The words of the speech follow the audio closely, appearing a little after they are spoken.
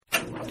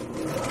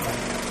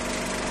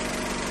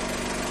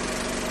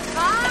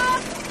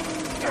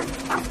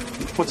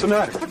What's the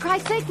matter? For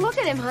Christ's sake, look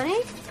at him,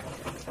 honey.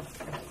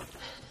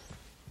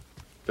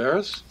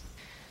 Ferris?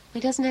 He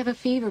doesn't have a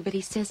fever, but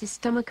he says his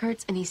stomach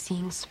hurts and he's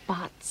seeing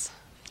spots.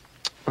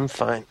 I'm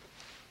fine.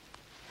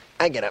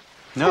 I get up.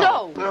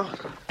 No.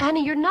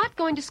 Annie, you're not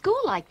going to school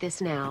like this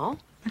now.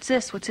 What's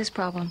this? What's his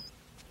problem?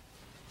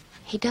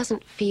 He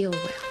doesn't feel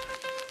well.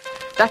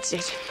 That's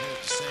it.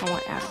 I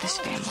want out of this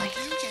family.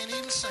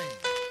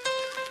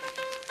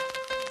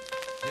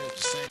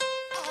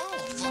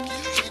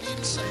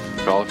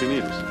 Call if you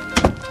need us.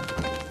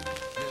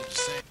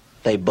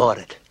 They bought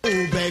it. Oh,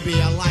 baby,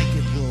 I like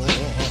it raw.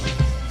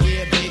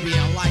 Yeah, baby,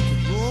 I like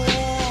it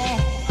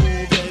raw. Oh,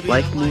 baby,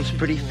 Life moves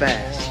pretty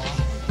fast.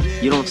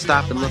 You don't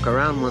stop and look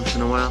around once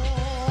in a while,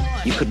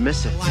 you could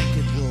miss it. I like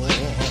it raw.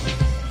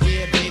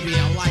 Yeah, baby,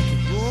 I like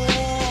it raw.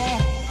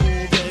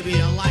 Oh, baby,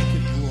 I like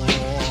it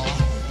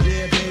raw.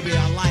 Yeah, baby,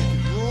 I like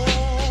it raw.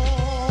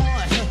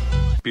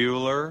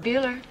 Bueller.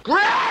 Bueller.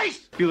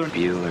 Grace! Bueller.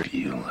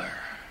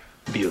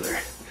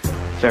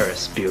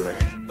 Ferris Bueller.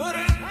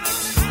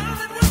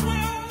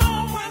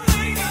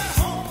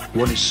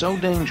 What is so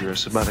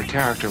dangerous about a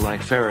character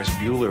like Ferris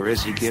Bueller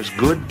is he gives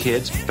good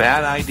kids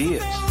bad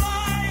ideas.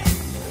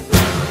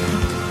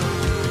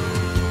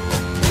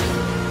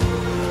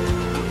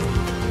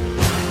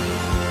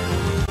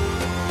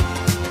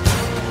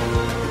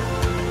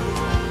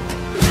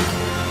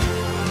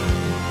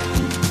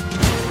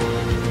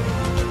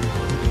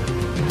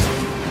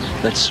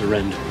 Let's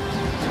surrender.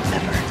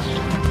 Never.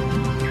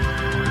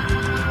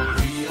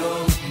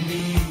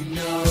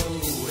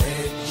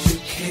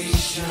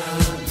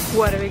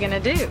 What are we gonna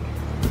do?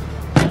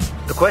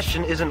 The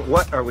question isn't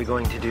what are we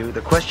going to do,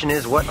 the question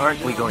is what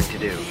aren't we going to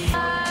do.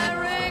 I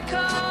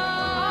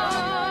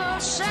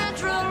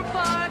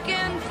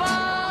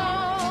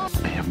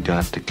have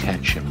got to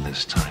catch him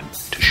this time.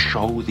 To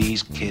show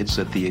these kids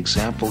that the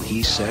example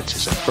he sets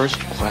is a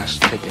first-class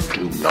ticket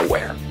to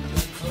nowhere.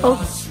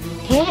 Oh,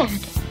 Dad,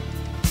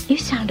 you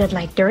sounded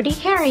like Dirty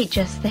Harry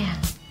just then.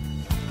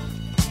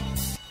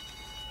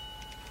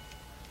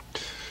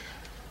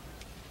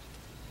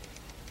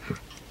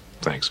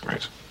 Thanks,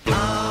 Grace.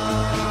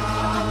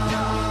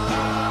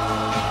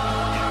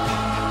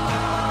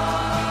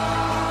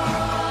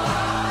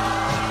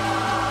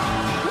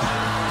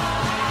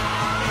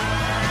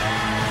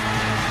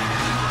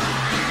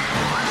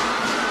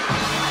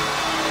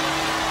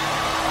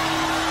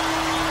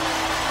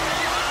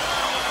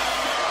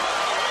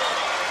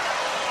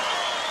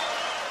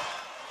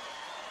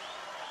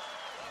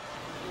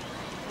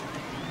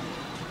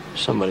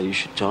 Somebody you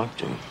should talk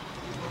to.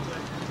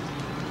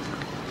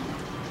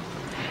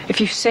 If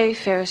you say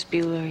Ferris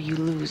Bueller, you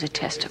lose a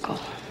testicle.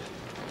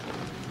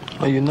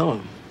 Oh, you know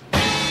him.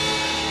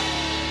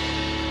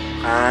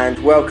 And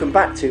welcome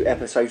back to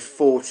episode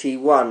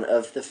 41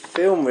 of the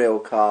Film Reel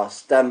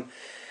Cast.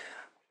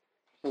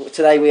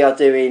 Today we are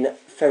doing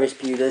Ferris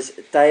Bueller's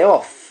Day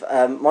Off.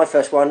 My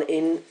first one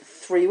in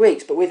 3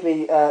 weeks. But with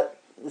me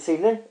this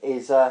evening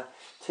is, to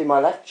my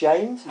left,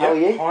 James. How are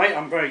you? Hi,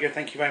 I'm very good.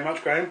 Thank you very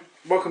much, Graham.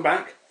 Welcome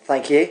back.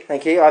 Thank you.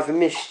 I've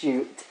missed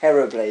you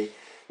terribly.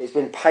 It's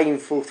been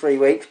painful 3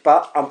 weeks,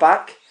 but I'm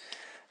back.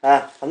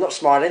 I'm not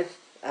smiling,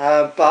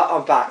 but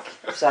I'm back.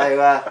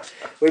 So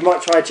we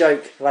might try a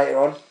joke later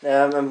on,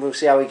 and we'll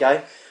see how we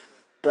go.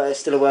 But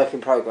it's still a work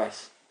in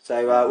progress.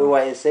 So we'll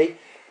wait and see.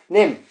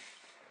 Nim,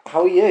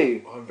 how are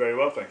you? I'm very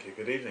well, thank you.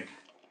 Good evening.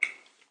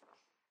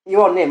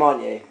 You are Nim,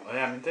 aren't you? I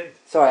am indeed.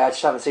 Sorry, I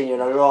just haven't seen you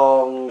in a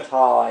long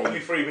time.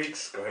 Only 3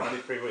 weeks, Graham. Only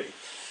 3 weeks.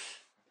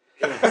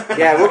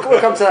 Yeah, we'll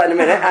come to that in a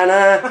minute.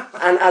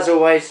 And as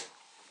always,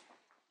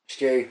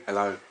 Stu.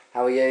 Hello.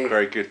 How are you?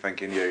 Very good, thank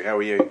you. And you? How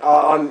are you?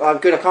 I'm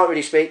good. I can't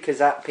really speak because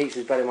that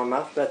pizza's better in my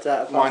mouth. But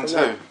Mine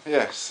too.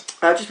 Yes.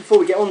 Just before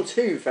we get on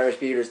to Ferris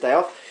Bueller's Day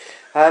Off,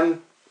 so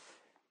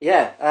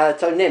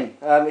Nim,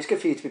 it's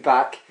good for you to be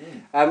back.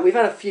 We've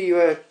had a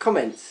few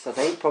comments. I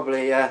think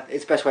probably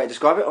it's the best way to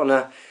describe it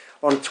on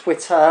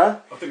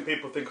Twitter. I think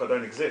people think I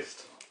don't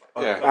exist.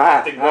 Yeah.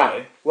 I think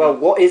why. Well,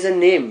 what is a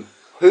Nim?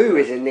 Who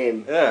is a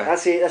Nim? Yeah.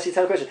 That's the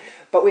eternal question.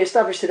 But we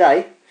established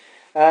today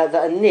that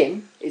a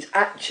Nim is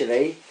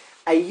actually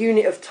a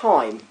unit of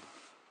time.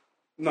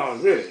 No,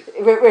 really?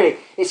 Really,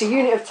 it's a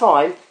unit of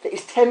time that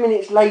is 10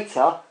 minutes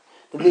later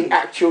than the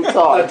actual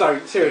time. I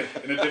don't,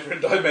 seriously. In a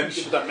different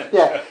dimension.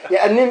 Yeah.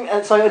 A Nim.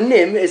 So a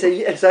Nim is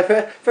a. So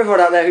for everyone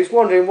out there who's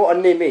wondering what a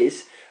Nim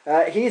is,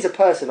 he is a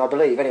person, I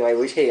believe. Anyway,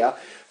 who's here,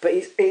 but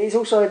it is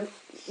also a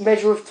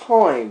measure of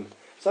time.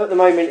 So at the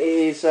moment it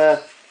is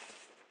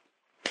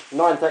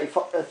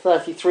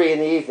 9:33 in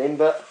the evening,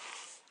 but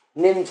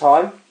Nim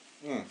time.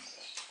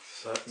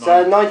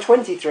 So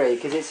 9:23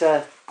 because it's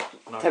 10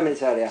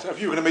 minutes earlier. So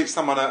if you were going to meet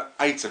someone at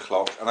 8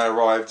 o'clock and they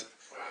arrived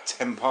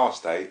 10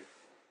 past 8,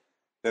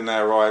 then they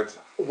arrived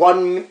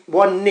one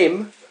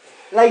Nim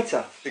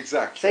later.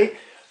 Exactly. See,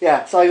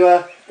 yeah. So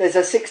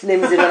there's 6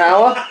 Nims in an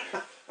hour,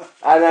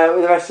 and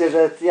with the rest of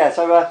the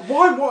So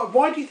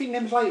why do you think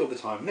Nim's late all the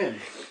time?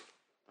 Nim.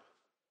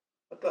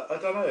 I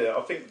don't know.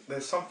 I think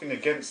there's something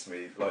against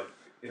me. Like,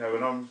 you know,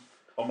 when I'm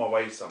on my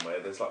way somewhere,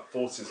 there's like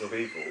forces of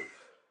evil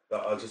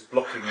that are just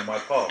blocking in my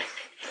path.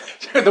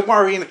 The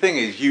worrying thing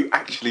is, you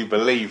actually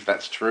believe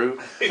that's true.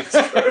 It's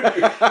true.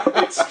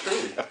 It's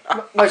true.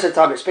 Most of the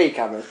time it's speed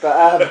cameras,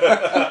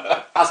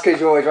 but that's because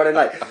you're always running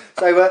late.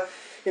 So,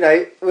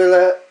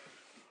 we'll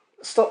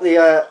stop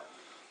the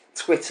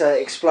Twitter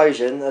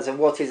explosion as of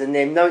what is a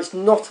Nim. No, it's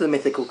not a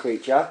mythical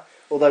creature,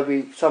 although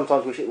we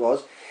sometimes wish it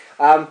was.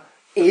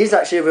 He is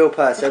actually a real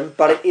person,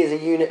 but it is a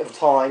unit of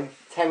time,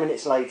 10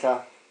 minutes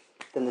later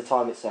than the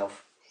time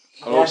itself.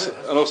 And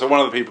also, one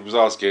of the people was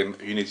asking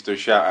who you need to do a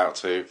shout out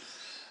to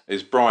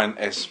is Brian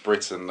S.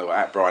 Britton, or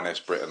at Brian S.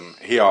 Britton.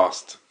 He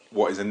asked,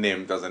 what is a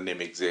Nim? Does a Nim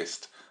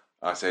exist?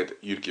 I said,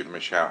 you'd give him a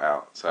shout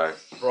out. So,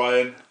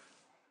 Brian,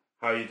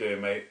 how you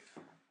doing, mate?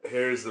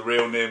 Here is the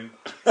real Nim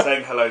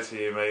saying hello to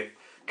you, mate.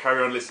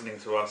 Carry on listening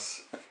to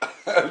us.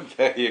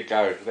 There you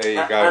go.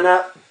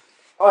 And,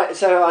 alright,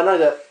 so I know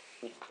that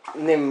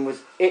Nim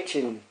was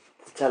itching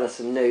to tell us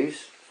some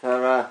news.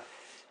 For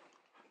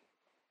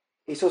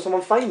he saw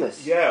someone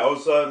famous. Yeah, I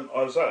was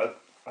at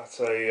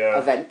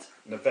an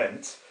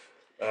event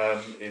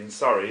in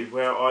Surrey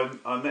where I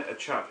met a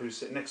chap who was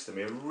sitting next to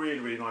me, a really,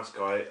 really nice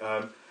guy,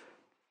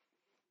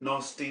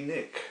 Nasty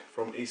Nick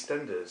from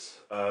EastEnders.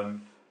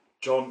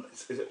 John,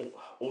 is it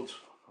Alt?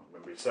 I can't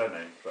remember his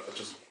surname, but I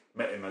just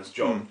met him as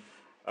John.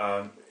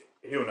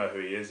 He'll know who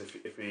he is if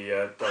he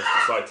does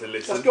decide to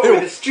listen. That's got to be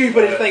the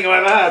stupidest thing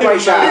I've ever had.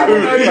 Great shout out.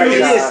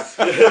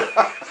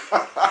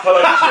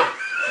 Hello.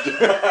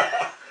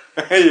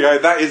 There you go,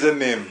 that is a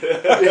Nim.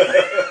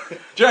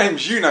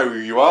 James, you know who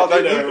you are,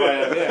 don't you? I know who I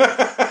am,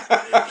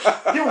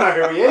 yeah. You'll know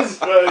who he is.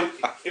 Well,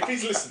 if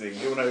he's listening,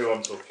 he'll know who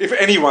I'm talking to. If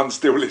anyone's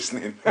still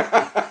listening.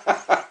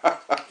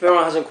 If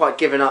anyone hasn't quite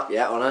given up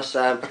yet on us,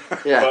 yeah.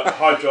 But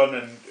hi, John,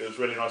 and it was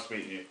really nice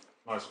meeting you.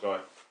 Nice guy.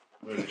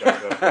 Really nice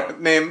guy.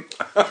 Nim.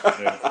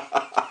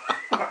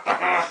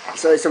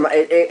 So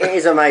it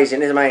is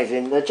amazing. It's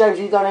amazing. James, have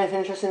you done anything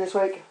interesting this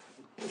week?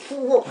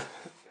 What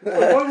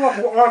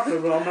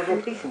happened when I'm having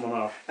a pizza in my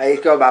mouth?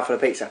 He's got a mouthful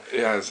of pizza. He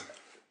has.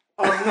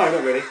 Oh, no,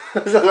 not really.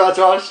 That's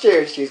why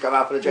Stu's got a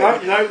mouthful of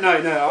drink.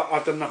 No,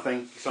 I've done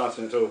nothing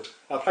exciting at all.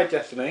 I played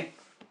Destiny.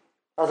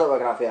 How's that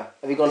working out for you?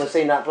 Have you gone and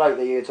seen that bloke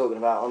that you were talking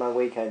about on a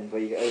weekend?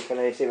 Where you can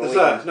only see him on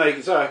weekends? No,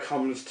 Xur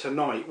comes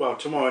tonight. Well,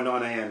 tomorrow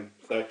 9 AM.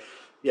 So,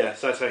 yeah,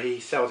 so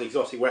he sells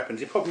exotic weapons.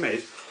 The problem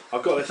is,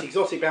 I've got this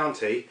exotic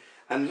bounty,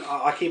 and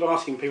I keep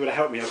asking people to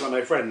help me. I've got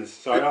no friends,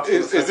 so I ask them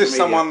on Is social this media.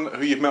 someone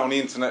who you've met on the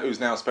internet who's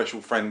now a special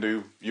friend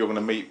who you're going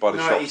to meet by the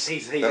shops?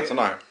 He's That's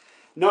tonight.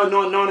 9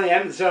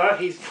 AM, Xur,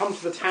 he's come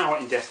to the tower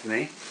in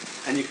Destiny,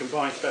 and you can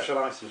buy special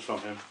items from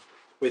him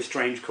with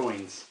strange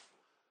coins.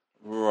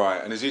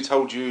 Right, and has he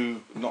told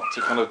you not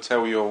to kind of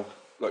tell your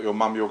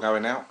mum you're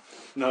going out?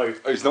 No.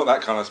 Oh, he's not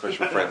that kind of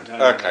special friend.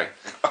 No. Okay,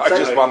 I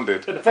just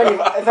wondered. If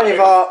any of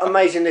our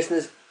amazing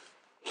listeners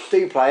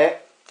do play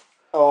it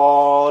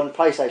on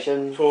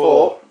PlayStation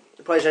 4,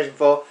 PlayStation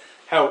 4,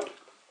 help.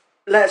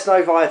 Let us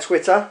know via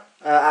Twitter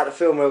at the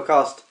Film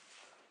Reelcast,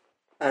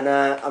 and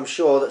I'm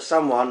sure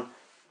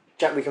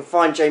that we can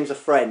find James a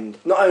friend.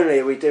 Not only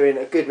are we doing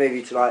a good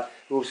movie tonight,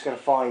 we're also going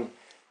to find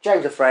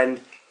James a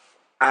friend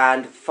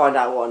and find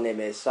out what a Nim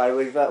is. So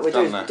we're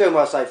doing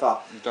well so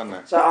far. You've done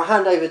that. So I'll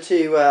hand over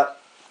to...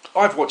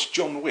 I've watched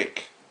John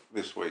Wick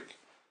this week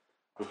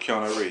with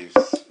Keanu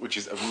Reeves, which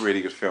is a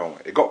really good film.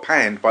 It got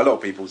panned by a lot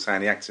of people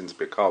saying the acting's a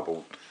bit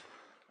cardboard,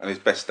 and his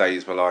best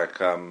days were like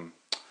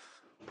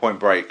Point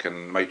Break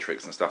and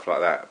Matrix and stuff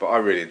like that. But I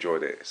really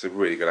enjoyed it. It's a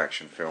really good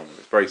action film.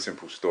 It's a very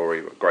simple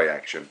story, but great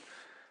action.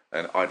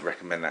 And I'd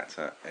recommend that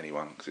to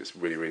anyone because it's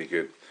really, really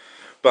good.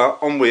 But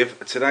on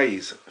with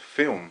today's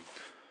film.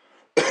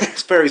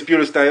 It's Ferris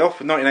Bueller's Day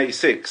Off,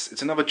 1986.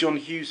 It's another John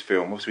Hughes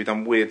film. Obviously, we've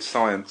done Weird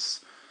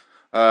Science.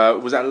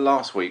 Was that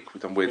last week?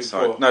 We've done Weird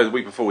Science. No, the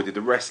week before we did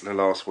The Wrestler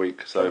last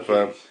week. So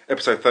for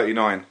episode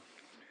 39,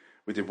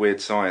 we did Weird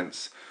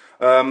Science.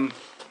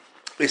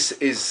 This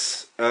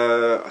is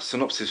a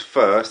synopsis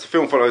first. The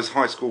film follows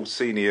high school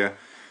senior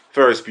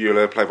Ferris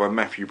Bueller, played by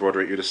Matthew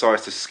Broderick, who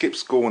decides to skip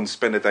school and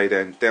spend a day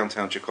in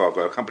downtown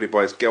Chicago, accompanied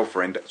by his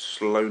girlfriend,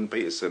 Sloane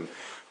Peterson,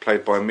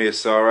 played by Mia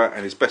Sara,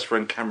 and his best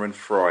friend, Cameron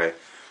Fry,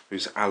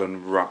 who's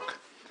Alan Ruck.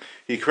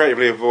 He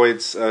creatively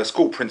avoids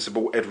school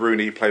principal Ed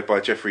Rooney, played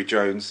by Jeffrey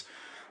Jones,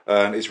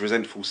 and his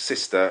resentful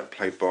sister,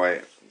 played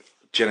by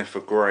Jennifer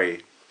Grey.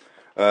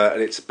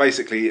 And it's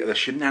basically the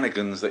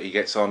shenanigans that he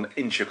gets on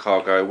in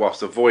Chicago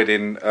whilst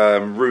avoiding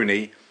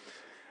Rooney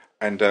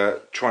and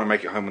trying to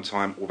make it home on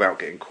time without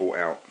getting caught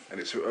out. And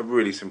it's a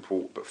really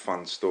simple but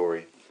fun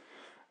story.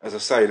 As I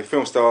say, the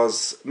film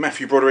stars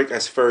Matthew Broderick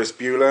as Ferris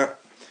Bueller,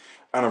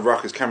 Alan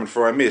Ruck as Cameron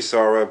Fry, Mia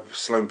Sara,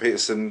 Sloane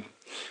Peterson.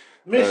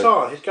 Mia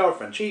Sara, his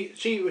girlfriend,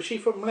 was she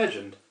from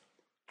Legend?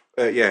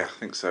 Yeah, I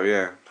think so,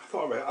 yeah.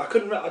 I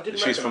didn't.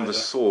 She's from The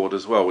Sword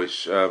as well,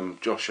 which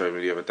Josh showed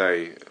me the other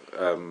day. Which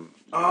is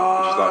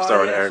Oh, like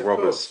starring yes, Eric of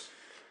Roberts.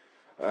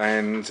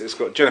 And it's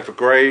got Jennifer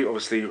Grey,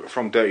 obviously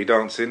from Dirty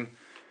Dancing.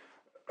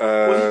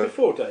 Was it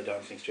before Dirty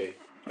Dancing, Stu?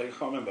 I can't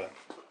remember.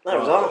 No, it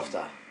was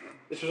after.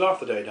 This was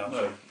after Dirty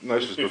Dancing. No,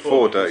 this was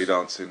before Dirty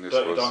Dancing.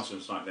 Dirty Dancing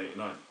was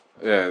 1989.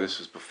 Yeah, this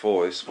was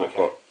before. This is what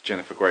got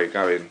Jennifer Grey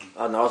going.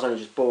 I don't know, I was only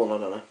just born, I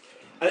don't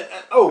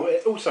know.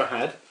 It also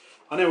had,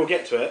 I know we'll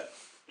get to it,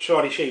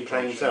 Charlie Sheen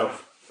playing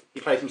himself. He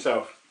plays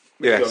himself.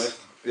 Yes.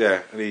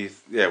 Yeah, and he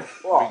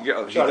What? he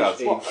Charlie does.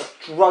 Sheen? What,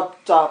 a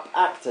drugged up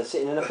actor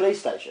sitting in a police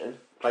station?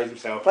 Plays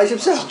himself. Plays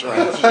himself?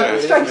 Strange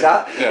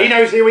that. Yeah. He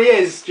knows who he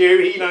is, Stu.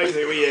 He knows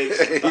who he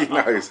is. He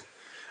knows.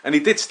 And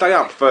he did stay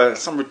up for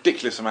some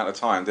ridiculous amount of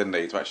time, didn't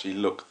he, to actually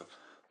look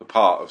the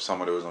part of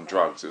someone who was on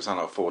drugs. It was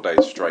something like 4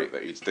 days straight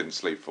that he didn't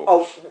sleep for.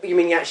 Oh, you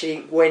mean he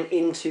actually went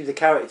into the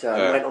character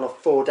and went on a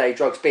 4-day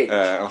drugs binge?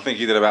 And I think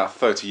he did about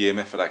 30-year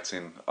method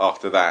acting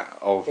after that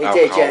of He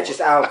alcohol. did, yeah, just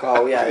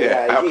alcohol,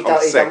 yeah. Alcohol,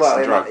 He's sex done well.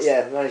 and drugs.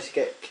 Yeah, managed to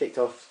get kicked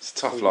off. It's a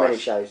tough from life. many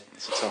shows.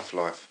 It's a tough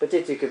life. But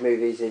did do good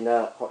movies in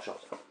Hot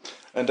Shots.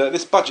 And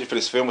this budget for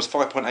this film was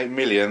 5.8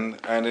 million,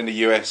 and in the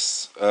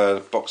US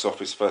box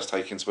office first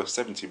takings were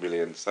 70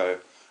 million, so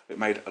it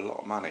made a lot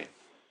of money.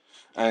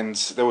 And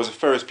there was a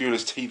Ferris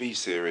Bueller's TV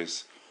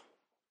series.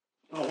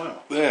 Oh,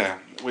 wow. Yeah,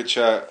 which,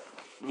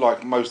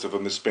 like most of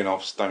them, the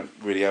spin-offs don't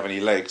really have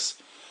any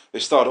legs.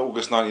 It started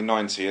August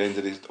 1990 and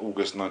ended in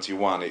August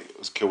 91. It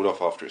was killed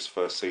off after its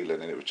first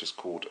season, and it was just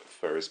called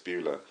Ferris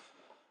Bueller.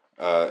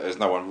 There's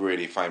no one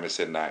really famous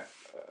in that.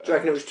 Do you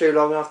reckon it was too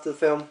long after the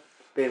film,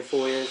 being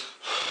 4 years?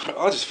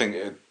 I just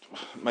think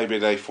maybe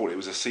they thought it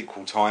was a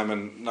sequel time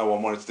and no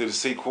one wanted to do the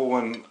sequel,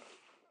 and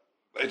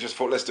they just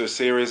thought, let's do a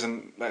series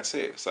and that's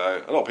it.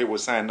 So a lot of people were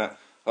saying that,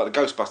 like the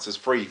Ghostbusters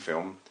 3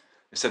 film,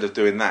 instead of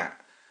doing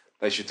that,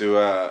 they should do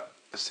a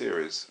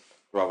series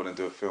rather than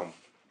do a film.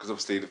 Because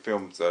obviously the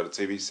films, the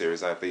TV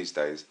series they have these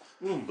days,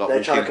 like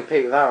They're trying to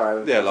compete with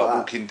Arrow. Yeah, like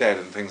Walking Dead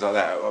and things like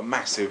that, are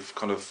massive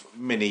kind of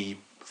mini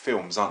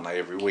films, aren't they,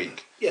 every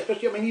week? Yeah,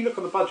 especially, I mean, you look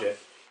on the budget,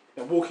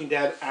 Walking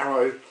Dead,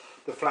 Arrow,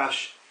 The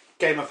Flash,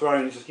 Game of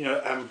Thrones,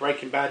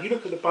 Breaking Bad. You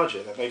look at the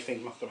budget that those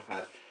things must have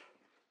had.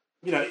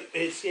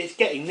 It's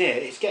getting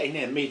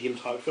near medium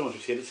type films we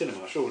see at the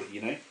cinema.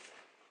 Surely,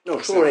 No,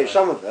 surely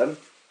some of them,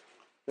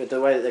 with the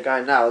way that they're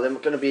going now, they're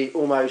going to be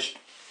almost,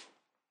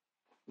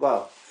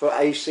 well, for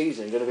a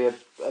season, going to be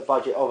a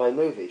budget of a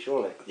movie.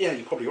 Surely. Yeah,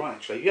 you're probably right.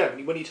 Actually, yeah.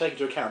 When you take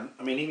into account,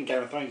 I mean, even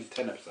Game of Thrones is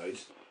 10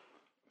 episodes,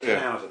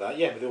 10 hours of that.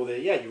 Yeah, with all the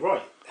you're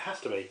right. It has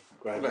to be.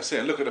 Well, that's it.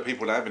 And look at the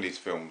people that have in these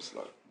films,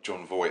 like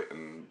John Voight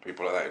and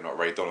people like that, not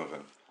Ray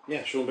Donovan.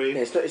 Yeah, Sean Bean.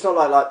 Yeah, it's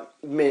not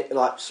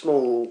like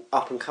small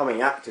up and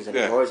coming actors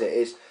anymore, is it?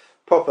 It's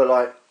proper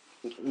like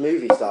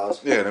movie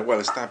stars. Yeah, they're well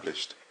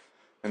established.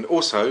 And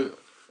also,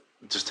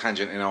 just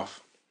tangenting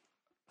off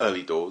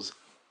early doors.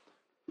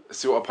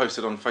 See what I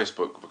posted on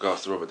Facebook with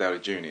regards to Robert Downey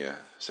Jr.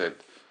 Said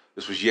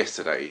this was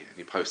yesterday, and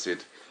he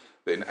posted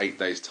that in 8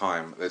 days'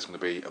 time there's going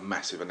to be a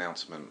massive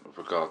announcement with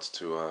regards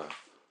to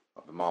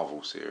the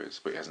Marvel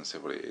series, but he hasn't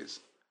said what it is.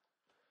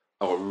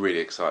 I got really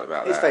excited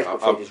about His that.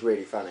 Facebook feed is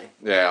really funny.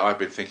 Yeah, I've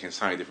been thinking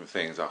so many different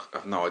things. I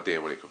have no idea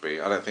what it could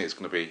be. I don't think it's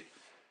going to be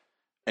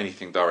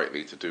anything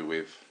directly to do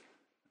with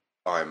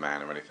Iron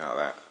Man or anything like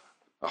that.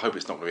 I hope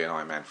it's not going to be an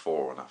Iron Man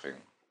 4 or nothing.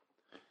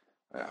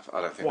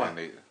 I don't think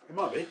they need it. It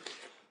might be.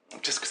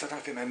 Just because I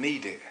don't think they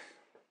need it.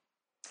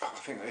 I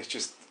think it's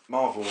just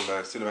Marvel,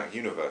 the cinematic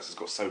universe has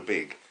got so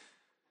big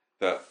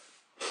that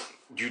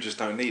you just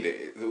don't need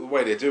it. The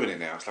way they're doing it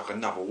now, it's like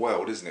another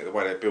world, isn't it? The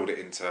way they build it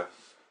into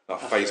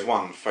like phase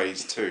 1,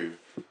 phase 2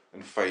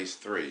 and phase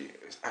 3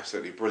 is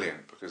absolutely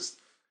brilliant, because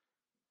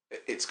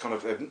it's kind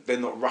of, they're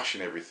not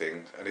rushing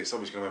everything, and it's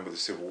obviously going to end with the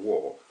Civil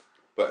War,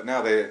 but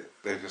now they're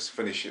just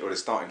finishing, or they're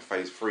starting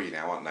phase 3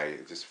 now, aren't they?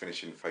 They're just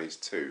finishing phase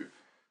 2,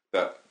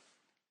 that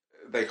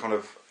they kind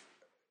of,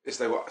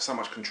 they've got so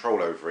much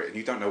control over it, and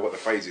you don't know what the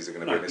phases are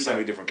going to be, and there's so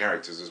many different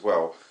characters as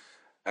well,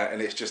 and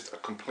it's just a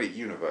complete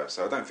universe.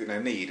 So I don't think they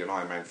need an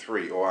Iron Man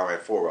 3, or Iron Man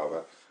 4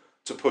 rather,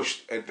 to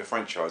push the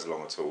franchise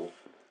along at all,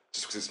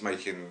 just because it's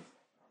making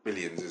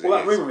billions as well,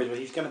 it that is. rumour is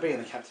he's going to be in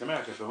the Captain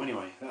America film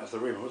anyway. That was the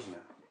rumour, wasn't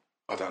it?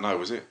 I don't know,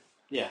 was it?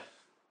 Yeah.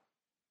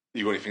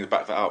 You got anything to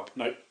back that up?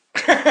 No.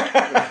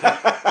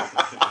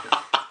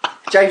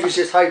 James was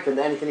just hoping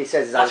that anything he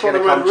says is That's actually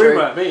what going the to come true.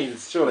 rumour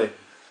means, surely.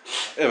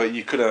 Yeah, but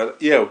you could have,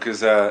 because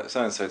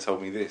so-and-so told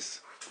me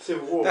this.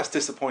 Civil War. That's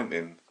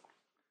disappointing.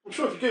 I'm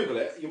sure if you Google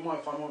it, you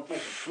might find more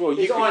information. Well,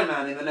 he's Iron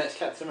Man in the next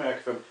Captain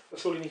America film.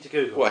 That's all you need to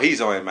Google. Well, he's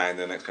Iron Man in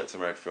the next Captain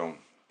America film.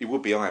 He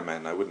would be Iron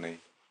Man though, wouldn't he?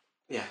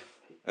 Yeah.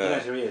 He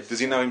knows who he is. Does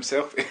he know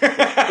himself?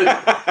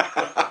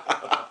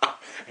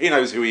 He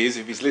knows who he is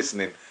if he's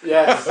listening.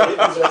 Yeah, he's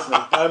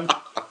listening.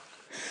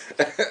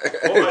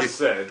 What I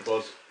said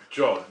was,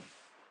 John,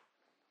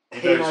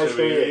 he knows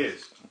who he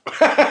is.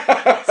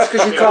 It's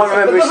because you can't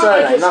remember his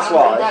surname, that's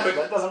why.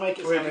 That doesn't make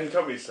it Well, sound... he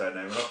told me his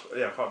surname. I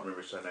can't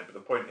remember his surname, but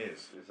the point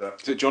is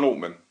that... Is it John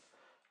Altman?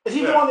 Is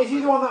he the one? Is he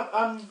the one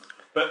that...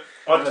 But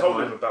I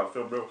told him about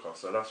Film Realcast,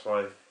 so that's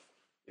why,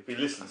 if he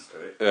listens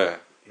to it, Yeah.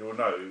 he will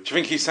know. Do you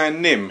think he's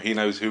saying Nim, he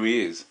knows who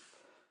he is?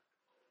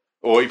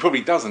 Or he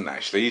probably doesn't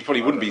actually. He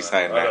probably wouldn't be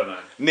saying I that. don't know.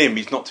 Nim,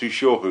 he's not too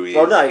sure who he is.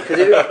 Well, no,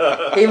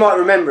 because he might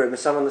remember him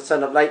as someone that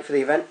turned up late for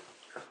the event.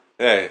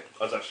 Yeah.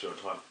 I was actually on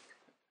time.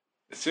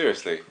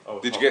 Seriously. I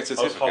was Did you half- get a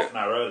certificate? I was half an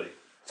hour early.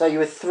 So you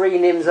were 3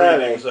 nims Three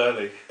early. names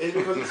early. Is it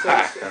because it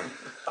says...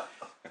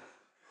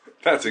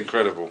 That's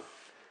incredible.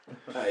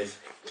 That is.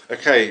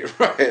 Okay,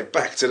 right,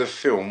 back to the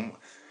film.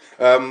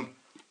 So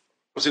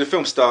the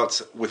film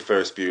starts with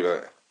Ferris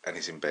Bueller, and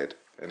he's in bed,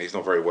 and he's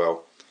not very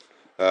well.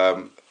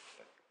 And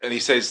he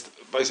says,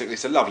 basically,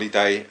 it's a lovely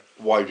day.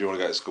 Why do you want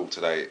to go to school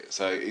today?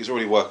 So he's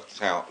already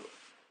worked out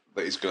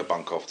that he's going to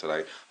bunk off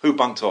today. Who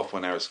bunked off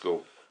when they were at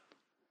school?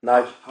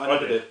 No. I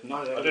never did. No,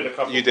 I did a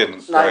couple. You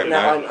didn't? No,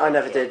 Right, I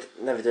never did.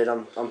 Never did.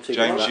 I'm too good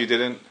James, for that. you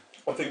didn't?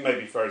 I think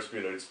maybe Ferris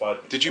Bueller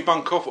inspired me. Did you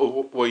bunk off,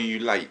 or were you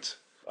late?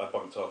 I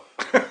bunked off.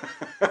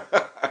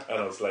 And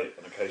I was late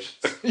on occasions.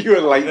 You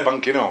were late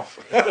bunking off.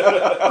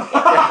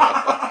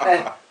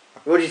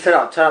 What did you turn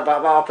up? Turn up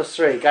about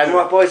 3:30. Going,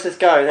 right, boys, let's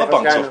go. I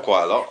bunked off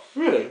quite a lot.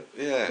 Really?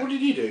 Yeah. What did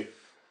you do?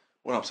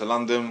 Went up to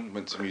London,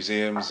 went to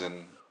museums,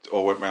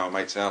 or went round my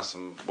mate's house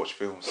and watched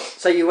films.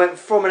 So you went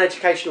from an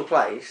educational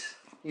place,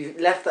 you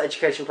left that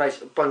educational place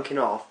bunking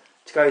off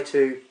to go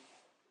to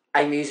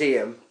a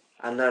museum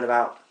and learn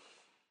about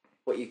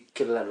what you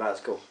could have learned about at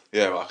school.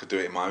 Yeah, but I could do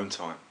it in my own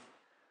time.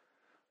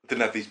 I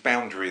didn't have these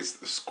boundaries that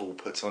the school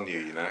puts on you,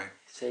 you know.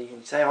 See,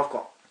 you say I've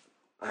got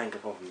anger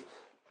problems.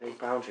 These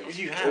boundaries. Well,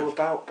 you It's have. all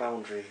about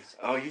boundaries.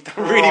 Oh, you've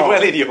done really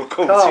well in your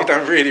course. Oh. You've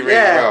done really, really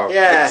Yeah, well.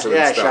 yeah, Excellent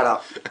yeah,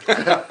 stuff.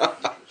 shut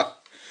up.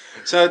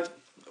 So,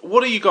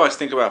 what do you guys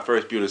think about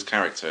Ferris Bueller's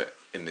character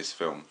in this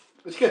film?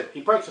 It's good. He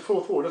breaks the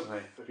fourth wall, doesn't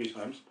he? A few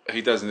times.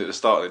 He doesn't at the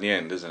start and the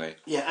end, doesn't he?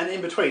 Yeah, and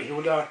in between, he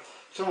would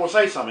someone will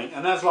say something,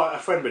 and as like a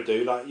friend would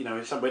do, like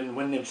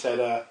when Nim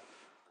said,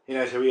 he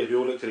knows who he is. We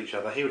all looked at each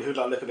other. He would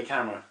like look at the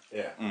camera.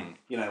 Yeah.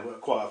 You know,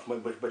 quite often,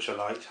 which I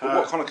liked. But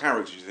what kind of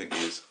character do you think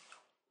he is?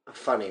 A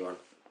funny one.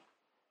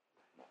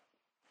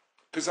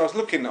 Because I was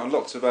looking on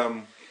lots of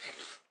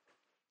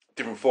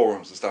different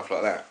forums and stuff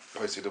like that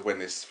posted of when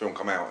this film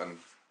come out, and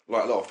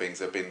like a lot of things,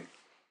 there've been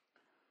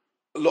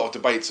a lot of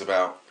debates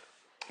about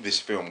this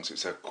film because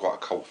it's quite a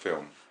cult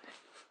film.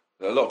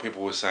 A lot of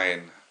people were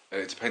saying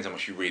it depends how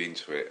much you read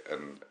into it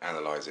and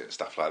analyse it and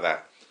stuff like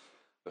that.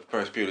 But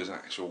Ferris Bueller's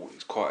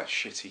he's quite a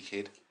shitty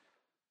kid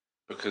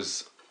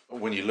because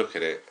when you look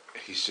at it,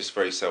 he's just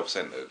very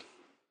self-centred.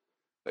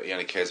 That he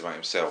only cares about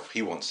himself.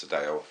 He wants the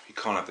day off. He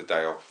can't have the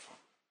day off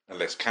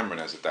unless Cameron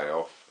has a day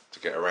off to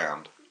get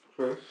around.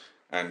 True.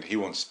 And he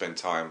wants to spend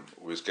time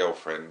with his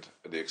girlfriend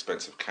at the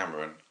expense of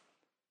Cameron.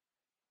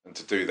 And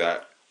to do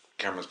that,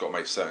 Cameron's got to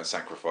make certain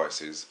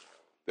sacrifices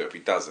that if he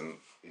doesn't,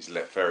 he's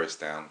let Ferris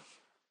down.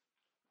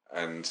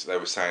 And they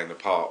were saying the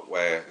part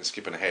where, and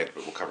skipping ahead,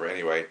 but we'll cover it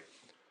anyway,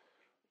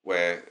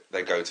 where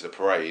they go to the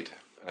parade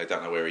and they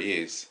don't know where he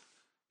is.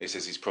 He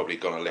says he's probably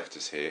gone and left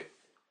us here.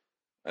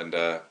 And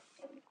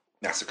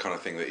that's the kind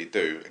of thing that he'd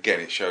do. Again,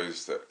 it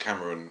shows that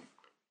Cameron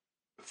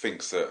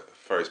thinks that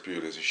Ferris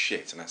Bueller's a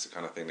shit, and that's the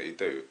kind of thing that he'd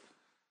do.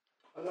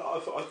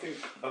 I think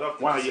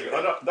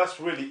that's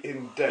really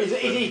in depth.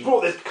 He's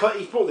brought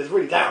this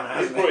really down. He's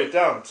Hasn't brought he? it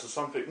down to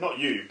something. Not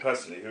you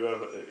personally,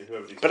 whoever.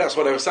 But that's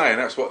what they were saying.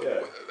 That's what,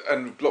 Yeah.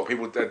 and a lot of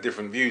people had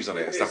different views on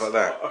it and stuff like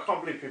that. I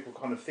can't believe people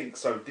kind of think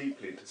so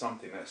deeply into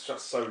something that's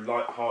just so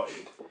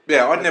light-hearted.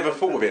 Yeah, I'd never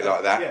thought of it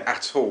like that Yeah.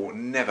 at all.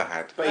 Never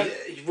had. But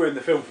he's ruined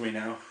the film for me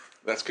now.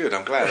 That's good.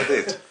 I'm glad I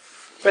did.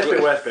 Best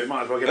bit, worst bit.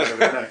 Might as well give it a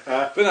bit.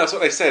 But no, that's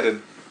what they said,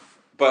 and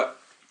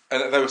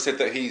they were said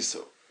that he's,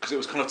 because it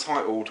was kind of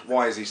titled,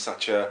 "Why is he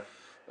such a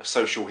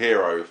social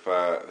hero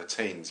for the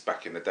teens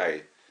back in the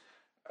day?"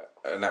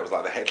 And that was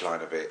like the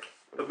headline of it.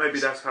 But maybe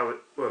that's how it.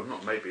 Well,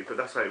 not maybe, but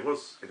that's how it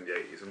was in the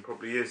 80s, and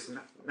probably is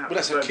now. Well,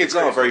 that's what kids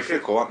are, very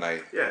fickle, aren't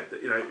they? Yeah,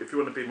 if you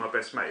want to be my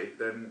best mate,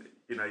 then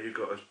you've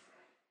got to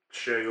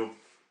share your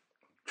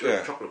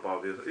chocolate bar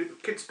with you.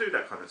 Kids do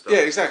that kind of stuff. Yeah,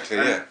 exactly.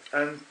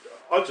 And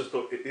I just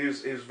thought he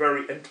was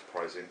very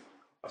enterprising.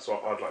 That's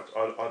what I'd like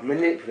to.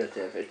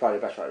 Manipulative is probably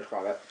the best way to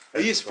describe it.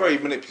 He is very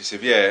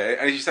manipulative, yeah.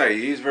 And as you say,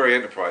 he is very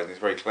enterprising, he's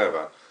very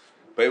clever.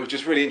 But it was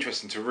just really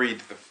interesting to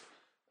read,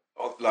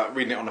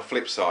 reading it on the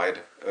flip side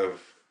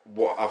of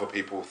what other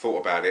people thought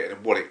about it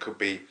and what it could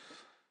be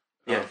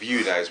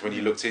viewed as when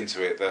you looked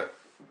into it, that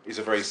he's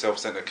a very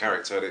self-centered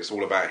character, that it's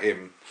all about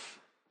him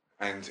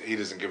and he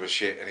doesn't give a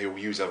shit and he'll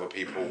use other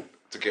people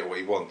to get what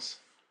he wants.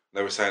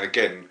 They were saying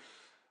again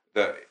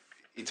that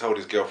he told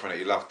his girlfriend that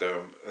he loved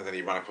her, and then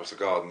he ran across the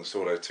garden and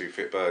saw those 2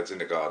 fit birds in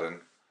the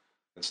garden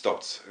and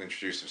stopped and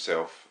introduced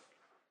himself.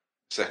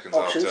 Seconds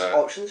after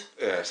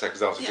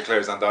declare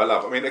his undying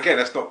love. I mean, again,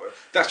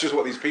 that's just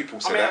what these people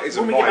said. That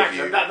isn't my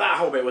view. That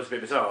whole bit was a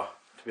bit bizarre,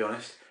 to be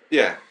honest.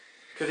 Yeah.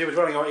 Because he was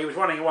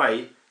running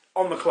away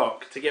on the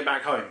clock to get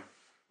back home.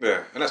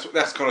 Yeah, and that's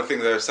the kind of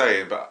thing they were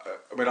saying. But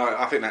I mean,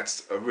 I think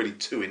that's a really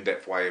too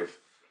in-depth way of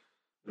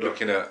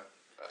looking at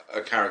a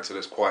character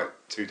that's quite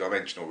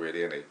two-dimensional,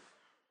 really, isn't he?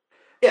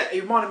 Yeah,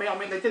 he reminded me. I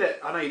mean, they did it.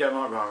 I know you don't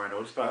like Ryan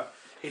Reynolds, but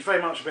he's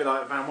very much a bit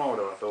like Van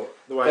Wilder. I thought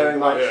the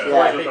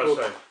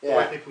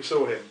way people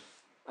saw him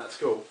at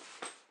school.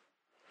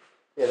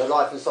 Yeah, the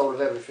life and soul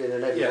of everything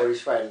and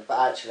everybody's friend,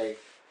 but actually,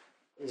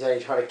 he's only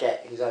trying to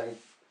get his own,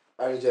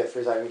 only do it for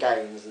his own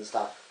gains and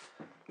stuff.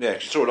 Yeah,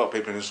 'cause you saw a lot of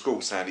people in the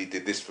school saying he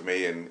did this for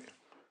me and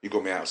he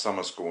got me out of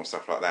summer school and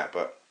stuff like that.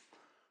 But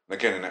And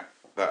again, in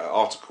that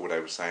article, they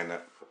were saying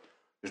that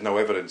there's no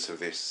evidence of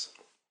this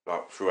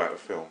like throughout the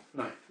film.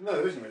 No,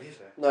 there isn't really, is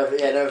there? No, but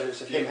no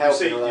evidence of him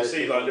helping. You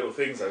see like little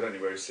things though, don't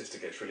you, where his sister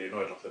gets really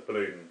annoyed, like the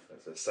balloon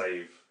as a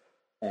save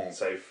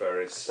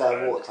Ferris. It's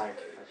a water tank.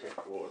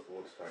 Water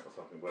tank or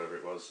something, whatever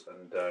it was.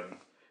 And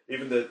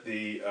even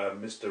the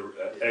Mr.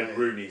 Ed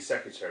Rooney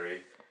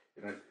secretary,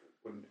 you know,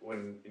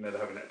 when you know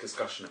they're having that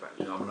discussion about,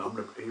 you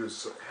know, he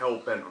was hell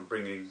bent on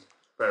bringing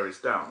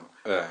Ferris down.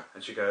 Yeah.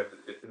 And she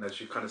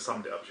she kind of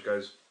summed it up. She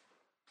goes,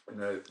 you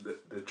know,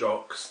 the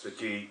jocks, the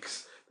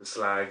geeks, the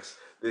slags,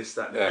 this,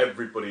 that, and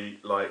everybody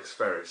likes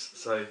Ferris.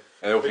 So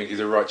they all think he's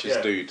a righteous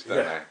dude,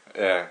 don't they?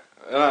 Yeah.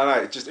 No,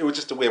 it was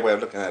just a weird way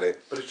of looking at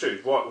it. But it's true.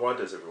 Why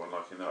does everyone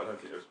like him? I don't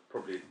think there's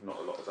probably not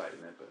a lot of that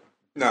in there. But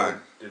no.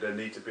 Did there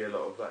need to be a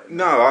lot of that in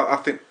there? No, I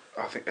think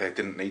there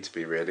didn't need to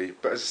be really.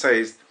 But as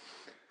I say,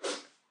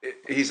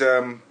 he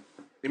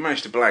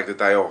managed to blag the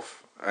day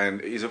off,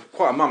 and he's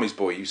quite a mummy's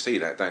boy. You see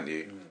that, don't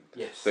you?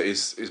 Yes. That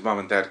his mum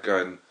and dad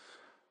go and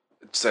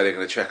say they're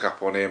going to check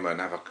up on him and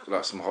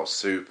have some hot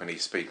soup, and he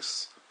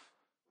speaks.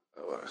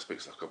 Well,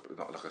 speaks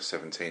not like a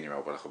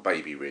 17-year-old, but like a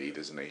baby, really,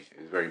 doesn't he?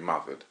 He's very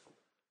mothered.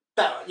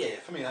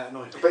 For me that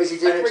annoyed me. But is he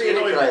doing it to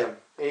manipulate him?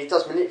 He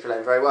does manipulate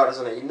him very well,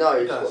 doesn't he? He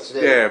knows what to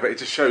do. Yeah, but it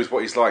just shows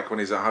what he's like when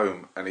he's at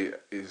home, and he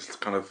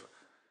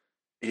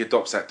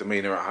adopts that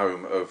demeanour at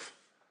home of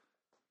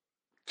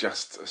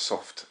just a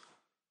soft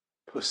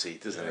pussy,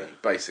 doesn't he?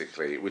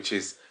 Basically, which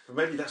is. But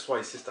maybe that's why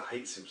his sister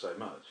hates him so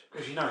much.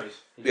 Because she knows.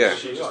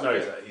 She just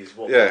knows that he's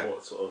what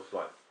sort of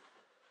like.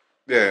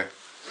 Yeah.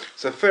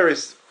 So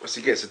Ferris, once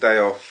he gets a day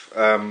off,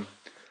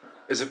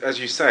 as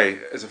you say,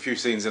 there's a few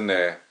scenes in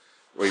there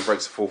where he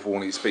breaks the fourth wall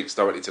and he speaks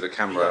directly to the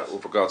camera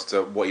with regards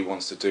to what he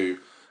wants to do,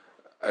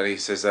 and he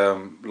says,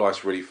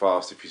 "Life's really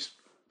fast. If you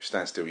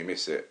stand still, you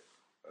miss it,"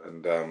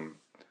 and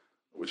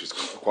which is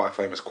quite a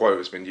famous quote.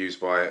 It's been used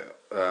by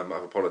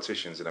other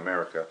politicians in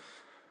America.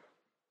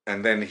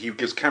 And then he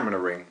gives Cameron a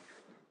ring.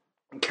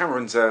 And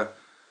Cameron's when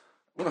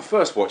I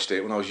first watched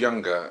it when I was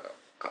younger,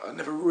 I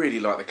never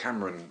really liked the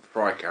Cameron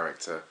Fry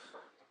character.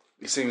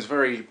 He seems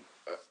very,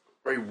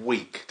 very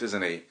weak,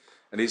 doesn't he?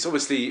 And he's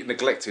obviously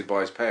neglected by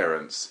his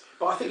parents.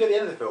 But I think at the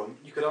end of the film,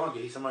 you could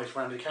argue he's the most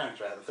rounded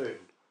character out of the three.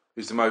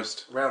 He's the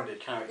most rounded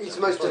character. He's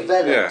the most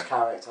developed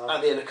character.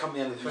 At the end of the film,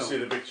 you see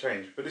the big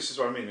change. But this is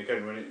what I mean.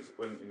 Again, when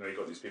you know you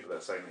got these people that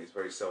are saying that he's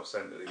very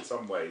self-centered. In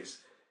some ways,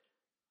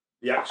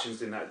 the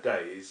actions in that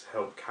days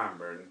help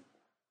Cameron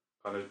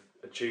kind of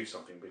achieve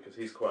something because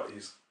he's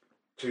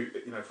too,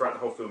 you know, throughout the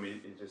whole film he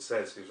just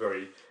says he's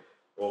very.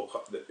 Or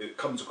it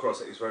comes across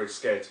that he's very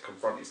scared to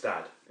confront his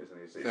dad, isn't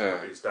he?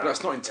 His dad. But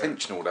that's not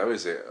intentional, though,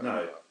 is it?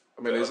 No.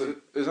 I mean,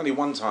 there's only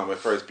one time where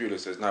Ferris Bueller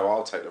says, "No,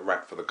 I'll take the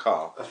rap for the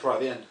car." That's right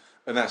at the end.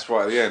 And that's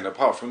right at the end.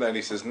 Apart from then,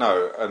 he says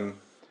no, and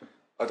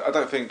I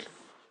don't think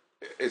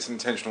it's an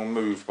intentional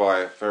move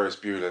by Ferris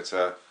Bueller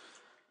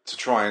to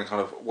try and kind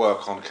of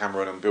work on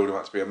Cameron and build him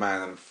up to be a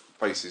man and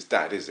face his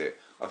dad, is it?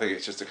 I think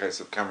it's just a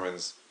case of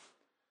Cameron's.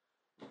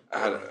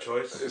 No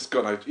choice. It's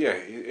got no,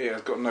 he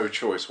has got no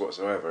choice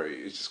whatsoever.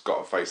 He's just got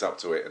to face up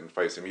to it and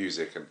face the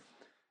music. And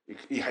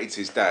he hates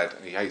his dad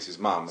and he hates his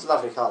mum. It's a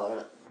lovely car, though,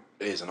 isn't it?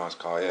 It is a nice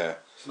car, yeah.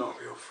 It's not a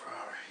real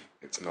Ferrari.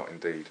 It's not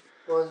indeed.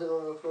 Why is it not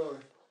a real Ferrari?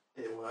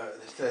 They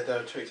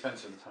were too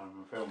expensive at the time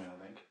of filming,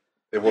 I think.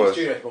 It was. The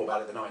studio's more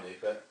about it than I do,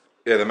 but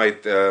yeah, they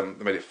made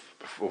it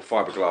for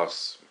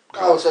fiberglass.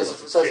 Oh, so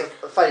it's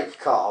a fake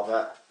car,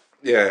 but.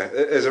 Yeah,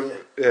 there's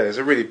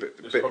a really bit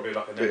probably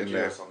like an bit in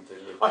there. or something.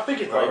 I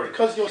figured though,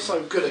 because you're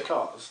so good at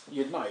cars,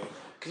 you'd know,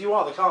 because you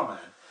are the car man.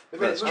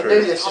 That's I true.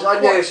 knew this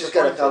was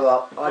going to come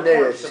up. I knew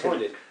it was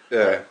disappointed.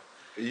 Yeah,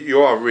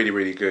 you are really,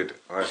 really good.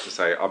 I have to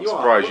say, I'm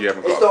surprised you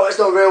haven't got. It's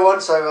not a real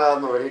one, so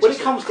I'm not really. When it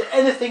comes to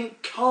anything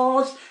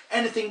cars,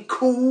 anything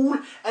cool,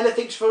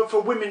 anything for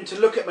women to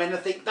look at me and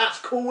think that's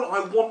cool,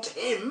 I want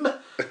him.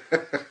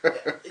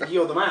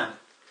 You're the man,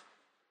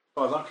 as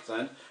far as I'm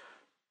concerned.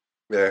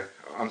 Yeah,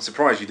 I'm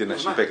surprised you didn't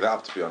actually pick that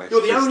up. To be honest,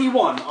 you're the only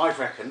one I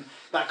reckon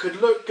that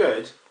could look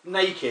good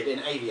naked in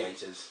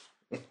aviators.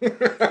 Thanks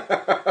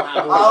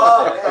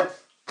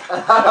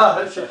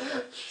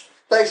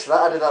for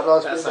that. I did that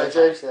last week,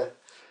 James. Yeah.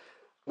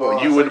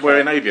 Well, you would wear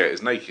an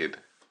aviators naked.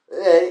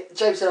 Yeah,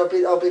 James said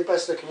I'll be the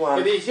best looking one.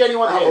 But he's the only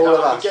one here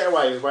that could get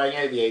away with wearing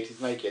aviators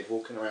naked,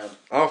 walking around.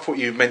 I thought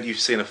you meant you've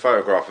seen a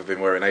photograph of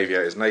him wearing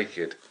aviators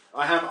naked.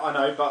 I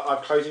know, but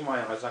I'm closing my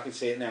eyes. I can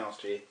see it now,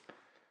 Stu.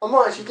 I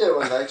might actually do it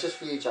one day, just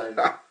for you, James.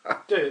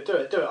 Do it.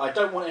 I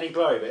don't want any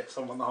blurry bits.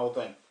 I want the whole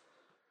thing.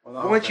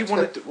 Why do you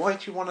want to?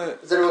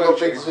 Has anyone got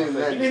big zoom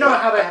lens? You know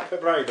how they have to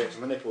put blurry bits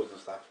on the nipples and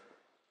stuff?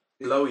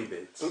 Blowy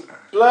bits.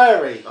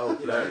 Blurry. Oh,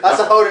 blurry. That's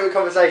a whole different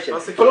conversation.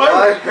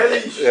 Blurry. What are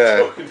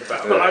you talking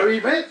about? Blurry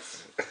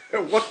bits.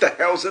 What the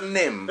hell's a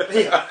nim?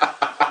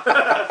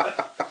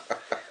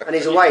 And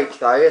he's awake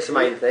though. That's the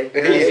main thing.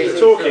 He's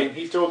talking,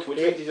 which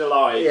means he's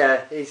alive.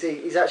 Yeah,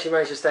 he's actually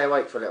managed to stay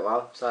awake for a little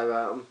while. So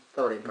I'm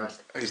thoroughly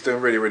impressed. He's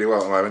doing really, really well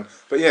at the moment.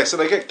 But yeah, so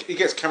he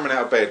gets Cameron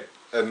out of bed,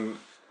 and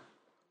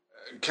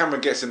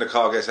Cameron gets in the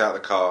car, gets out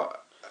of the car,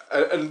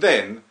 and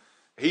then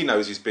he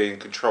knows he's being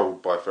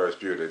controlled by Ferris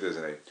Bueller,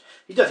 doesn't he?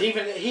 He does. He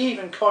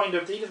even kind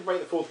of, he doesn't break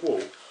the fourth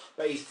wall,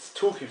 but he's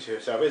talking to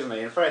himself, isn't he?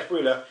 And Ferris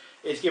Bueller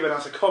is giving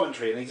us a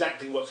commentary on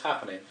exactly what's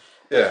happening.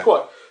 Yeah. It's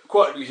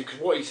quite because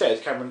what he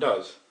says, Cameron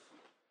does.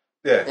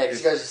 Yeah. Yeah, because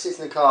he goes and sits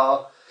in the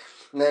car,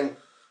 and then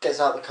gets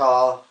out the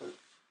car,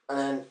 and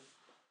then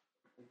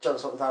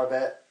jumps up and down a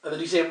bit. And then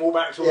you see him walk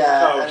back towards Yeah,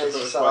 the car, and which it's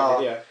is just quite like,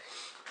 good, yeah.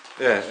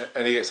 Yeah,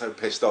 and he gets so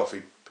pissed off,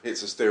 he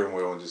hits the steering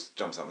wheel and just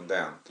jumps up and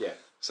down. Yeah.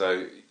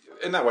 So,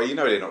 in that way, you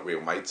know they're not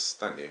real mates,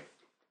 don't you?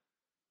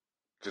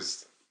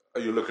 Because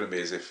you're looking at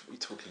me as if you're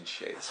talking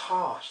shit. That's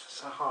harsh.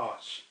 That's so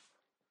harsh.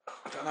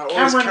 I don't know.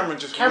 Or is Cameron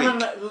just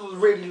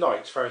weak? really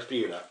likes Ferris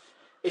Bueller.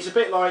 It's a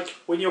bit like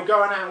when you're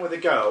going out with a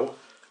girl,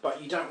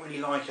 but you don't really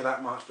like her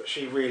that much, but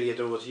she really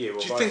adores you. Or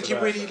Do you think he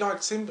really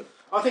likes him?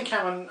 I think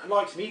Cameron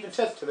likes him. He even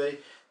says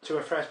to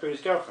a Ferris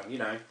Bueller's girlfriend, you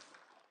know,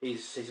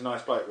 he's a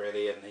nice bloke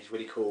really, and he's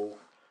really cool.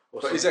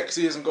 But is that because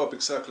he hasn't got a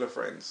big circle of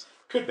friends?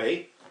 Could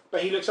be,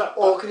 but he looks up.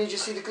 Or can you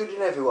just see the good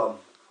in everyone?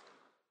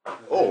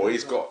 Or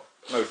he's got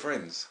no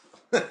friends.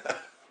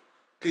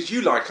 Because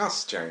you like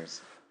us,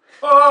 James.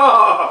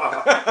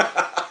 Oh!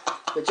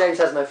 But James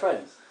has no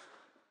friends.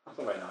 That's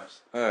not very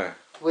nice.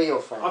 We're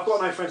your friends. I've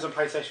got no friends on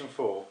PlayStation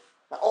 4.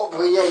 Oh,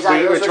 well, yeah,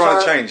 exactly. We're trying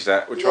to change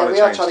that. We're trying to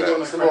change that. We are trying to get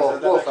you some more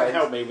That friends. can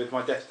help me with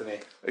my destiny.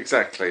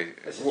 Exactly.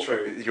 This is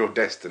true. Your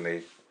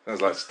destiny.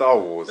 Sounds like Star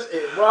Wars.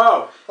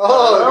 Wow.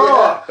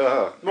 Oh,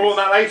 yeah. More on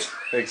that later.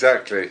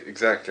 Exactly.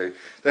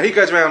 So he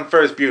goes around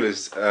Ferris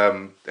Bueller's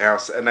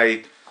house, and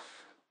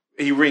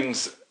he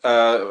rings,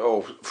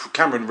 or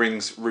Cameron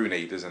rings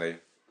Rooney, doesn't he?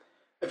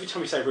 Every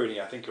time you say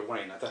Rooney, I think of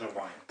Wayne. I don't know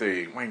why.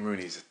 Wayne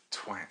Rooney's a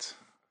twat.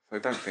 So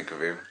don't think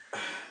of him.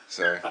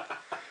 So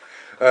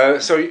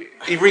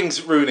he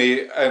rings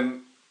Rooney,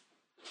 and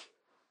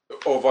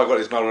or have I got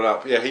his muddled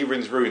up? Yeah, he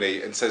rings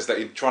Rooney and says that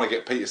he's trying to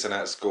get Peterson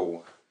out of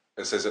school,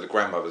 and says that the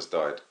grandmother's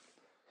died.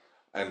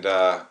 And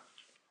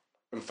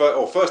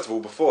first of all,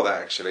 before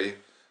that actually,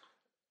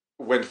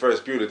 when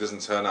Ferris Bueller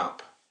doesn't turn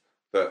up,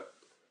 that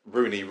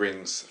Rooney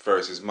rings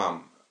Ferris's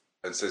mum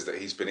and says that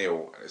he's been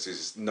ill. This is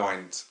his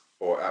ninth,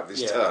 or out of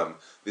this term,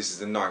 this is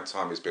the 9th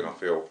time he's been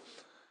off ill.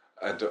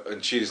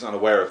 And she's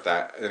unaware of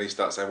that, and then he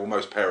starts saying, well,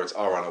 most parents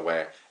are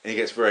unaware. And he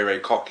gets very, very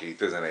cocky,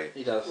 doesn't he?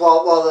 He does.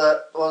 While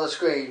the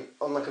screen,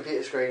 on the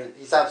computer screen,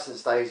 his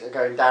absence days are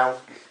going down.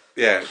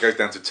 Yeah, it goes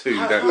down to 2.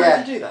 How don't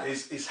did he do that?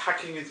 He's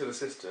hacking into the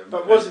system,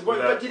 But with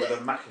did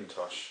a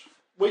Macintosh.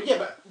 Well,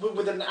 yeah, but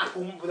with an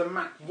Apple, with a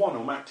Mac 1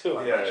 or Mac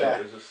 2.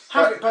 Yeah.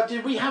 But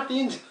did we have the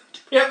internet?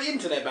 Did we have the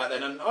internet back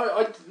then? And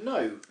I didn't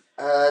know.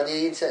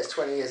 The internet's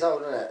 20 years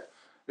old, isn't it?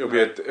 It'll be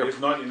It was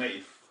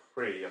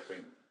 1983, I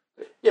think.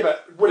 Yeah,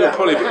 but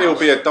it'll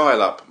be a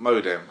dial-up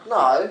modem.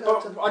 No,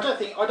 but I don't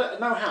think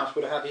no house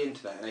would have had the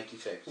internet in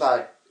 '86.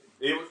 No,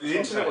 the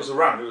internet was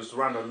around. It was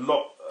around a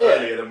lot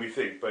earlier than we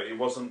think, but it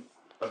wasn't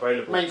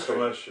available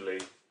commercially.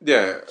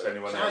 Yeah, to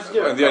anyone So else. how'd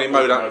you do it? and the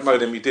only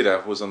modem you did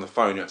have was on the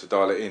phone. You had to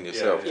dial it in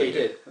yourself. Yeah, you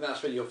did, and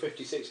that's when you're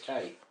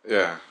 56k.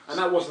 Yeah, and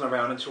that wasn't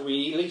around until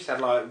we at least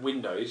had like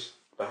Windows.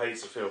 But hey,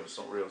 it's a film. It's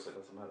not real, so it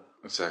doesn't matter.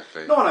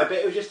 Exactly. No, but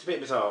it was just a bit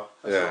bizarre.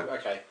 Yeah.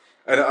 Okay.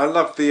 And I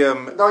love the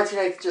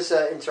 1980. Just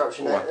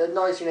interruption.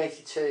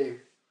 1982.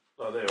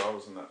 Oh, there, I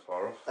wasn't that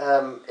far off.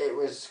 It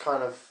was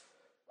kind of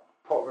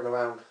pottering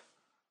around.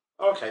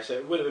 Okay, so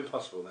it would have been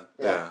possible then.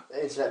 Yeah.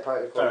 The Internet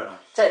Protocol. Fair enough.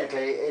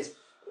 Technically, it's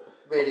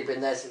really been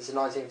there since the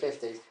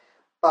 1950s,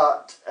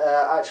 but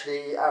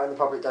actually, out in the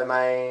public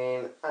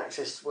domain,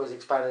 access was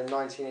expanded in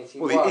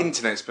 1981. Well, the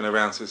internet's been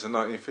around since the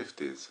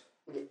 1950s.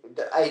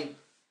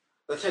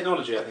 The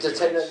technology, I think.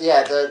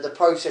 The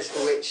process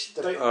for which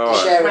the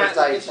sharing of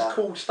data. This is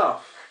cool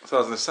stuff. So I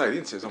was going to say, the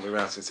internet's not been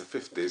around since the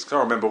 50s, because I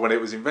remember when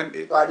it was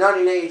invented. Right,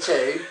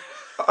 1982.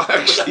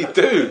 I actually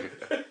do.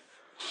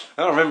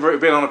 I remember it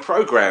being on a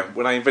programme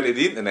when I invented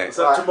the internet. Is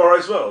that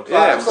Tomorrow's World?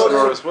 Yeah,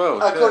 Tomorrow's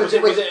World. Was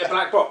it a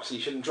black box you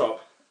shouldn't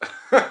drop?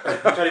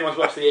 If anyone's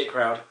watched the It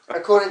Crowd.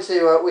 According to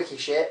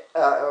WikiShit,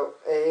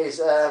 it is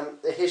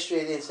the history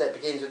of the internet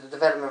begins with the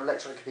development of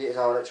electronic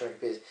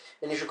computers.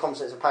 Initial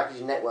concepts of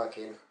packaging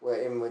networking were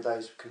in with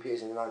those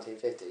computers in the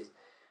 1950s.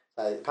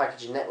 So the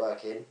packaging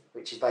networking,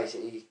 which is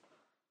basically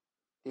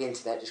the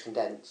internet just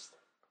condensed,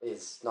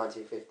 is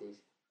 1950s.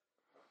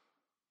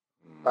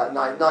 But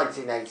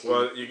 1980s.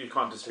 Well, you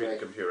can't dispute the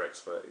computer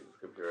expert.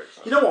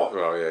 You know what?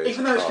 Well, yeah,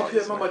 even though it's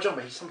computer mumbo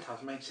jumbo, he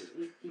sometimes makes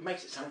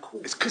it sound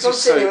cool. It's because he's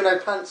sitting with no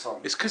pants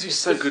on. It's because he's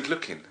so good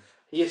looking.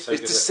 He is so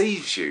good. It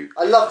deceives you.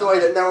 I love the way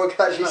that no one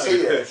can actually see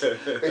this,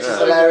 which is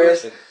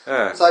hilarious.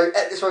 Yeah. So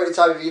at this moment in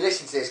time, if you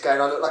listen to this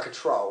going, I look like a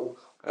troll,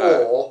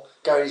 or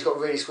going, he's got a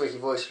really squeaky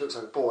voice, looks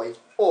like a boy,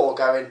 or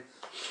going,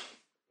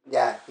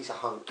 yeah, he's a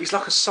hunk. He's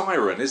like a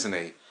siren, isn't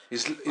he?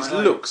 His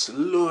looks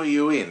lure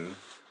you in,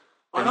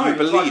 and I know, you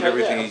believe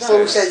everything he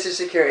Full says. sense of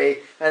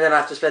security, and then I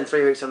have to spend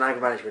 3 weeks on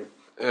anger management.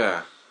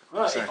 Yeah.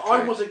 Right, exactly. If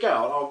I was a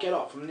girl, I'll get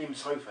up from Nim's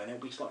sofa and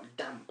it'll be slightly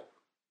damp.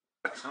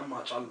 That's how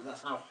hot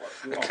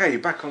you are. Okay,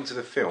 back onto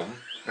the film.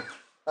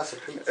 That's a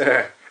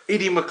pizza.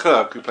 Edie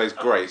McClurk, who plays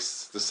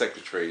Grace, the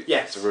secretary.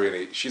 Yes.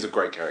 She's a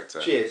great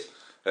character. She is.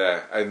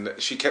 Yeah, and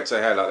she kept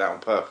her hair like that on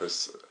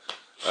purpose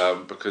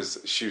because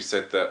she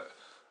said that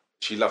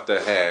she loved her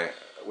hair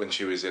when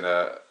she was in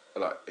the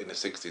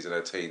 60s and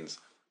her teens,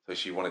 so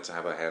she wanted to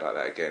have her hair like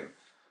that again.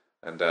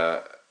 And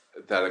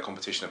they had a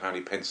competition of how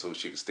many pencils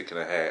she could stick in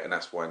her hair, and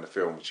that's why in the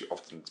film she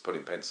often put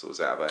in pencils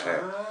out of her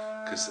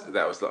hair, because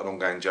that was like an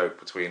ongoing joke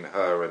between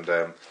her and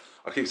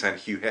I keep saying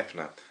Hugh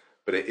Hefner,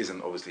 but it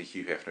isn't obviously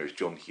Hugh Hefner, it's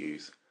John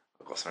Hughes.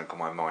 I've got something on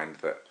my mind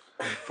that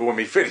for when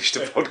we finish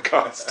the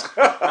podcast.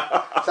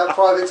 Is that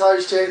Private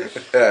Toes tune?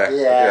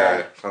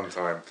 Yeah, fun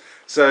time.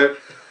 So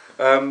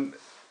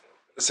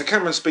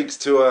Cameron speaks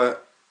to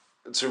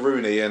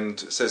Rooney and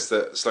says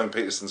that Sloane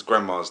Peterson's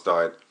grandma's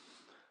died,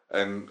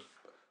 and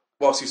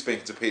whilst he's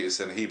speaking to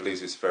Peterson, he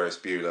believes it's Ferris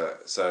Bueller,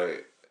 so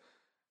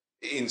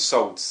he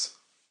insults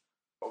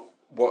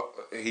what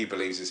he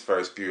believes is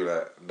Ferris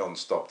Bueller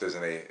non-stop,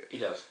 doesn't he? He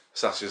does.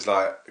 Such as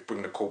like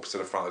bring the corpse to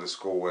the front of the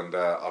school and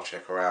I'll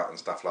check her out and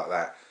stuff like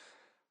that.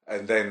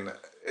 And then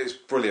it's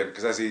brilliant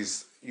because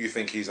you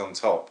think he's on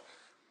top,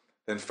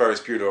 then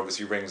Ferris Bueller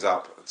obviously rings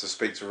up to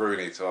speak to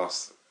Rooney to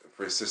ask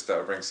for his sister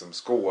to bring some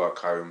schoolwork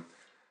home.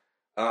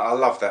 And I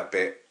love that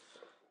bit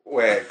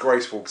where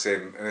Grace walks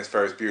in and there's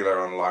Ferris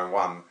Bueller on line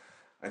 1.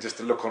 And just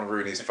the look on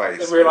Rooney's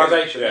face. The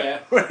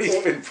realisation, when he's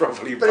been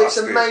properly But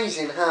busted. it's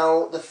amazing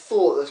how the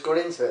thought that's gone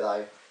into it,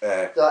 though.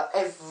 Yeah. Like,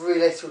 every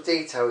little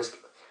detail is...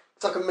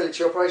 It's like a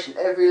military operation.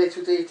 Every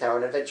little detail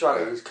and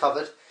eventuality is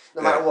covered,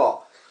 no matter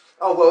what.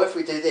 Oh, well, if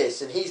we do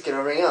this, and he's going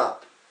to ring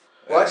up.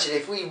 Well, actually,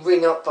 if we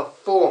ring up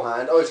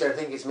beforehand, he's going to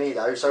think it's me,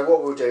 though. So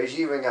what we'll do is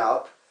you ring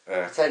up,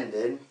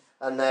 pretending,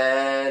 and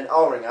then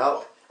I'll ring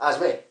up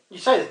as me. You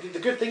say the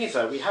good thing is,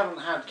 though, we haven't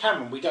had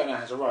Cameron. We don't know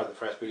has arrived at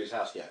Ferris Bueller's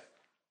house yet.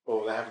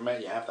 Or they haven't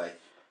met yet, have they?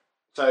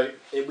 So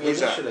we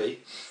initially...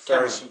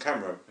 Ferris and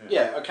Cameron?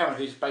 Yeah, Cameron,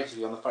 who's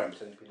basically on the phone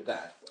pretending to be the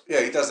dad.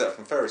 Yeah, he does that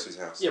from Ferris's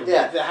house. Yeah,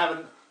 but they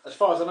haven't... As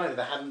far as I know,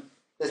 they haven't...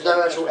 There's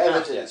no actual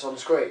evidence on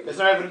screen. There's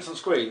no evidence on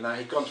screen that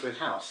he'd gone to his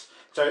house.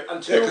 So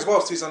until... Yeah, because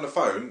whilst he's on the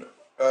phone...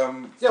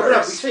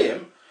 we see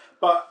him,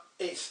 but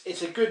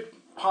it's a good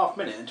half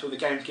minute until the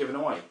game's given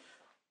away.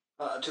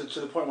 To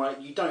the point where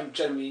you don't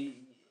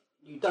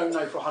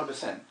know for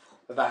 100%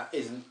 that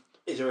is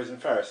or isn't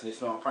Ferris and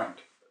it's not a prank.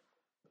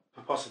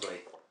 Possibly.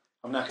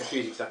 I'm now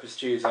confusing stuff because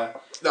Stu's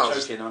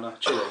choking on a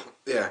chili.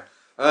 Yeah.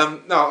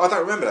 No, I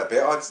don't remember that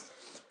bit.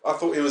 I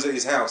thought he was at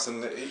his house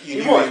and he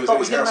was at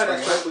his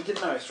house. We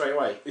didn't know it straight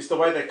away. It's the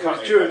way they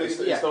cut it.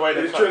 It's the way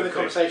they cut it. During the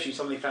conversation, you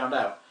suddenly found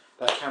out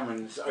that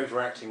Cameron's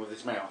overacting with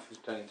his mouth. He's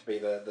pretending to be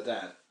the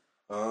dad.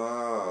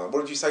 Ah,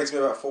 what did you say to me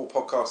about 4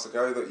 podcasts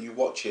ago? That you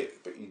watch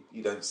it but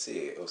you don't see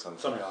it or something?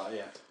 Something like that,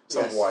 yeah.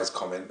 Some wise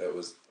comment that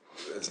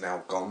is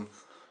now gone.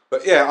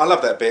 But yeah, I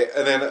love that bit.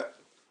 And then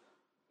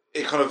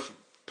it kind of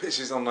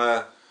pitches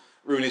on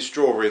Rooney's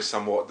strawberries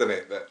somewhat, doesn't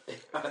it? That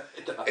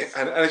it does.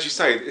 And as you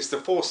say, it's the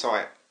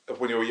foresight of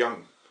when you're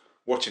young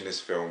watching this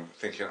film,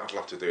 thinking, I'd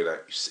love to do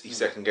that. He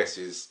second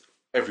guesses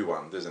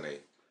everyone, doesn't he?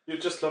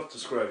 You'd just love to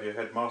screw over your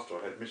headmaster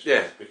or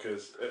headmistress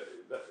because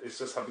it's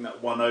just having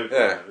that one over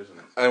there, isn't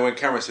it? And when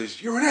Cameron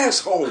says, "You're an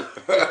asshole,"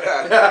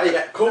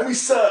 call me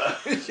sir.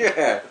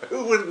 Yeah,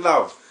 who wouldn't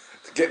love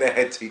to get their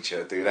head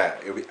teacher to do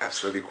that? It would be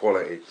absolutely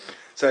quality.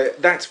 So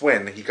that's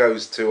when he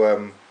goes to,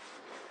 and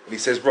he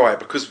says, right,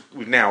 because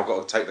we've now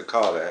got to take the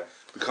car there,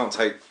 we can't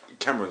take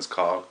Cameron's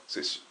car, because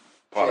it's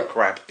part of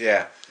crap,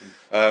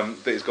 but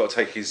he's got to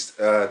take his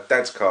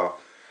dad's car,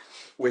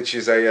 which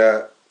is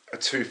a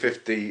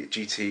 250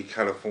 GT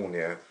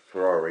California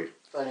Ferrari.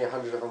 Only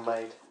 100 of them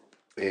made.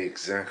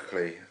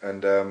 Exactly.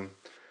 And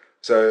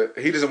so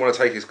he doesn't want to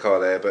take his car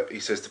there, but he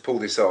says to pull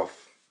this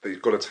off, that he's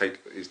got to take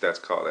his dad's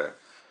car there.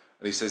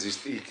 And he says his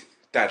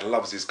dad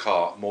loves his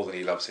car more than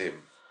he loves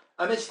him.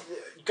 And this,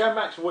 going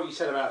back to what you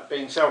said about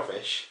being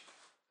selfish,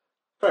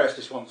 Ferris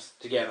just wants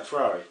to get in a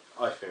Ferrari,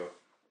 I feel,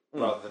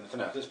 rather than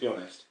anything else. Let's be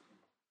honest.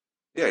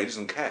 Yeah, he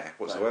doesn't care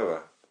whatsoever.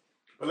 No.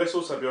 But let's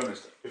also be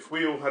honest. If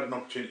we all had an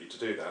opportunity to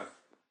do that,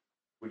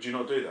 would you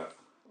not do that?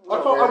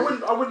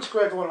 I wouldn't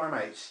screw over one of my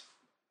mates.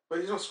 But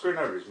he's not screwing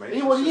over his mates.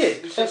 He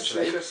is,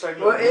 essentially. He's just saying,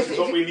 look, this is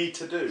what we need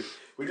to do.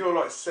 When you're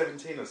like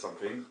 17 or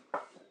something...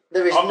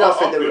 There is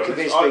nothing that would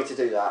convince me to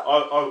do that.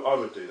 I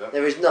would do that.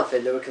 There is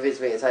nothing that would convince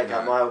me to take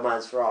out my old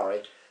man's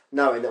Ferrari,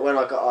 knowing that when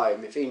I got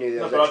home, if he knew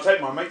there was... but I'd take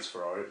my mate's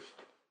Ferrari.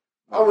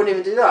 I wouldn't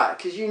even do that,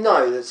 because you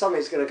know that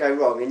something's going to go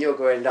wrong and you're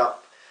going to end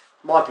up...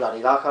 My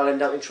bloody luck, I'll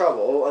end up in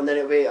trouble, and then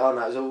it'll be, oh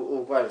no, it was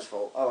all Graham's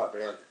fault. All right,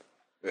 brilliant.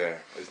 Yeah,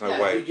 there's no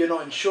way. You're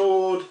not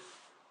insured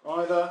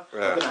either. I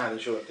don't know how the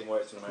insurance thing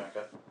works in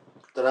America.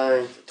 Don't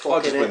know.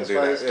 I just wouldn't do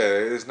that. Yeah,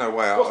 there's no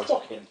way. What's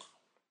twocking?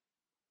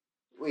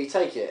 Will you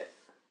take it?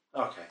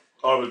 Okay.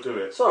 I would do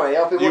it. Sorry,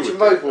 I've been watching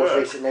Road Wars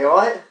recently,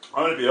 alright?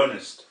 I'm going to be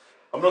honest.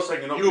 I'm not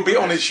saying you're not. You'll be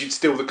honest, you'd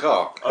steal the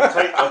car.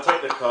 I'll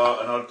take the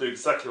car and I'll do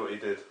exactly what he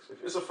did.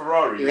 If it's a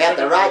Ferrari... You have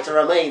the right to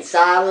remain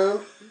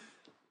silent.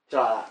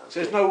 Like that. So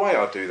there's no way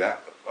I'd do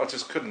that. I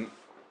just couldn't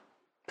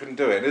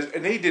do it.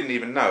 And he didn't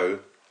even know,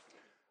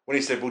 when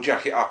he said, we'll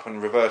jack it up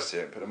and reverse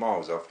it and put the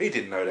miles off, he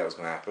didn't know that was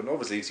going to happen.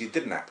 Obviously, it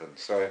didn't happen,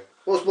 so...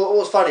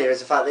 What's funnier is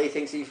the fact that he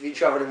thinks if you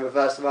travel in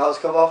reverse, the miles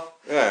come off.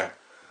 Yeah.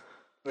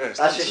 Yeah,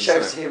 that just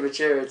shows the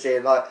immaturity.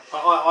 And like,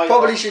 I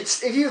probably should.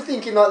 If you're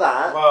thinking like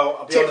that, well,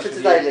 I'll be tip honest for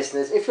with today, you.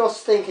 listeners. If you're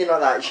thinking like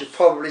that, you should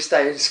probably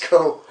stay in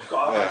school. I've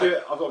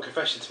got a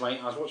confession to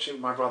make. I was watching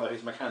with my brother,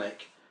 who's a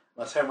mechanic.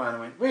 And I turned around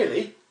and went,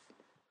 "Really?"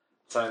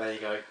 So there you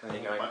go.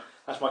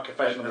 That's my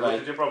confession of the What day.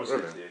 did your brother say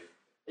to you?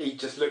 He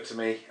just looked at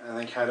me and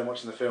then carried on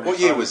watching the film. What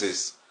year was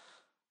this?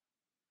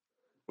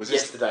 Was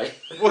this Yesterday.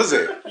 Was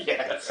it?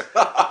 Yes.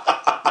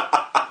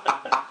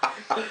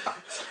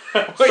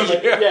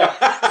 What year? Yeah.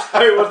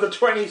 So it was the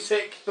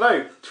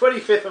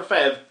 25th of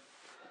Feb.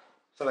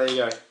 So there you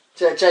go.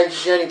 James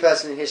is the only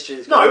person in history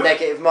that's got No.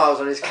 negative miles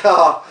on his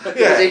car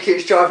because he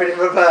keeps driving in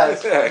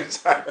reverse. Yeah,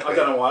 exactly. I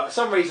don't know why. For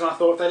some reason I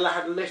thought if they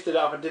had lifted it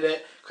up and did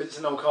it because it's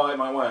an old car, it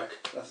might work.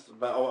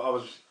 But I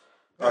was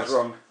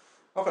wrong.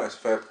 I think that's a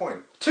fair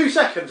point. 2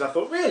 seconds I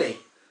thought, really?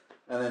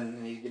 And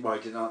then he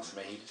didn't answer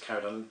me. He just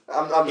carried on.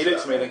 He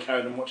looked at me and then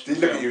carried on watching.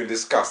 Did he look at you in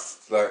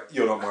disgust, like,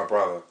 you're not my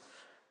brother?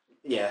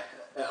 Yeah.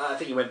 I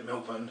think he went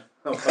Milkman.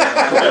 But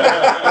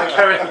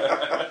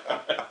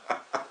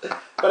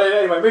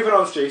anyway, moving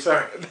on, Stu,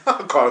 sorry.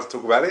 I can't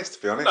talk about this,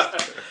 to be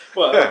honest.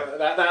 Well,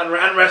 that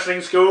and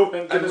wrestling school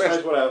and goodness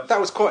knows what else. That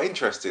was quite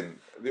interesting.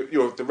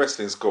 The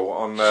wrestling school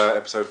on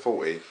episode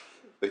 40,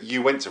 that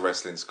you went to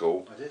wrestling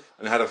school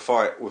and had a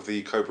fight with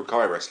the Cobra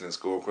Kai wrestling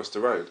school across the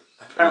road.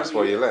 That's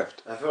why you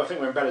left. I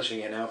think we're embellishing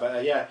it now,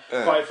 but yeah.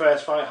 Fight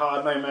first, fight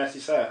hard, no mercy,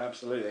 sir.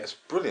 Absolutely. It's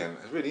brilliant.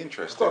 It's really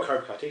interesting. I've got a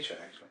Cobra Kai t-shirt,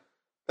 actually.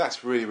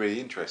 That's really, really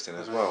interesting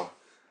as well.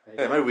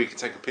 Yeah, maybe we can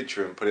take a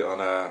picture and put it on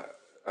our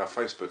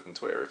Facebook and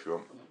Twitter if you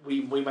want.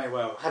 We may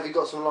well. Have you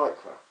got some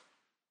lycra?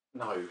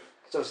 No.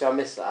 Because obviously I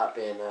missed that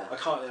being.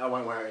 I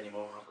won't wear it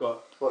anymore. I've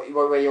got. What you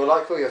won't wear your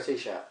lycra or your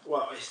t-shirt?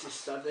 Well,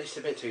 it's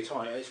a bit too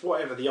tight. It's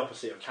whatever the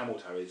opposite of camel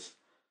toe is.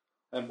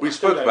 We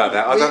spoke about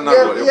that. I don't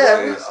know what the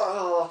opposite is.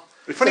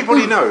 If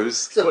anybody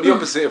knows what the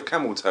opposite of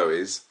camel toe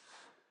is,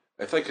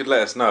 if they could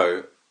let us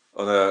know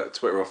on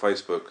Twitter or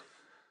Facebook,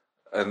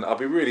 and I'll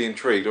be really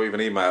intrigued, or even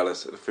email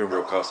us at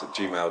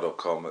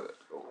thefilmreelcast@gmail.com.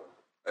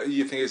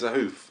 You think it's a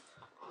hoof?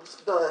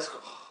 No, that's.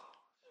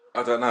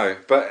 I don't know,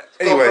 but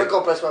anyway.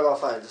 God bless mobile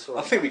phones.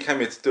 I think we came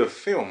here to do a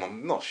film.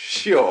 I'm not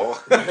sure.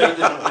 We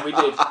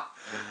did.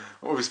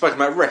 Well, we've spoken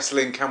about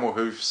wrestling, camel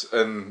hoofs,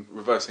 and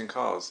reversing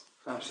cars.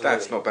 Absolutely.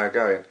 That's not bad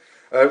going.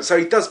 So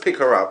he does pick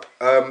her up,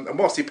 and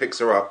whilst he picks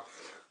her up,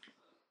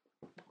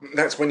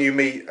 that's when you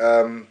meet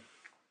Ferris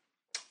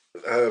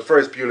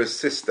Bueller's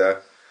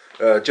sister,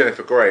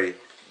 Jennifer Grey,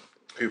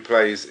 who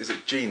plays, is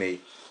it Jeannie?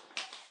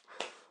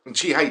 And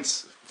she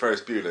hates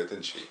Ferris Bueller,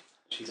 doesn't she?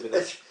 She's with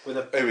a.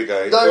 Here we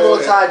go. No more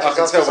tangents. I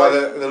can tell by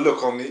the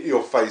look on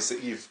your face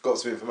that you've got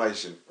some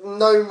information.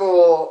 No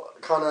more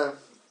kind of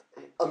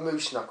a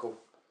moose knuckle.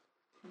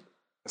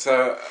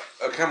 So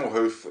a camel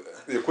hoof,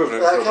 the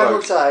equivalent A of camel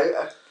bloke.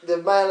 toe, the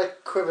male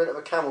equivalent of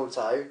a camel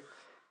toe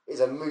is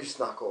a moose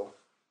knuckle.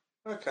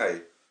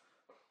 Okay.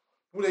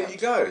 Well, there you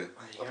go.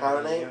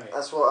 Apparently,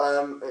 that's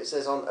what it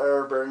says on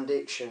Urban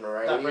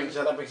Dictionary. That brings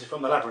us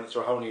from the labyrinth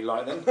to a whole new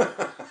light. Then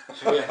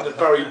the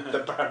Bowie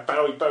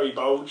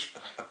bulge,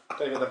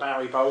 the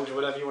Bowie bulge, or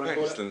whatever you want to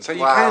call it. Excellent. So you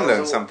can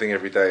learn something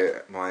every day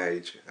at my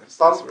age. That's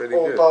Bump really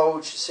or good.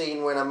 bulge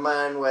seen when a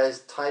man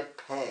wears tight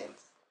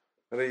pants.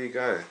 Well, there you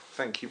go.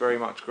 Thank you very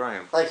much,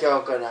 Graham. Thank you.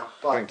 I'll go now.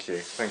 Bye.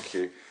 Thank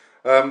you.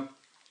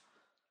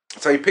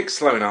 So he picks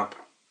Sloane up,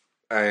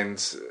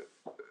 and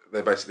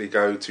they basically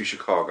go to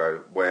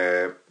Chicago,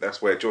 that's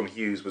where John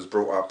Hughes was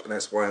brought up, and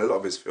that's why in a lot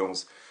of his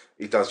films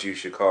he does use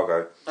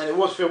Chicago. And it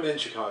was filmed in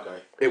Chicago.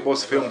 It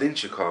was filmed in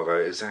Chicago,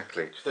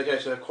 exactly. They go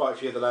to quite a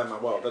few of the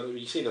landmarks. Well,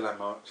 you see the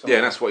landmarks. Yeah,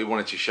 and that's what he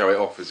wanted to show it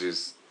off as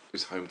his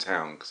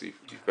hometown, because he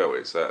felt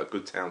it's a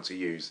good town to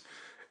use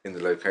in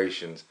the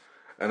locations.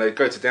 And they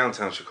go to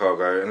downtown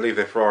Chicago and leave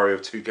their Ferrari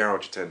of 2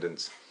 garage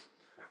attendants,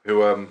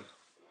 who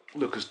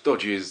look as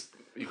dodgy as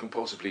you can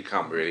possibly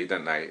come, really,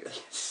 don't they?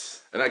 Yes.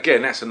 And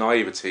again, that's a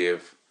naivety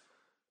of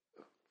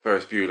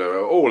Ferris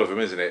Bueller, all of them,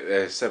 isn't it?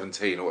 They're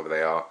 17 or whatever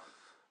they are,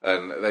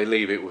 and they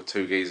leave it with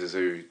 2 geezers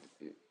who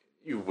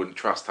you wouldn't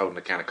trust holding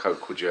a can of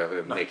Coke, would you?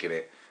 Them nicking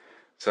it.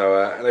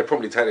 So, and they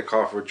probably take the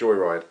car for a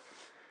joyride.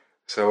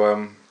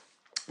 So,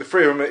 the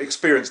three of them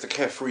experience the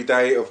carefree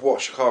day of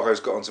what Chicago's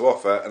got on to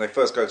offer, and they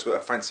first go to a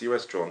fancy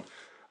restaurant,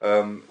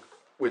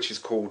 which is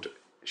called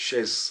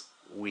Chez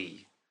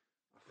Oui.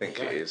 I think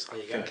it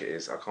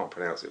is. I can't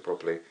pronounce it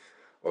properly.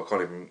 Or I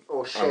can't even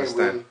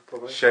understand.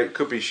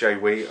 Could be Chez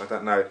Oui, I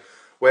don't know.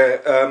 Where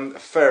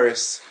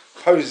Ferris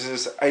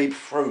poses as Abe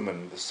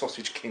Froman, the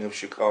sausage king of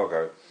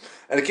Chicago.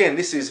 And again,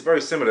 this is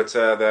very similar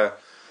to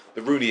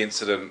the Rooney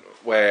incident,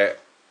 where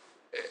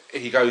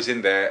he goes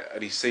in there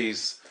and he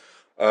sees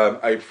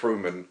Abe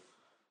Froman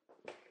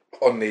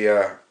on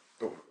the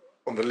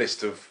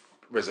list of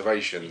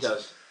reservations. He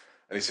does.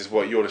 And he says,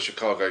 "What, you're the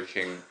Chicago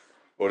king,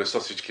 or the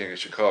sausage king of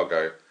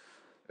Chicago?"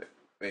 And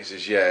he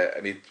says, "Yeah,"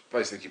 and he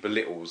basically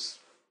belittles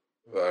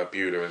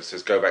Bueller and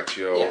says, "Go back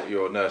to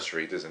your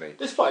nursery," doesn't he?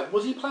 This bloke,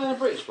 was he playing a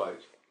British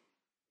bloke?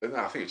 No,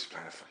 I think he was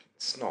playing a fucking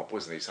snob,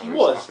 wasn't he? He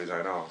was. Up his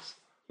own arse.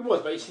 He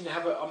was, but he seemed to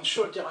have I'm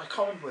sure, I can't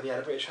remember whether he had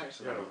a British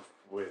accent. Yeah,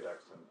 weird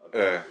accent.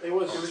 Yeah. It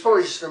was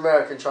probably just an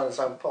American trying to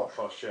sound posh.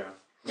 Posh, yeah.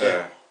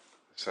 Yeah.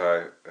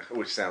 So,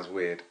 which sounds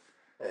weird.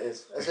 It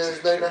is.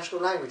 There's no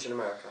national language in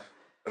America.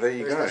 There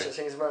you There's go. no such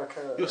thing as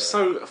America. You're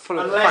so full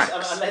of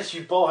facts. Unless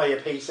you buy a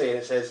PC and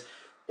it says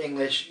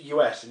English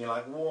US, and you're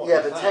like, what? Yeah,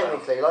 is but that?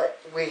 technically, like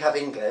we have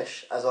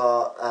English as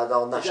our Is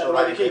that national the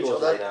way the language.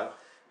 keyboard's laid out?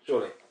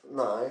 Surely.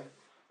 No.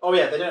 Oh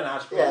yeah, they don't know how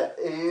to pronounce.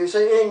 Yeah, so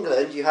in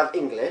England you have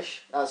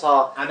English. That's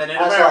our. And then in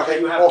that's America our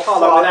thing, you have or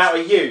colour France, without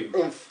a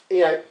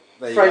U.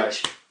 In,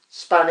 French,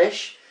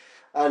 Spanish,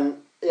 and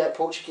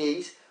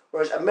Portuguese.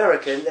 Whereas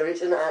American, there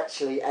isn't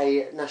actually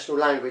a national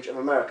language of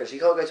America. So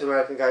you can't go to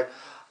America and go,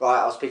 right,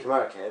 I'll speak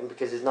American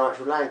because there's no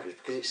actual language,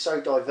 because it's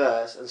so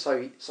diverse and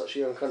such a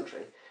young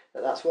country.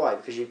 That's why,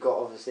 because you've got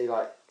obviously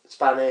like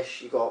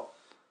Spanish, you've got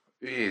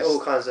all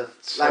kinds of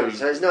languages.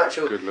 So there's no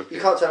actual. You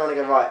can't turn on and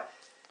go, right.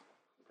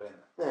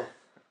 Yeah.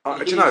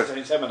 Do you know?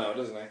 He's now,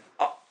 doesn't he?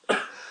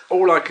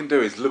 All I can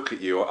do is look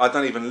at you. I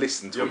don't even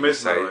listen to what you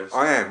say.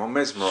 I am. I'm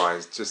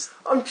mesmerised.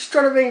 I'm just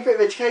trying to bring a bit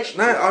of education.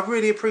 No, I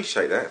really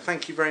appreciate that.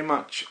 Thank you very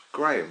much,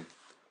 Graham.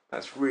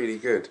 That's really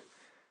good.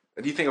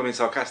 And you think I'm being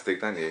sarcastic,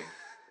 don't you?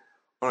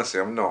 Honestly,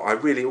 I'm not. I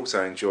really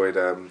also enjoyed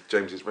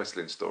James's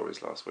wrestling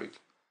stories last week.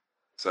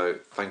 So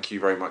thank you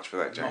very much for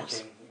that,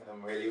 James.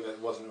 Really, it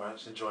wasn't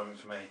much enjoyment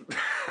for me.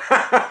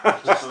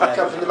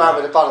 Come from the man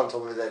with a bun on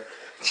top of his head.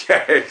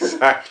 Yeah,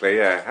 exactly.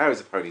 Yeah. How is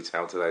the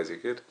ponytail today? Is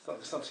it good?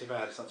 It's not too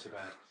bad. It's not too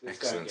bad.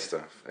 It's excellent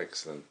stuff.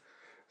 Excellent.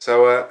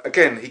 So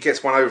again, he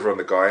gets one over on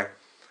the guy,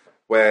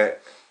 where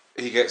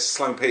he gets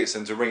Sloane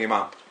Peterson to ring him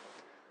up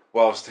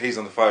whilst he's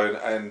on the phone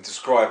and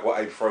describe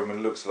what Abe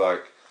Froman looks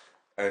like,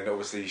 and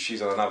obviously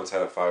she's on another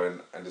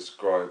telephone and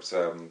describes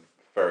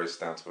Ferris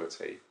down to a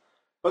T.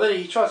 But then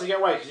he tries to get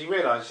away because he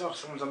realises,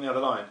 someone's on the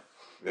other line.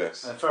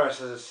 Yes. And Ferris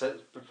has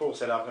before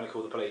said, I'm going to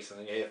call the police, and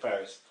then you hear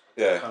Ferris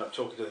kind of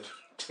talking to the...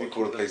 He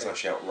called the police, I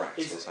shout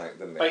rats or something,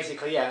 didn't he?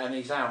 Basically, yeah, and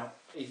he's out.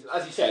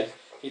 As he said,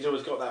 he's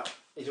always got that...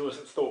 He's always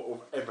thought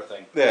of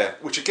everything. Yeah,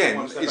 which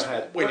again is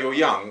when you're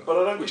young. But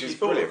I don't which think is he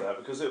thought brilliant. of that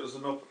because it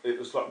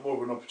was like more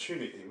of an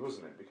opportunity,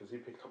 wasn't it? Because he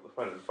picked up the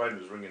phone and the phone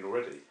was ringing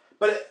already.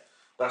 But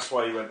that's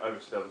why he went over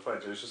to the other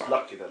phone. So it was just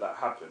lucky that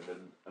happened,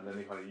 and then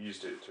he kind of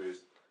used it to his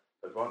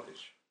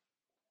advantage.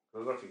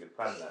 I don't think he'd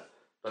planned that.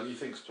 Don't you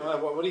think, Stu?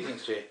 What do you think,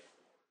 Stu?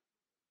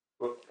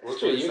 What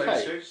Stu, you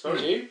okay? Stu?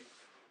 Sorry,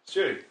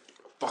 Stu.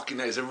 Fucking,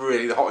 that is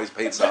really the hottest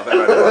pizza I've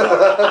ever had in my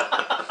life.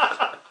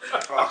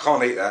 I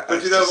can't eat that. But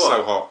It's you know just what?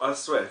 so hot. I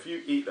swear, if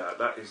you eat that,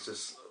 that is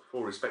just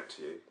full respect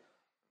to you.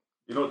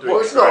 You're not doing.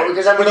 Well, it's not,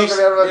 because When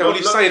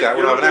you say that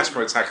when I have an doing-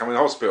 asthma attack, I'm in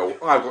hospital.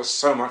 I've got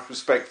so much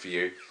respect for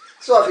you.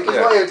 So because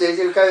what he'll do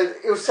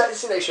is he'll sit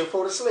next to you and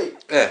fall asleep.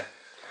 Yeah.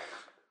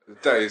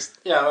 That is.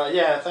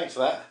 Yeah, thanks for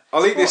that.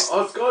 I'll eat this.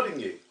 I was guarding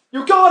you.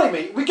 You're guarding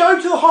me. We go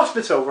to the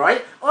hospital,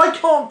 right? I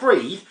can't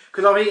breathe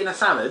because I'm eating a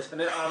salad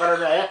and I'm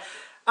there,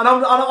 and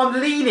I'm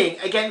leaning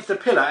against the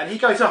pillar, and he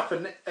goes up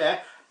and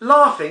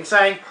laughing,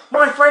 saying,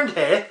 "My friend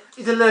here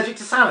is allergic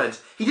to salad."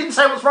 He didn't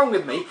say what's wrong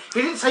with me.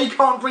 He didn't say he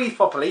can't breathe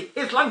properly.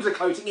 His lungs are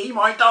closing. He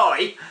might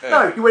die. Yeah.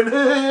 No, he went,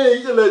 "Hey,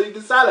 he's allergic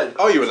to salad."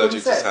 Are you That's what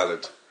allergic he to said.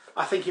 salad?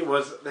 I think it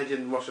was. They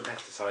didn't wash the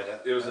pesticide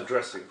out. It was a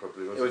dressing,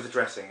 probably. Wasn't It was a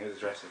dressing. It was a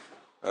dressing.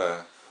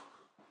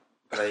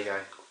 There you go.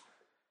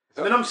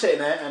 And then I'm sitting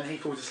there, and he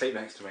falls asleep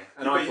next to me.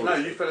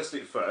 And you fell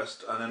asleep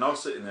first, and then I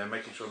was sitting there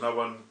making sure no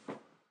one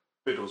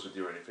fiddles with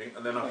you or anything,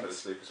 and then I fell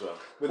asleep as well.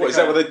 What is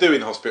that? What they do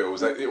in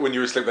hospitals? When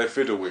you're asleep, they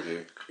fiddle with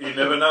you. You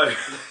never know.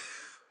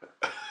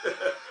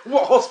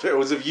 What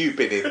hospitals have you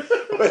been in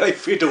where they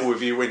fiddle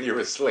with you when you're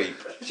asleep?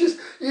 You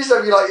used to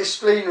have your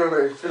spleen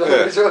removed.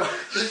 Yeah.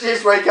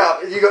 Just wake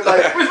up and you got no.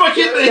 Where's my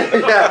kidney?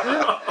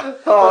 Yeah.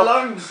 My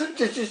lungs.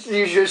 Just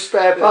use your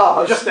spare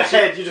parts. Just the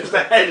head. You're just the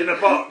head in a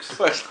box.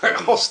 Well, it's like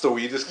hostel.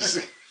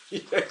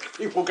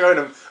 People go in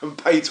and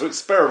pay to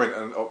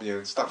experiment on you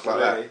and stuff like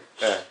that.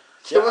 Yeah.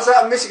 So what's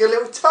that? I'm missing a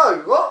little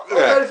toe. What? Yeah.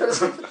 I only fell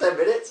asleep for 10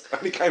 minutes. I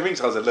only came in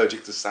because I was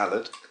allergic to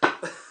salad.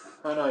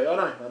 I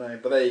know.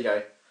 But there you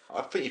go.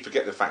 I think you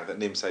forget the fact that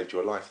Nim saved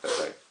your life that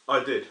day.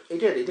 I did. He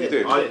did. You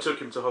did. I took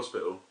him to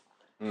hospital.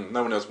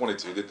 No one else wanted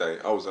to, did they?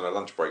 I was on a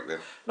lunch break then.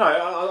 No,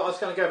 I was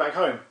going to go back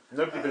home.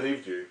 Nobody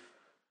believed you.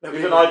 Nobody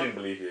Even believed I didn't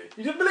believe you.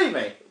 You didn't believe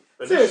me?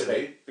 Initially,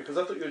 Seriously? because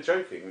I thought you were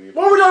joking. When you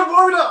Why would I?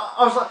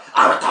 I was like,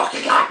 I'm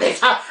talking like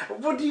this.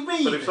 What do you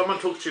mean? But if someone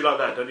talks to you like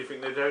that, don't you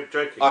think they're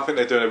joking? I think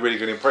they're doing a really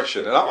good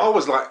impression. And I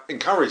was like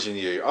encouraging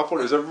you. I thought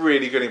it was a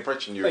really good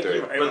impression you were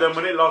doing. But then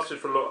when it lasted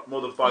for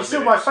more than 5 minutes... You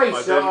saw my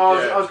face.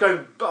 I was going...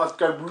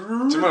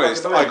 To be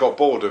honest, I got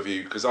bored of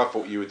you because I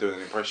thought you were doing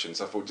an impression.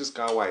 So I thought, just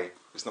go away.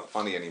 It's not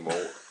funny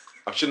anymore.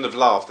 I shouldn't have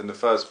laughed in the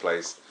first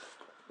place.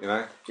 You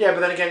know? Yeah,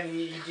 but then again,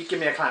 you give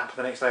me a clap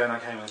the next day when I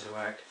came into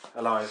work.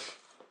 Alive.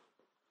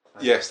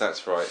 Yes,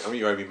 that's right. I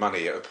mean, you owe me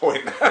money at a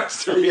point.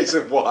 That's the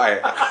reason why.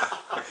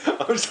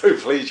 I'm so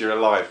pleased you're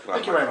alive.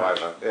 Thank you very much.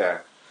 Yeah.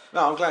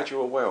 No, I'm glad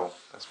you're well.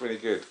 That's really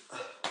good.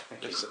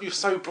 You're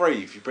so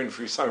brave. You've been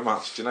through so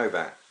much. Do you know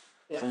that?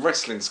 Yeah. From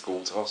wrestling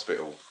school to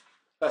hospital.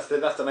 That's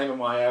the name of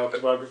my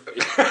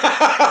autobiography.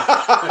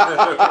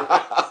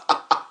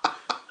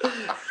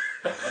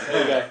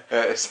 There you go.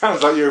 It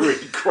sounds like you're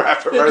really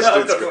crap at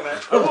wrestling school.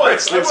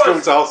 Wrestling school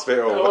to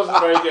hospital. It wasn't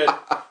very good.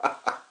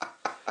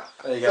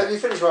 There you So go. you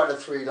finished writing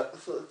the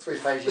three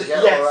pages,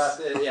 yeah? Yes,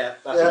 Or, yeah,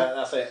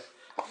 that's it.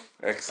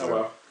 Excellent. Oh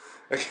well.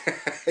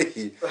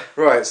 Okay.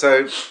 Right,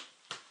 so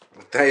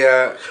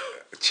they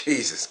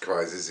Jesus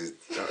Christ, this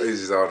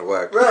is hard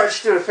work. We're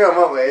actually doing a film,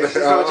 aren't we? It's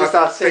not just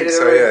us sitting in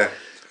the room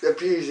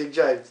abusing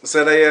James.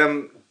 So they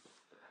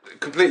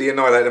completely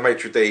annihilate the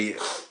maitre d'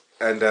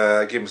 and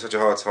give him such a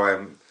hard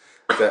time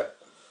that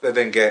they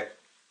then get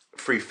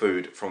free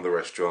food from the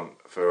restaurant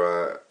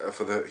for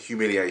the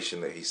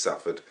humiliation that he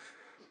suffered.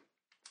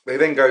 They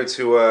then go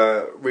to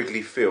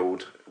Wrigley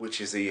Field,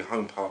 which is the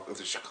home park of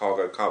the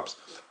Chicago Cubs.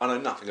 I know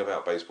nothing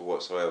about baseball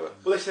whatsoever.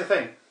 Well, this is the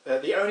thing.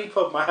 The only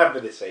problem I had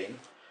with this scene,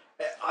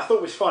 I thought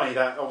it was funny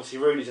that obviously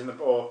Rooney's in the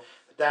or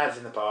the dad's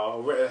in the bar,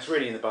 or it's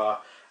Rooney in the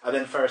bar, and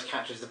then Ferris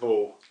catches the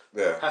ball.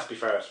 Yeah, has to be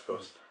Ferris, of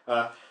course.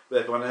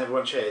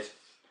 Everyone cheered.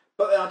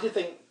 But I did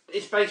think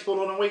it's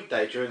baseball on a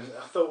weekday.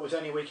 I thought it was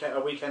only a weekend.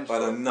 I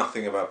know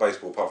nothing about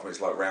baseball apart from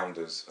it's like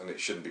rounders, and it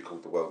shouldn't be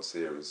called the World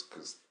Series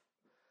because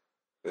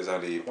there's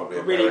only probably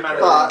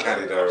America, and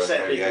Canada, and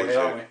maybe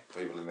Asia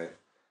people in it.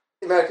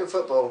 American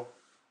football,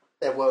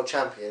 they're world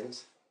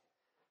champions,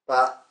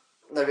 but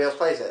nobody else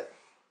plays it.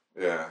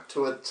 Yeah.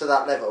 To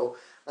that level,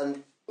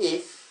 and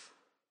if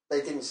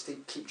they didn't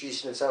keep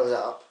juicing themselves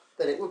up,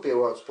 then it would be a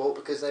world sport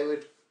because they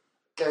would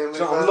go in with.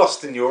 So I'm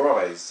lost in your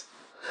eyes.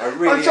 I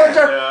really. I'm trying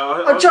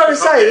to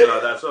say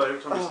like that. So every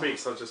time he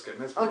speaks, I just get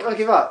mesmerised. I'll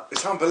give up.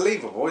 It's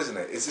unbelievable, isn't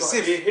it? It's as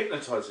if it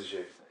hypnotises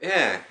you.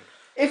 Yeah.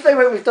 If they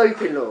went with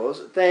doping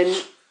laws, then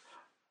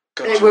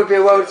it would be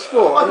a world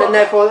sport, and then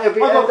therefore it would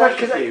be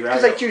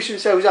because they juice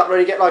themselves up and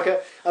only get like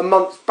a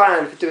month's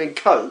ban for doing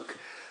coke.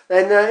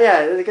 Then I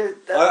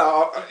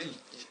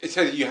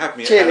tell you, you had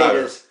me at hello.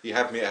 Cheerleaders. You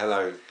had me at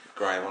hello,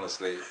 Graham.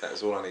 Honestly,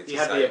 that's all I need to say. You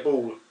had me at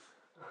ball.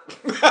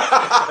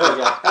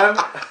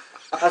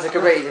 That's a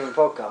completely different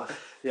podcast.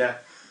 Yeah.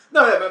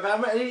 No,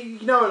 but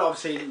you know,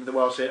 obviously the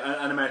World Series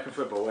and American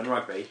football and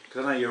rugby,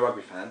 because I know you're a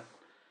rugby fan.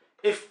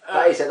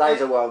 That is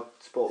a world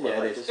sport.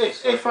 Yeah, it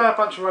is. If a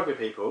bunch of rugby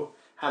people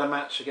had a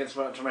match against a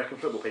bunch of American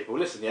football people,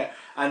 listen, yeah,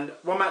 and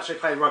one match they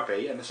played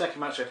rugby and the second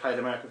match they played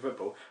American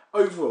football,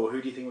 overall, who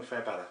do you think would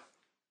fare better?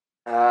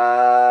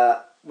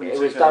 It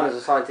was done as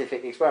a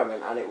scientific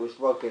experiment, and it was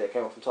rugby that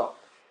came off the top.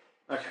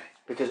 Okay.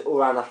 Because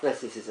all-round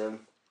athleticism,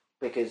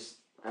 because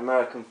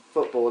American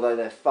football, though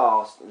they're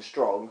fast and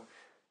strong,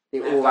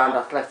 the all-round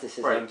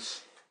athleticism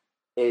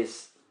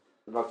is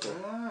rugby.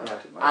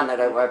 And they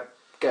don't wear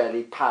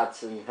girly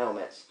pads and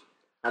helmets,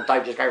 and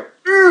don't just go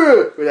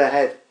with their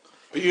head.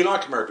 But you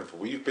like American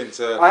football. You've been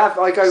to.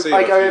 I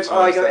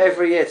go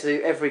every year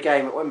to every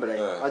game at Wembley.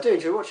 Yeah. I do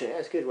enjoy watching it.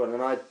 It's a good one,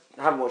 and I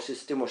haven't watched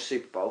this. Didn't watch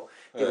Super Bowl,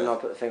 even though I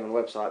put the thing on the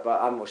website.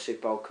 But I haven't watched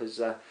Super Bowl because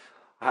I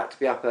had to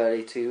be up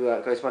early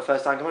to go to my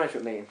first anger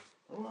management meeting.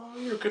 Well,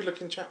 you're a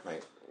good-looking chap,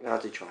 mate. I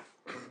do try.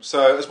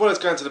 So, as well as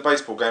going to the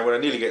baseball game, when I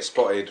nearly get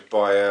spotted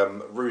by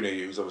Rooney,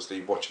 who's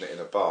obviously watching it in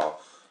a bar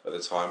at the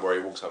time, where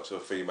he walks up to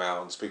a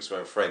female and speaks to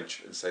her in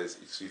French and says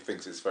he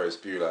thinks it's Ferris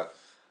Bueller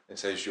and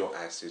says, "Your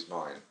ass is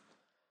mine."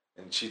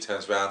 And she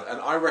turns around,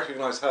 and I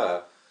recognise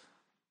her.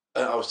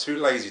 And I was too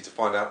lazy to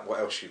find out what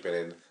else she'd been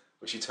in,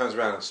 but she turns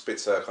around and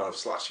spits her kind of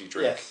slushy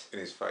drink in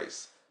his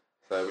face.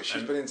 So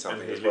she's been in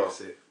something as well.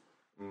 It.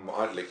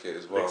 I'd lick it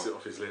as well. Licks it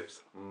off his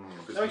lips.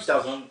 No, he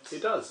doesn't. He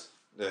does.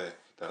 Yeah,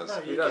 he does.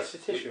 No, he does. The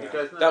tissue.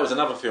 That was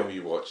another film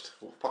you watched.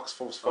 What the fuck's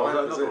False Fire?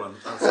 Another one.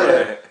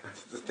 Yeah,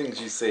 the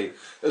things you see.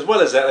 As well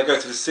as that, they go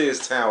to the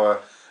Sears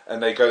Tower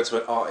and they go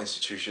to an art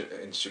institution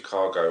in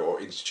Chicago,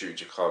 or institute in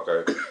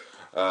Chicago,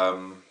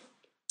 and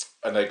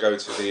they go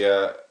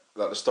to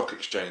the stock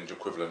exchange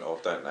equivalent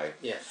of, don't they?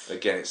 Yes.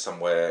 Again, it's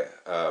somewhere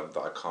that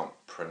I can't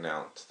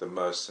pronounce. The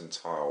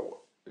Mercantile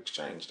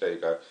Exchange. There you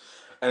go.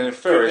 And then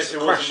Ferris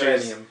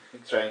crashes.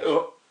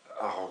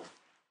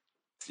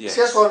 Yes.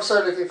 See, that's why I'm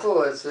so looking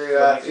forward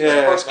to.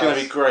 It's going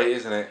to be great,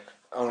 isn't it?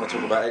 I want to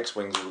talk about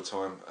X-Wings all the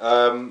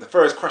time. The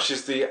Ferris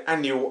crashes the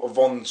annual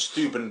Von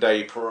Steuben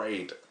Day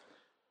Parade,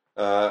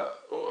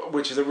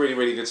 which is a really,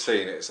 really good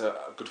scene. It's a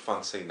good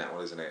fun scene, that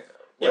one, isn't it?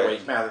 Where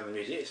he's mouthing the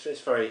music.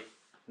 It's very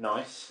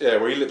nice. Yeah,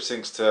 where he lip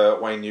syncs to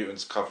Wayne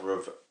Newton's cover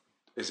of,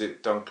 is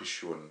it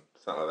Dankeschön?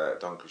 Something like that,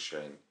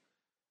 Dankeschön.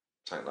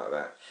 Something like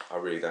that. I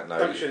really don't know.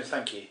 Dankeschön,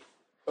 thank you.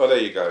 Oh, there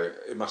you go.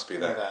 It must be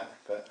that.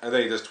 And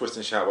then he does Twist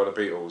and Shout by the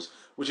Beatles,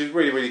 which is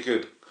really, really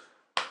good.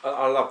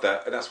 I love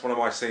that. And that's one of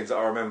my scenes that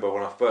I remember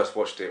when I first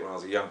watched it when I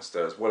was a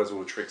youngster, as well as all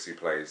the tricks he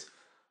plays,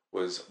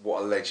 was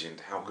what a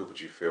legend. How good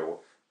would you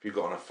feel if you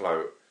got on a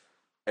float,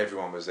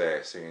 everyone was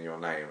there singing your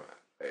name.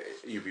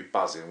 You'd be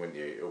buzzing, wouldn't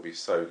you? It would be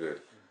so good.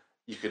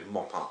 You could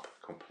mop up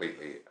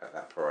completely at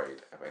that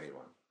parade of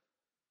anyone.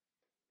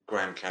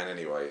 Graham can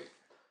anyway.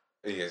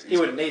 He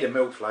wouldn't need a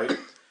milk float.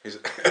 He's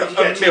I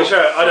don't need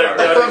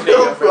a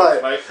milk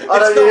float. I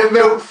don't need a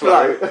milk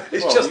float.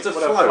 It's just a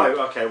float.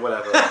 Okay,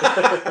 whatever.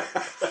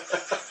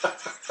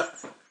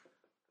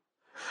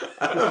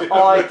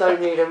 I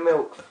don't need a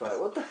milk float.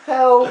 What the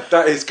hell?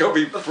 That has got to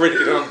be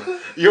printed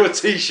on your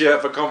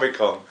T-shirt for Comic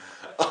Con.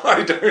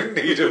 I don't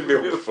need a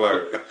milk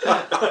float.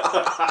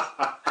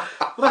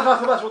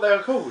 Well, that's what they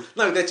were called.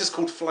 No, they're just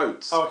called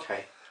floats. Oh,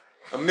 okay.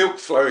 A milk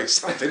float is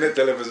something that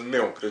delivers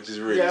milk, which is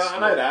really Yeah,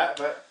 small. I know that,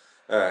 but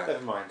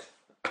never mind.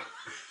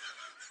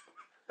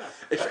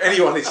 If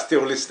anyone is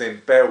still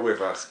listening, bear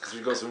with us, because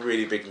we've got some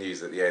really big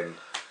news at the end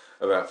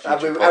about future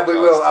podcasts.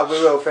 And we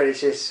will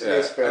finish this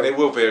film. And it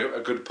will be a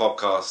good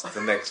podcast,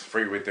 the next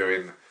 3 we're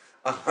doing,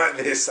 unlike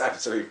this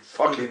absolute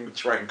fucking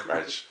train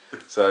crash.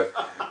 So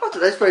I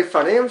don't know, it's very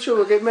funny. I'm sure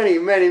we'll get many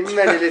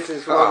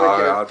listeners from our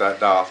weekend. I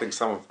don't know. I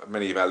think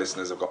many of our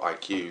listeners have got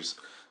IQs,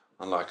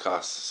 unlike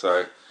us.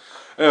 So,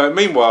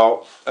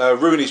 meanwhile,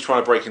 Rooney's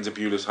trying to break into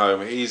Bueller's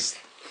home. He's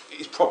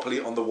properly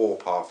on the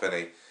warpath, isn't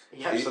he?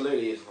 He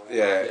absolutely is.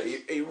 Yeah,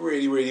 he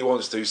really, really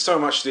wants to. So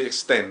much to the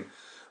extent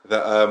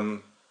that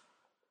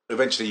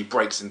eventually he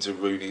breaks into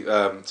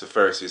to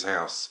Ferris's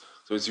house.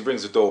 So as he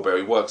rings the doorbell,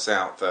 he works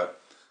out that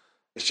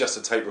it's just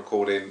a tape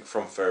recording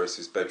from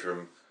Ferris's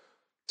bedroom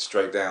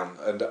straight down.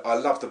 And I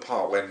love the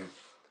part when,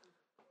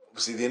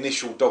 obviously, the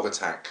initial dog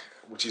attack,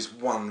 which is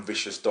one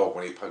vicious dog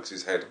when he pokes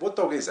his head. What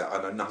dog is that? I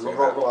know nothing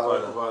about it.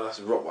 Rottweiler. It's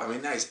a Rottweiler. I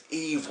mean, that is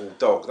evil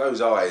dog. Those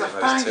eyes and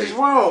those Fangs teeth. as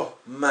well.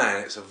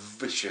 Man, it's a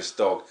vicious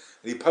dog.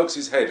 And he pokes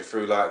his head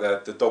through like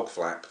the dog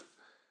flap,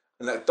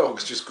 and that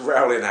dog's just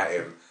growling at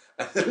him.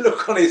 And the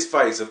look on his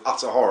face of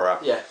utter horror.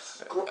 Yeah,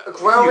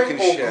 growling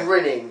or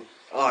grinning.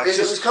 Because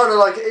it was kind of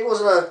like it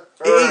wasn't a.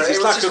 It is. It's it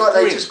was like just a like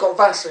grin. they just got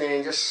Vaseline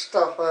and just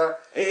stuff.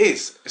 It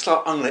is. It's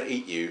like I'm gonna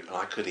eat you, and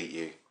I could eat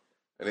you,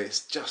 and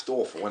it's just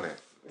awful, isn't it?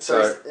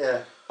 So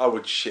yeah, I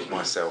would shit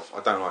myself.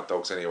 I don't like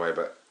dogs anyway,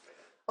 but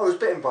I was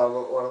bitten by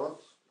one of them.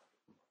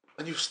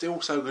 and you're still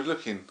so good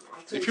looking.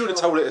 If you would have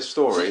told it a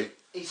story.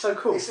 He's so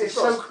cool. It's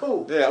so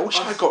cool. Yeah, I wish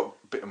I got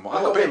bitten by.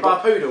 I got bitten by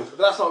a poodle, but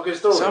that's not a good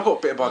story. So I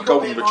got bitten by a You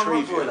golden got bitten by a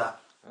retriever.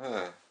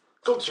 Rottweiler.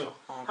 Gotcha.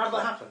 How did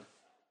that happen?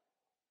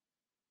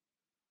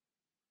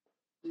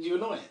 Did you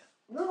annoy it?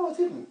 No, I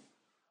didn't.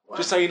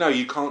 Just so you know,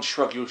 you can't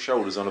shrug your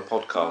shoulders on a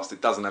podcast.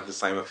 It doesn't have the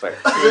same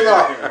effect. Did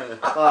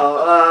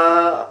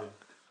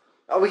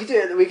we could do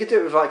it. We could do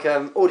it with like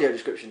audio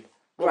description.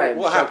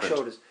 What happened?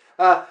 Shoulders.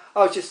 I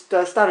was just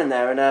standing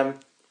there, and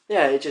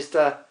it just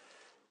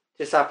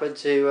happened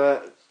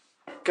to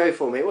go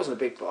for me. It wasn't a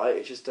big bite.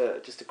 It just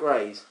a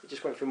graze. It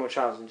just went through my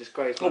trousers and just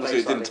grazed my Obviously,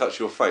 leg it didn't slightly. touch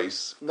your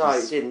face. No,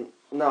 it didn't.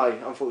 No,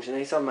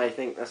 unfortunately, some may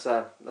think that's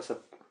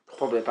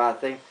probably a bad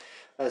thing.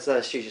 As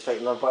Stu's just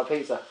taking another bite of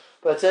pizza.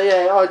 But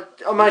I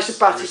managed to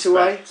bat it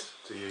away.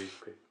 To you.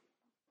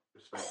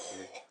 Respect to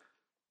you.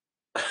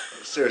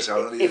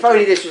 Seriously, If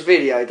only this was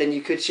video, then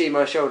you could see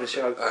my shoulder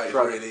shrug.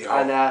 really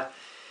hot. And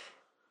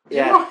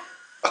yeah.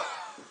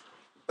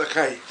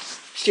 Okay.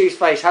 Stu's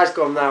face has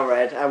gone now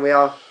red, and we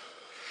are.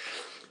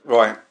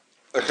 Right.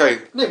 Okay.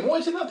 Nim,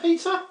 what is in that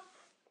pizza?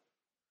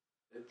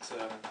 It's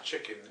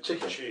chicken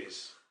Chicken.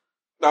 cheese.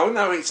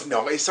 No, it's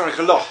not. It's like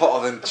a lot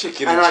hotter than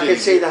chicken And and I cheese. can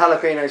see the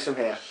jalapenos from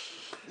here.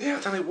 Yeah,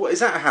 I don't know. What is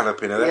that? A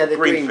jalapeno? That Yeah, the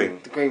green thing.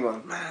 the green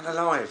one. Man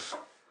alive.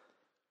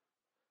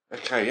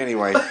 Okay.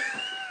 Anyway,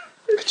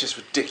 it's just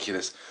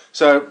ridiculous.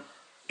 So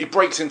he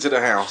breaks into the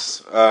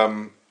house.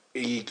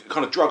 He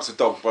kind of drugs the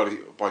dog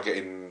by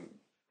getting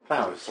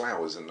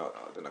flowers, and I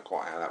don't know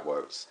quite how that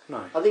works.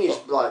 No. I think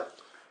it's like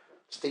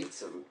steaks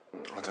them.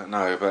 I don't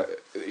know,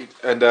 but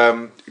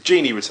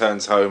Jeannie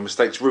returns home,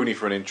 mistakes Rooney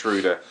for an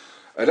intruder.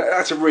 And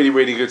that's a really,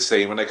 really good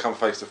scene when they come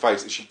face to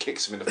face, and she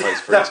kicks him in the face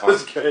 3 times. That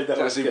was good. That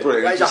was good.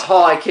 Brilliant. That's a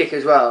high kick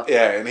as well.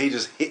 Yeah, and he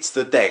just hits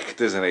the deck,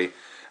 doesn't he?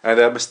 And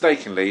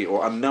mistakenly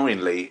or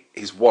unknowingly,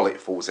 his wallet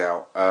falls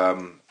out.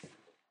 And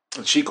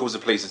she calls the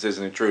police and says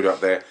an intruder up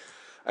there.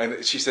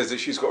 And she says that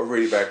she's got a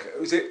really bad.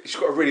 She's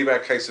got a really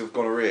bad case of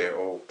gonorrhea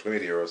or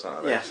chlamydia or something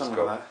like that. Yeah,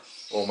 something like that.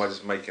 Or am I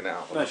just making it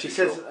up? I'm No, not she too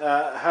says sure.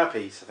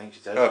 herpes, I think she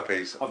says.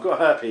 Herpes. I've got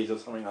herpes or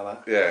something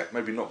like that. Yeah,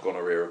 maybe not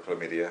gonorrhea or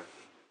chlamydia.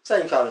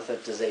 Same kind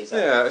of disease.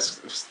 Yeah,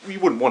 you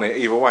wouldn't want it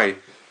either way.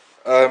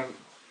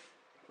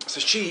 So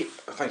she,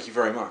 thank you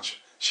very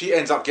much. She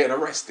ends up getting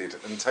arrested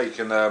and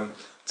taken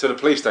to the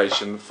police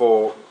station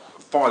for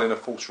filing a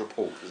false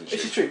report, isn't she?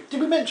 This is true. Did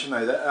we mention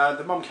though that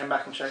the mum came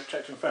back and checked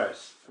from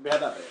Ferris? Have we had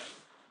that bit?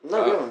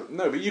 No, we haven't.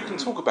 No, but you can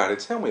talk about it.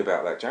 Tell me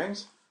about that,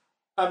 James.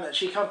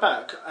 She comes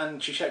back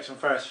and she checks on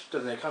Ferris,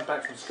 doesn't it? Comes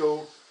back from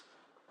school,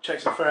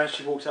 checks on Ferris,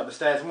 she walks up the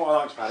stairs, and what I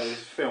liked about it is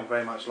it's filmed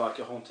very much like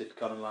a haunted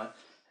kind of like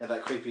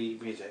that creepy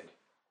music.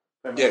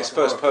 Yeah, it's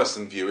first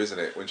person view, isn't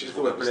it? When she's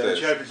walking up the stairs.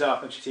 She opens it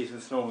up and she sees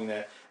him snoring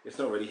there. It's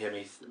not really him.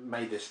 He's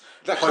made this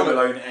That Home kind of-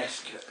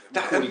 Alone-esque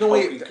that annoying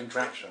annoying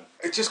contraption.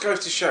 It just goes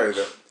to show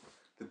that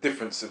the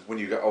difference of when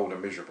you get old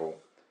and miserable.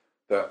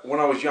 That when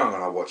I was young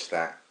and I watched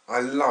that,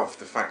 I loved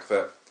the fact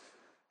that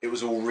it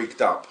was all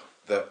rigged up.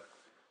 That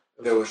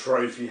there was a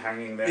trophy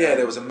hanging there. Yeah,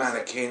 there was a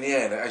mannequin.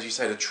 Yeah, and as you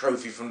say, the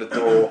trophy from the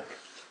door.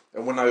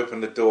 And when I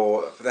opened the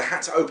door, they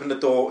had to open the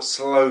door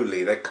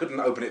slowly. They couldn't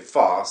open it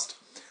fast,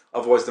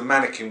 otherwise the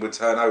mannequin would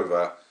turn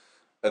over,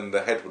 and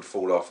the head would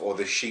fall off, or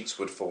the sheets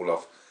would fall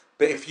off.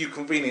 But if you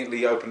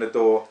conveniently open the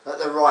door at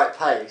the right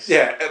pace,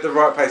 yeah, at the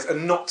right pace,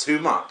 and not too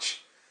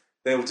much,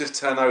 they will just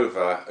turn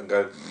over and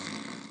go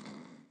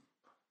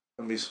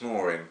and be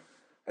snoring.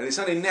 And it's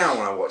only now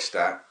when I watched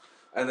that,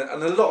 and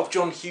a lot of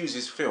John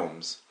Hughes'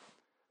 films,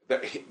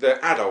 that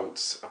the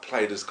adults are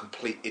played as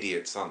complete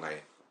idiots, aren't they?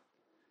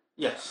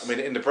 Yes. I mean,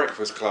 in The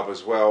Breakfast Club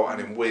as well, and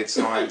in Weird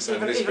Science,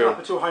 and this even film. up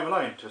until Home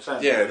Alone, to a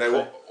certain Yeah,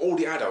 degree, all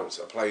the adults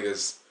are played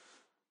as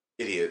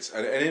idiots,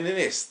 and in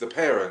this, the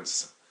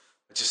parents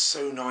are just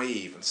so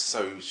naive and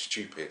so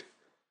stupid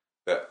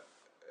that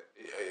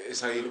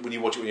it's only when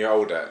you watch it when you're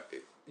older,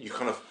 you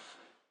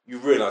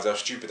realise how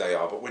stupid they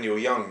are. But when you're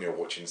young and you're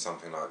watching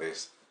something like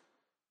this,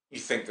 you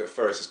think that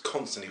Ferris has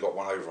constantly got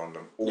one over on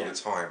them all the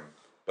time.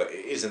 But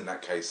it isn't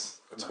that case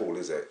at all,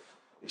 is it?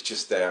 It's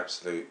just they're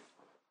absolute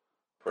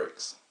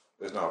pricks.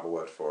 There's no other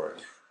word for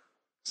it.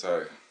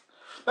 So.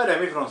 But no,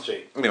 moving on,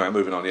 Stu. Anyway,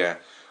 moving on. Yeah.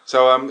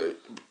 So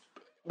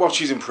while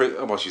she's in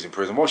prison, while she's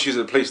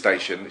at the police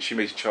station, she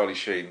meets Charlie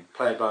Sheen,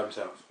 Played by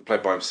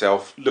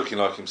himself, looking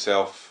like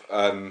himself.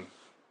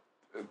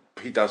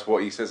 He does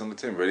what he says on the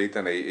tin, really,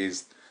 doesn't he?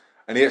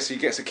 And he actually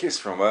gets a kiss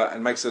from her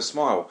and makes her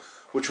smile,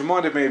 which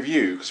reminded me of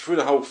you, because through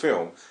the whole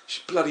film,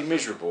 she's bloody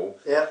miserable.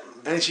 Yeah.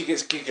 And then she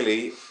gets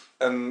giggly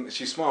and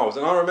she smiles.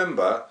 And I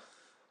remember,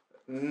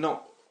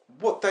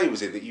 what day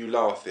was it that you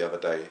laughed the other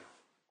day?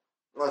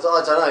 I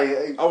don't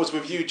know. I was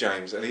with you,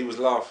 James, and he was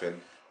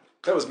laughing.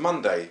 That was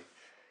Monday.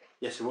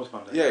 Yes, it was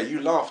Monday. Yeah, you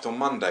laughed on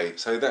Monday,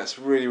 so that's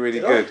really, really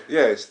good.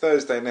 Yeah, it's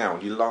Thursday now,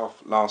 and you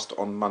laughed last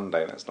on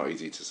Monday. That's not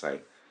easy to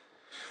say.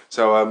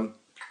 So,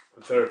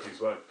 the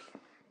therapy's worked.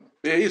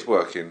 Yeah, it is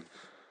working.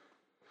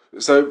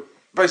 So,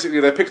 basically,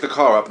 they pick the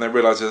car up and they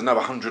realise there's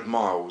another 100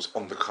 miles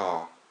on the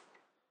car.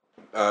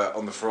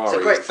 On the Ferrari. It's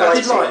a great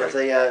fight scene of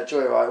the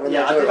joyride.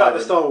 I did like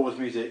the Star Wars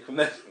music from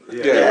there.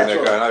 Yeah, when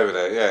they're going over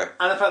there, yeah.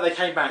 And the fact they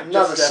came back.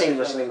 Another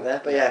seamless link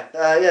there, but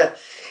yeah.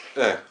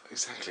 Yeah,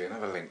 exactly,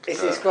 another link.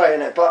 It's great,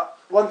 isn't it? But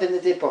one thing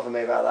that did bother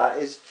me about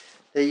that is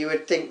that you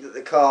would think that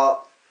the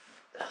car,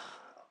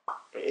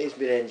 it is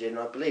mid-engine,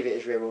 I believe it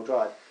is rear-wheel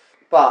drive,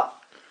 but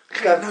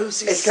it's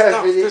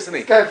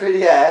going through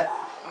the air,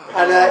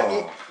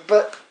 and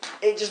but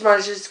it just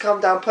manages to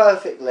come down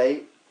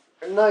perfectly,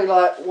 no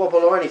wobble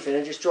or anything,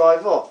 and just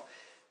drive off.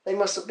 They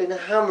must have been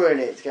hammering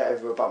it to get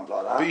over a bump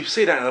like that. But you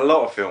see that in a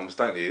lot of films,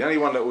 don't you? The only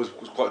one that was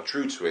quite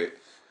true to it,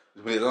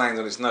 when it lands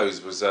on its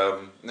nose, was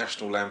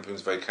National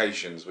Lampoon's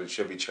Vacations, when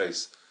Chevy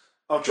Chase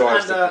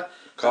drives the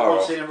car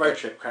off. And Road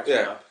Trip cracks me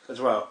up as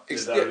well.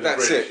 That's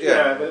it,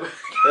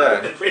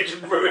 The bridge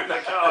ruined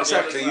that car.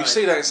 Exactly, you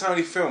see that in so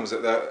many films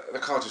that the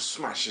car just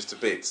smashes to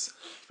bits.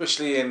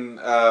 Especially in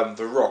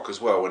The Rock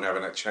as well, when they're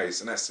having that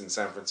chase, and that's in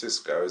San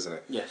Francisco, isn't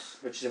it? Yes,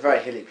 which is a very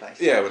hilly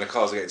place. Yeah, when the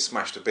cars are getting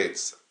smashed to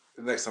bits.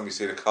 The next time you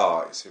see the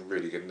car, it's in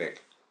really good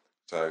nick.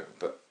 So,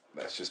 but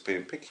that's just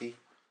being picky.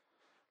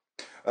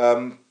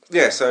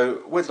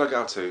 So where did I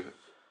go to?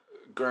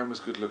 Graham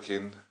was good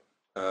looking.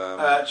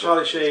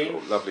 Charlie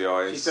Sheen. Lovely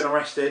eyes. She's been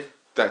arrested.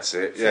 That's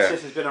it, yeah. His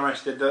sister's been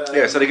arrested.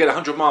 So they get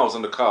 100 miles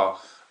on the car.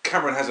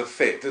 Cameron has a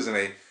fit, doesn't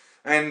he?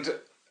 And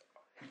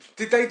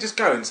did they just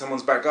go in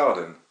someone's back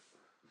garden?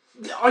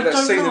 I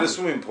don't scene know. in the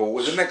swimming pool.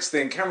 With the next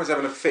thing, Cameron's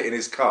having a fit in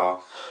his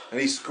car, and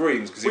he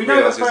screams because he we know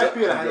that realises Ferris that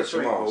Bueller had a 100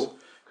 swimming miles. pool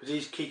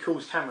because he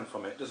calls Cameron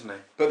from it, doesn't he?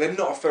 But they're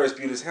not at Ferris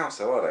Bueller's house,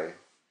 though, are they?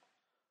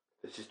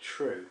 This is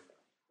true.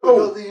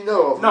 Not that you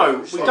know of. No,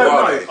 we don't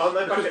know. Aren't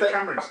they back at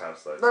Cameron's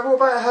house, though? No, what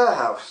about her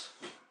house?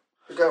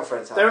 The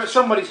girlfriend's house? They're at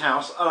somebody's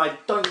house, and I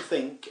don't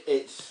think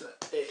it's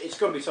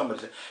got to be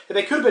somebody's.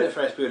 They could have been at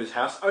Ferris Bueller's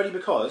house only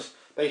because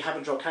they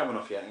haven't dropped Cameron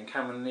off yet, and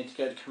Cameron needs to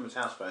go to Cameron's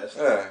house first.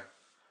 Yeah.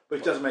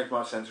 Which doesn't make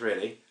much sense,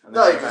 really.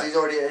 No, because he's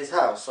already at his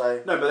house,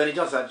 so... No, but then he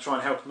does that to try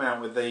and help him out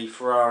with the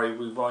Ferrari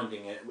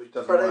rewinding it, which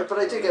doesn't work. But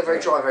they do get very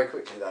dry very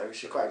quickly, though,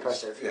 which is quite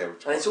impressive. Yeah,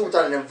 and it's all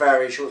done in a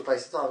very short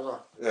space of time as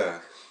well. Yeah.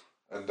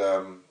 And,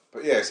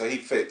 but yeah, so he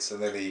fits,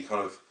 and then he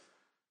kind of...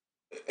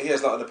 He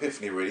has like an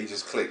epiphany, really. He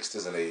just clicks,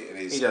 doesn't he? And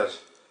he does.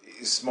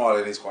 He's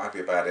smiling, he's quite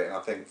happy about it, and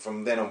I think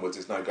from then onwards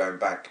there's no going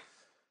back.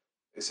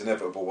 It's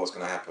inevitable what's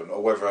going to happen,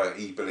 or whether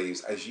he believes,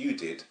 as you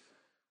did,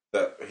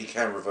 that he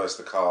can reverse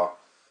the car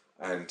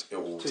and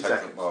it will take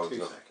him miles. 2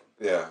 seconds.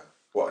 Yeah.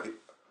 What?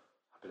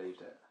 I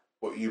believed it.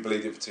 What, you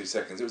believed it for 2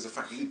 seconds? It was the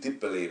fact that you did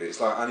believe it. It's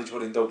like, I only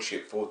tried in dog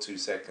shit for 2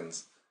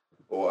 seconds.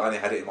 Or I only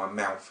had it in my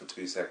mouth for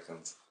 2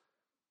 seconds.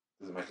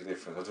 Doesn't make a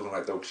difference. I'm talking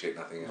about dog shit,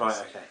 nothing else.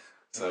 Right, okay.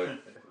 So...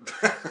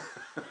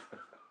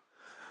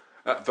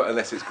 but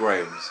unless it's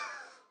Graham's.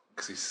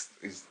 Because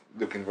he's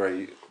looking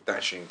very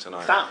dashing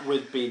tonight. That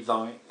would be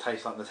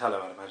taste like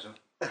Nutella, I'd imagine.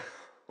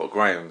 What,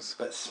 Graham's?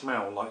 But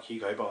smell like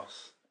Hugo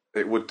Boss.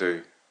 It would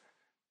do.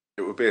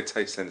 It would be a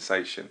taste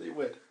sensation. It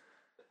would.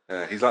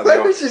 He's like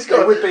Where has this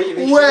gone? Where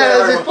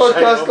has this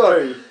podcast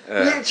gone?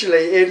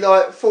 Literally, in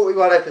like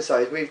 41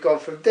 episodes, we've gone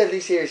from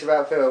deadly serious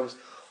about films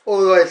all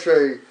the way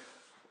through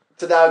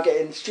to now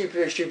getting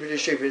stupider and stupider and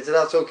stupider to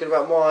now talking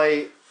about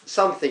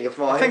something of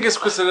mine. I think it's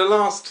because of the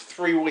last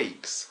 3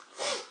 weeks,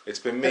 it's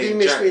been me Have you and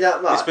missed me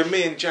that much? It's been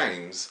me and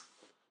James,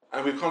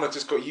 and we've kind of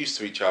just got used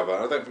to each other.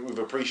 I don't think we've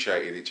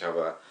appreciated each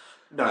other.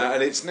 No.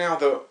 And it's now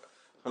that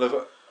kind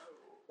of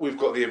we've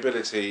got the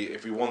ability,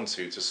 if we want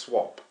to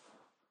swap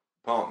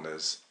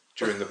partners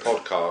during the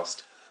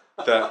podcast.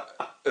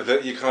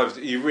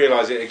 that you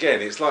realise it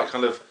again. It's like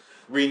kind of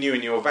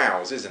renewing your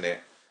vows, isn't it?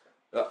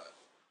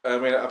 I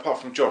mean,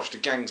 apart from Josh, the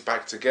gang's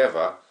back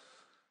together,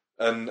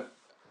 and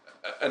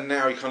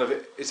now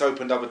it's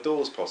opened other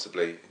doors,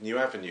 possibly new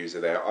avenues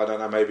are there. I don't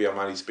know. Maybe I'm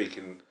only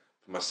speaking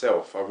for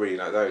myself. I really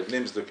don't know.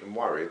 Nim's looking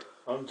worried.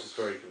 I'm just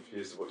very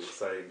confused at what you're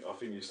saying. I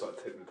think you start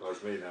to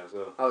technicalise me now as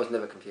well. I was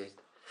never confused.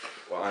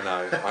 Well,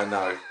 I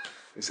know.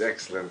 It's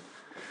excellent.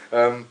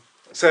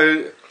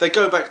 So they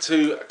go back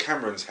to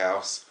Cameron's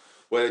house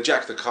where they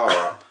jack the car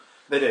up.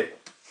 They do.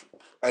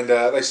 And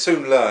they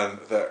soon learn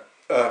that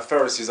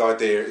Ferris's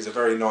idea is a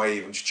very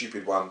naive and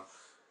stupid one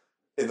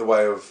in the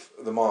way of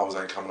the miles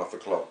ain't coming off the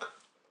clock.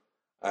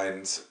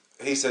 And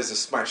he says to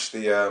smash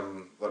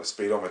the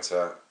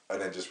speedometer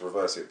and then just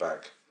reverse it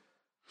back,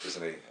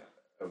 doesn't he?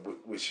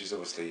 Which is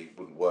obviously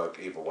wouldn't work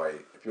either way.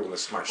 If you want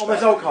to smash on that,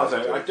 those old cars,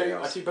 though, I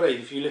else. do believe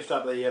if you lift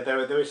up the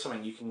there is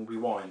something you can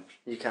rewind.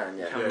 You can,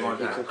 yeah. You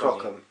can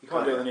clock them. You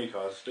can't do it in the new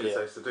cars. Kids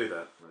used to do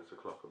that. To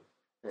clock them.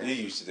 Yeah.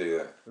 You used to do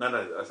that.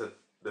 No. I said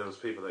there was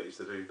people that used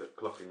to do that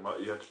clocking.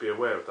 You had to be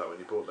aware of that when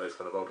you bought those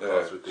kind of old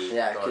cars with the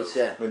dials.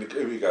 Yeah. I mean,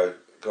 here we go.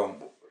 Go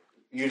on.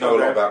 You know a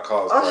lot about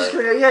cars. I was just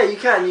going to go. Yeah, you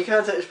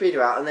can take the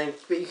speeder out,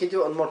 but you can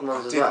do it on modern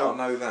ones as well. I did not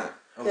know that.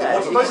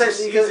 It's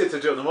easier to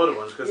do it on the modern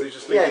ones because they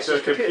just link it to a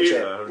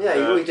computer.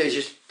 All you do is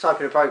just type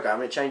in a program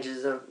and it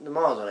changes the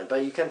miles on it.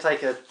 But you can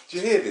take a. Do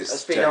you hear this? A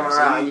speedometer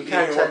out, and you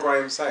can hear what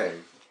Graham's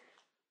saying.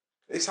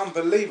 It's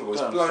unbelievable.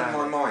 It's blown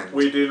my mind.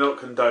 We do not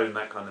condone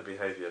that kind of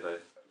behaviour, though,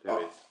 do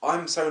we?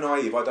 I'm so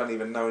naive. I don't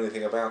even know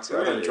anything about it.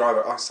 Really? I don't drive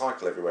it. I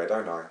cycle everywhere,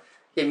 don't I?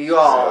 Yeah, you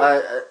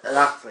are an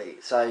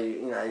athlete, so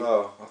you know.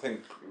 Oh, I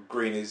think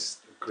green is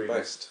the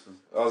best.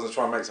 I was going to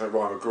try and make something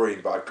rhyme with green,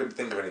 but I couldn't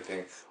think of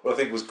anything. What I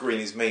think was green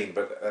is mean,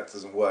 but that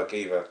doesn't work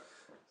either.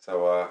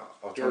 So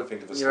I'll try and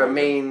think of a slogan. You're a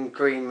mean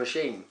green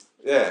machine.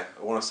 Yeah,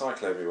 I want to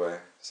cycle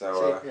everywhere.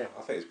 So I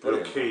think it's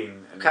brilliant. You're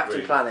keen. Captain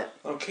green. Planet.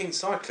 I'm a keen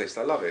cyclist.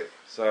 I love it.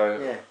 So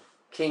yeah,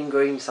 keen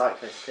green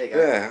cyclist. There you go.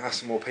 Yeah, I'll have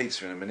some more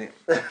pizza in a minute.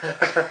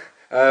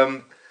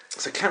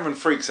 So Cameron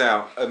freaks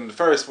out, and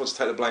Ferris wants to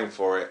take the blame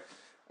for it.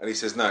 And he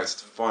says, no,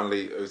 it's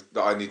finally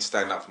that I need to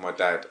stand up for my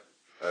dad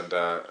and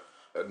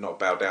not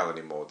bow down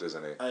anymore,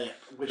 doesn't he?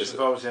 Which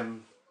involves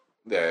him.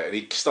 Yeah, and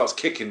he starts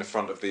kicking the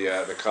front of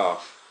the car.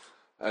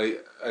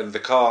 And the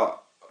car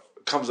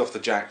comes off the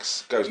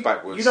jacks, goes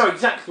backwards. You know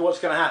exactly what's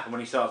going to happen when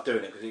he starts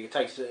doing it because he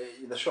takes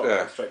the shot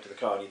goes straight to the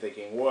car and you're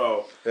thinking,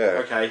 whoa,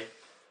 okay.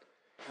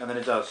 And then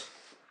it does.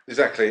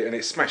 Exactly, and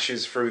it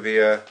smashes through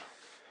the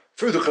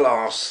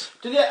glass.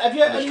 Have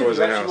you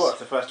actually watched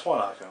the first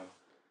Twilight film?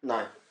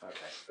 No. Okay.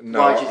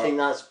 No, why do you think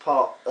that's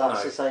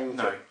the same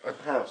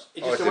house?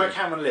 It's just the way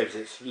Cameron lives,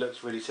 it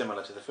looks really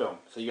similar to the film.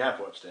 So you have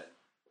watched it.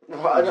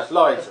 Well, you just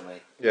lied to me.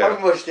 Yeah. I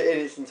haven't watched it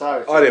in its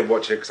entirety. I didn't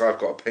watch it because I've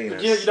got a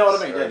penis. You know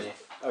what I mean, don't you?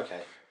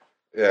 Okay.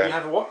 Yeah. You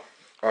have a what?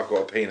 I've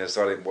got a penis.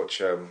 I didn't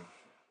watch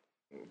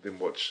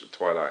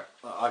Twilight.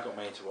 I got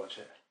made to watch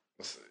it.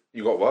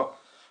 You got what?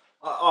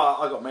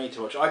 I got made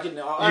to watch it. I didn't.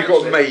 You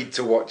got made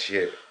to watch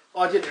it.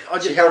 I didn't.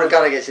 She held a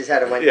gun against his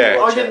head and went. Yeah. To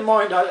watch I didn't it.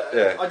 mind.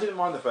 I didn't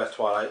mind the first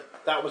Twilight.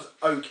 That was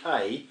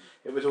okay.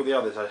 It was all the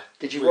others.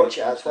 Did you watch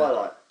it at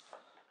Twilight?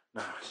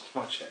 No, I didn't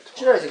watch it.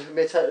 Do you know there's going to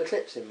be a total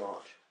eclipse in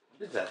March?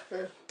 Did there?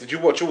 Yeah. Did you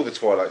watch all the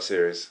Twilight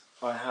series?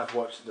 I have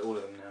watched all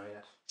of them now.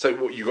 Yes. So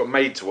what, you got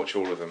made to watch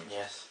all of them?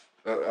 Yes.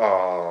 You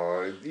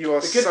are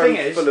the good so thing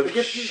is, full of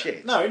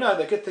shit. No.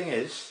 The good thing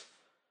is,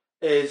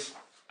 we've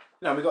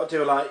got to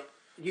do like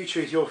you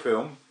choose your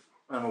film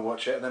and we'll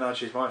watch it, and then I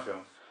choose my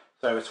film.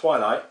 So with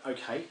Twilight,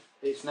 okay,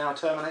 it's now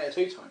Terminator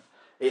 2 time.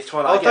 It's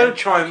Twilight. Oh, don't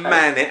try and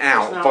man it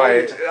out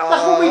by. That's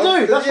what we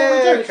do. That's what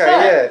we do. It's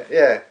fair.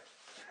 Yeah.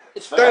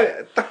 It's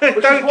fair.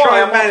 Don't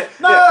try and man it.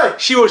 No, yeah.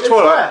 She watched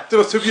Twilight. The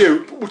rest of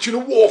you watching a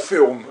war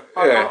film.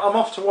 I'm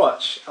off to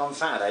watch on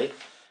Saturday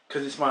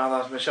because it's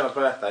Michelle's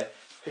birthday.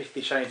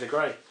 50 Shades of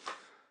Grey.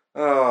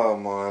 Oh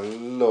my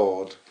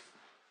lord!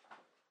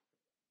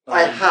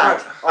 I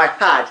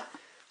had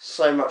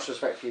so much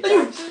respect for you,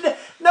 James.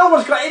 No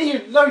one's got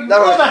any. No, you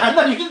never had.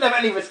 No, you didn't have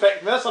any respect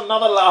for me. That's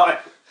another lie.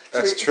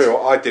 That's true.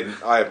 I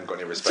haven't got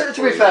any respect.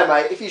 To be fair,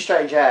 mate, if you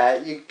straighten your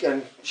hair, you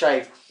can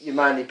shave your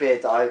manly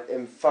beard that I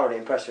am thoroughly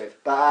impressed with.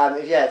 But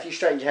if you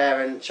straightened your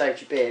hair and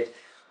shaved your beard,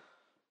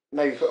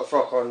 maybe put a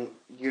frock on,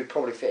 you'd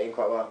probably fit in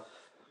quite well.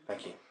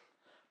 Thank you.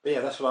 But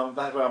yeah, that's where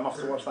I'm off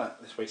to watch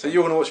that this week. So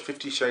you're going to watch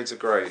 50 Shades of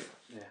Grey?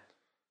 Yeah.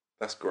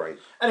 That's great.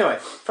 Anyway,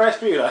 Ferris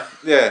Bueller.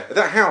 Yeah,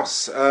 that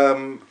house.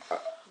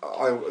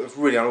 I was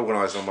really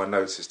unorganised on my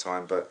notes this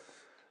time, but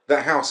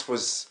that house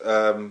was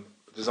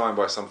designed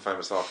by some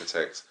famous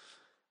architect,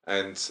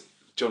 and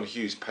John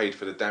Hughes paid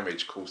for the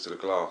damage caused to the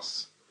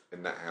glass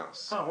in that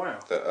house. Oh wow!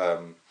 That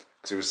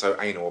because he was so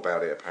anal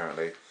about it.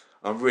 Apparently,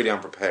 I'm really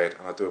unprepared,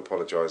 and I do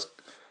apologise.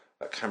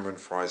 Cameron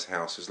Fry's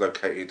house is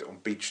located on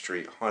Beach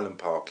Street, Highland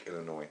Park,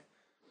 Illinois.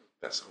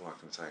 That's all I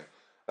can say.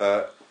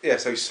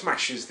 So he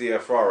smashes the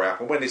Ferrari up,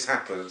 and when this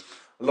happened,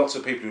 lots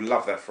of people who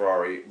love that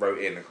Ferrari wrote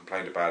in and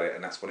complained about it,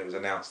 and that's when it was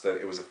announced that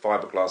it was a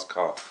fiberglass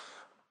car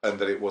and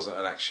that it wasn't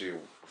an actual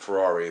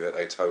Ferrari that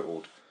they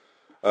totaled.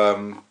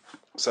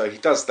 So he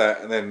does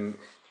that, and then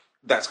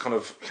that's kind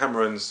of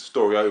Cameron's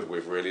story over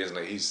with, really, isn't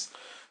it? He's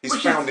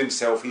found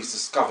himself. He's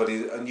discovered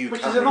a new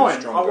Which Cameron. is annoying.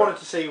 Stronger. I wanted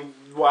to see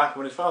what happened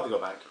when his father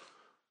got back.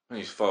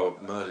 His father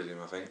murdered him,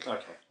 I think.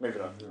 Okay,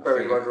 moving on.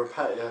 Buried under a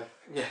patio.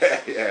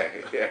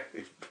 Yeah.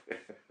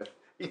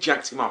 He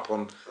jacked him up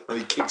and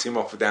he kicked him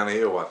off down a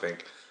hill, I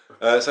think.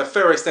 So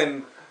Ferris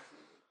then,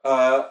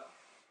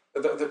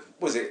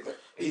 was it?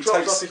 He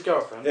drops off his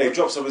girlfriend. Yeah, he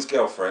drops off his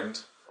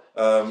girlfriend,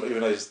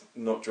 even though he's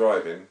not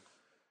driving,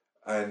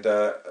 and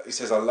he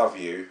says, "I love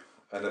you,"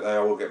 and that they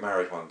all get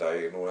married one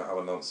day, and all that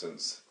other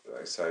nonsense that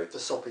they say. The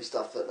soppy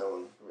stuff that no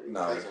one really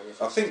No, pays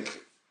on. I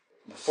think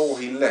before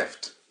he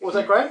left. Was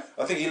that great?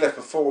 I think he left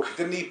before.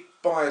 Didn't he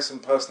buy some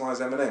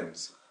personalised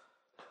M&Ms?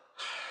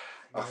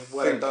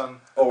 Well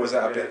done. Or was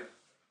that a bit?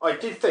 I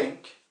did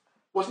think.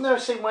 Wasn't there a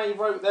scene where he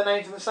wrote their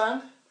names in the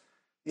sand?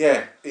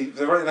 Yeah, they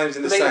wrote their names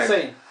in the sand.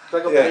 Scene.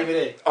 They got the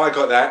DVD. I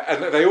got that,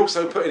 and they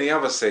also put in the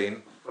other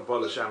scene A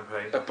bottle of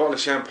champagne. a bottle of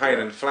champagne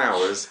and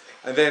flowers,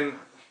 and then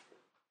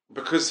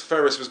because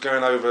Ferris was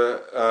going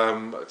over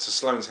to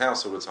Sloane's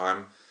house all the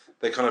time,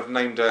 they kind of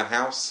named her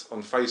house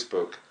on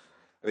Facebook,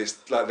 and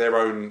it's like their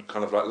own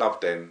kind of like love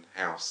den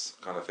house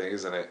kind of thing,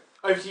 isn't it?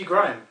 Over to you,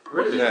 Graham.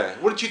 Really? Yeah.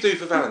 What did you do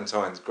for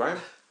Valentine's,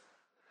 Graham?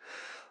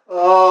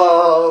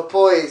 Oh,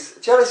 boys.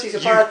 Jealousy's a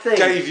bad thing. You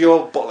gave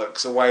your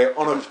bollocks away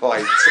on a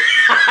plate.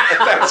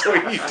 That's what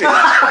you did. No,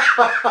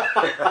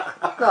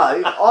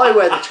 I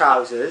wear the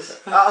trousers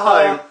at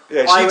home.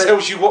 Yeah, she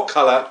tells you what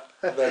colour.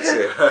 That's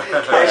it.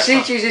 Yeah,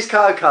 she chooses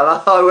colour,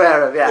 I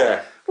wear them,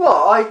 yeah.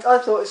 Well, I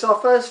thought it's our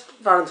first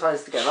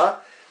Valentine's together.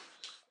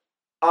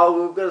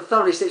 I'm going to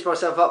thoroughly stitch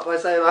myself up by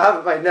saying I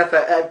haven't made an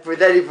effort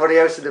with anybody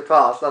else in the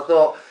past. I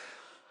thought,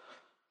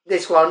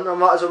 this one, I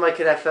might as well make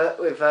an effort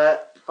with Joey.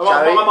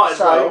 I might as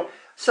well.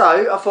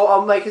 So, I thought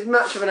I'll make as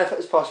much of an effort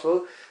as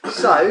possible.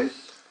 So,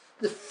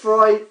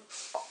 I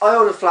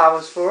ordered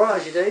flowers for her,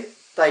 as you do.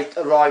 They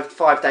arrived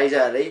 5 days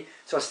early,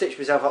 so I stitched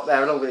myself up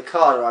there along with the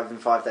card arriving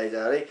 5 days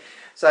early.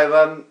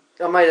 So,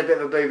 I made a bit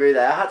of a boo-boo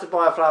there. I had to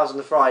buy her flowers on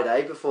the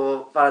Friday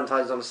before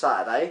Valentine's on a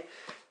Saturday.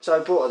 So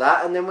I bought her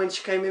that, and then when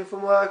she came in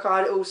from work, I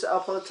had it all set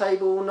up on the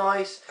table, all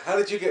nice. How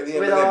did you get the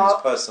M&Ms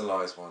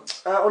personalised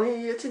ones? On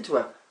the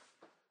Tinterweb.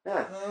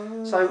 Yeah.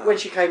 So when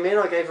she came in,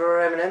 I gave her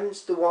her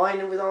M&Ms, the wine,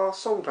 and with our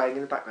song playing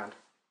in the background.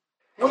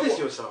 What is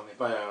your song, if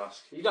I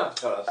ask? You don't have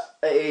to tell us.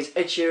 It is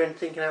Ed Sheeran,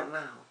 Thinking Out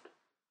Loud.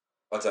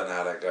 I don't know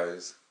how that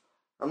goes.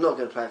 I'm not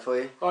going to play it for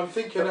you. I'm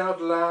thinking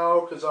out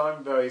loud because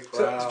I'm very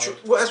proud.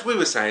 So, as we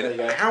were saying,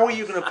 how are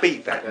you going to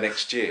beat that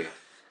next year?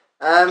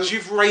 Because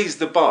you've raised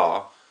the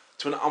bar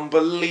to an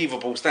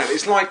unbelievable standard.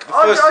 It's like the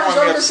first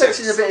time I'm just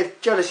sensing a bit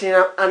of jealousy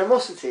and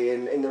animosity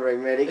in the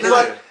room, really.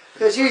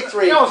 Because you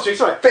three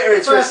bitter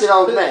and twisted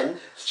old men.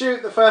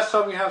 Stu, the first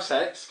time you have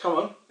sex, come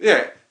on.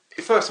 Yeah,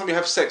 the first time you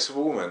have sex with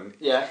a woman.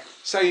 Yeah.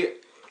 Say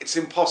it's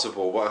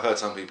impossible, but I heard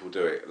some people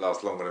do it. It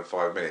lasts longer than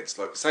 5 minutes.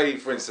 Like, say,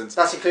 for instance...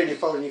 That's including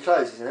folding your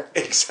clothes, isn't it?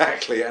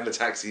 Exactly, and the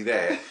taxi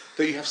there.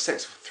 That you have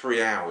sex for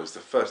 3 hours the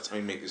first time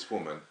you meet this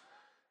woman.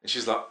 And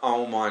she's like,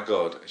 oh my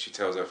God. And she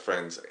tells her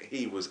friends,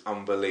 he was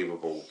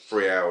unbelievable.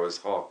 3 hours,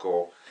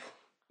 hardcore,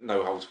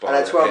 no holds barred.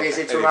 And then 12 years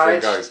into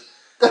marriage. Goes.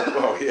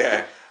 Well,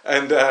 yeah.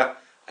 And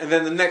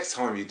then the next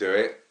time you do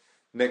it,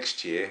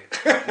 next year,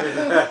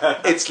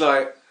 it's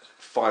like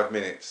 5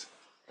 minutes.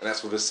 And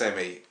that's with a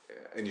semi,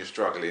 and you're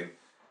struggling.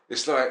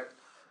 It's like,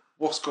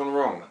 what's gone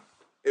wrong?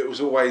 It was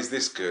always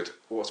this good.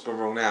 What's gone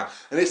wrong now?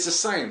 And it's the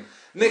same.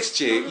 Next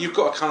year, you've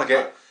got to kind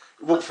of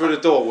walk through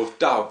the door with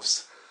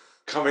doves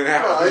coming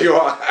out of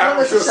your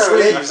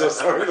sleeves or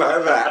something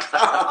like that.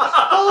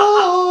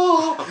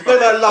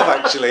 No, love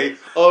actually.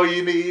 All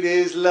you need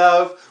is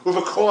love with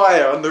a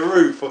choir on the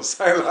roof or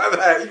something like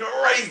that. You've got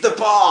to raise the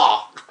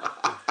bar.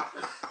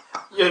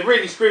 You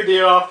really screwed the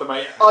year after,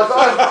 mate.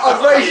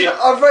 I've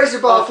raised the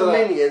bar for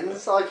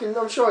Minions.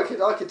 I'm sure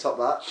I could top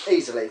that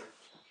easily.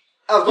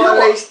 I've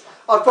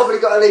probably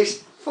got at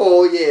least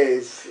 4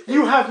 years.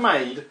 You have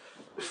made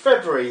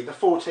February the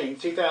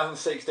 14th,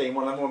 2016,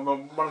 one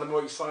of the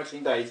more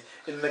exciting days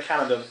in the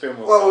calendar of the film.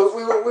 Well,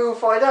 we will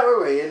find out,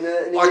 won't we?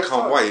 I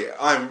can't wait.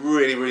 I'm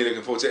really, really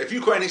looking forward to it. If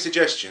you've got any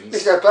suggestions,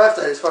 it's their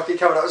birthday. It's fucking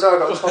coming up. So I've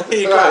got top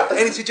you got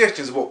any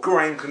suggestions of what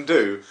Graham can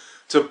do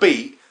to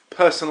beat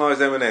personalised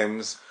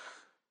M&Ms?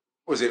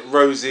 Was it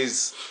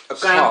Rose's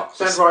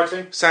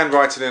sand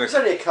writing in it's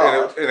only a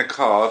card. In a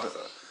card.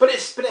 But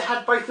it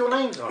had both your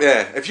names on it.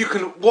 Yeah, if you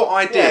can, what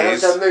ideas? Yeah, it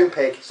was a moon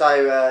pig.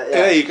 So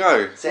there you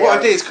go. What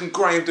ideas can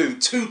Graham do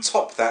to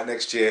top that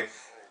next year?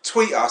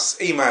 Tweet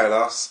us, email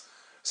us,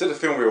 send the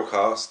Film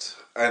Reelcast,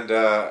 and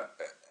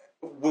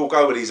we'll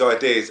go with these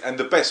ideas. And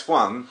the best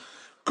one,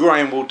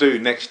 Graham will do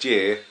next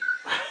year,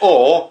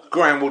 or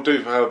Graham will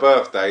do for her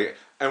birthday.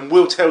 And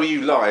we'll tell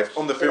you live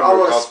on the Film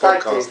Reelcast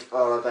podcast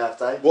on her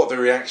birthday what the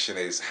reaction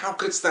is. How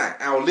good's that?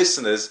 Our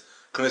listeners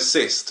can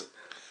assist,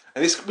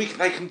 and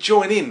they can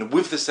join in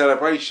with the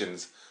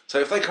celebrations. So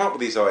if they come up with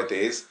these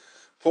ideas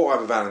for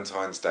either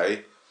Valentine's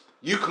Day,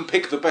 you can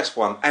pick the best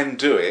one and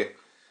do it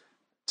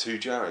to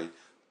Joey.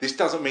 This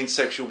doesn't mean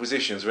sexual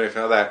positions or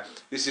anything like that.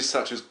 This is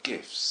such as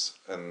gifts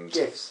and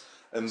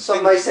And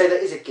some may say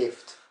that is a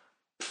gift.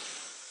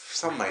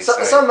 Some may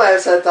say. Some may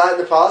have said that in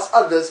the past.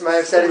 Others may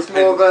have said it's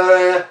more of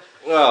a.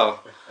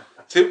 Well,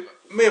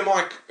 me and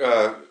my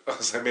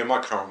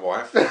current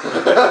wife.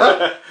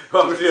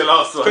 What was your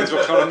last one? Depends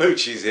what kind of mood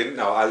she's in.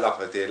 No, I love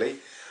her dearly.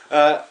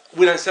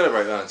 We don't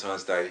celebrate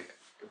Valentine's Day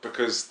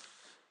because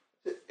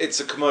it's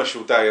a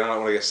commercial day, and I don't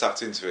want to get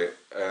sucked into it.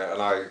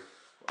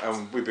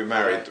 And we've been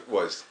married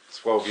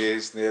 12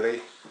 years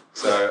nearly,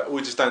 so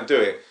we just don't do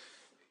it.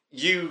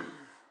 You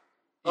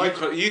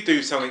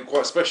do something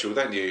quite special,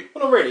 don't you?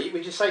 Well, not really.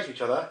 We just say to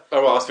each other.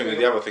 Oh, well, I was thinking of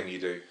the other thing you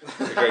do.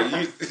 Okay,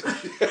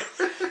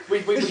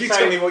 you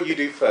tell me what you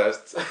do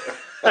first.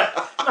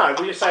 No,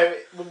 we just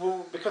say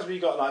because we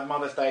got like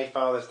Mother's Day,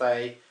 Father's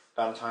Day,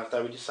 Valentine's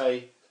Day. We just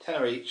say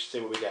 £10 each,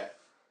 see what we get.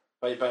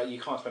 But you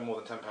can't spend more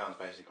than £10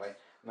 basically,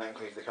 and that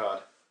includes the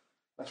card.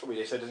 That's what we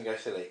do, so it doesn't go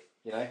silly,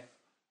 you know.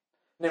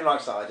 Nim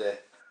likes that idea.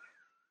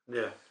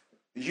 Yeah.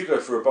 You go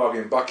for a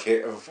bargain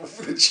bucket of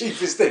the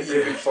cheapest thing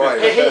you can find.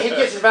 He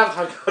gets his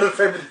Valentine's card on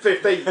February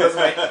 15th,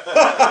 doesn't he?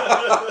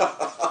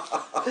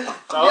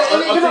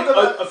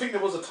 I think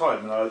there was a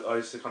time when I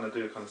used to kind of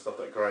do the kind of stuff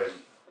that Graham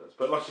does.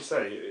 But like you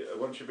say,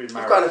 once you've been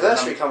married... I've got an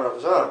anniversary coming up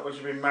as well. Once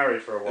you've been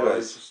married for a while,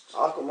 it's just...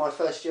 I've got my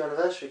first year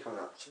anniversary coming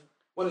up.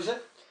 When is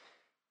it?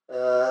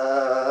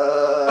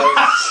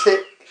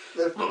 6th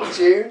of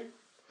June.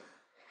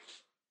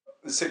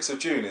 The 6th of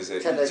June, is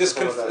it? 10 days Just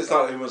before it's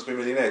like Who Wants to Be a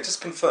Millionaire.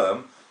 Just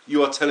confirm,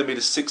 you are telling me the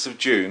 6th of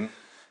June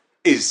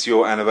is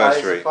your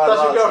anniversary.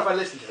 Does your girlfriend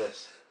listen to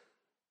this?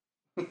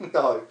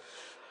 No.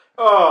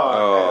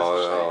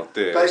 Oh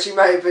dear. But she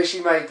may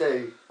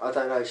do. I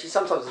don't know.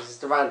 Sometimes it's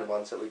just the random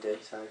ones that we do.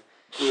 So.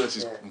 Well, this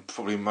is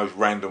probably the most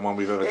random one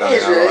we've ever done. It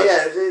is in our really,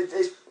 lives.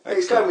 yeah.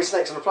 It's going with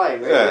snakes on a plane,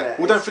 really. Yeah.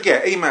 Well, don't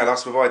forget, email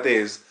us with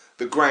ideas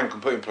that Graham can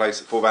put in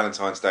place for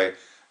Valentine's Day,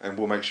 and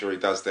we'll make sure he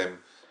does them.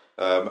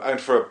 And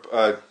for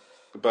a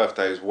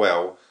birthday as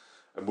well,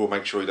 and we'll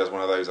make sure he does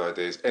one of those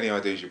ideas. Any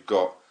ideas you've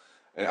got,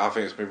 and I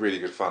think it's been really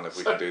good fun if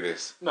we can do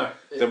this.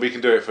 Then we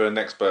can do it for the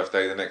next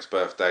birthday, and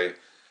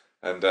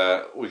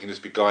we can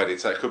just be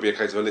guided. So it could be a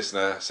case of a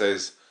listener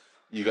says,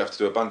 you have to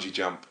do a bungee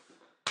jump,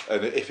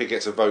 and if it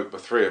gets a vote by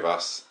 3 of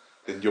us,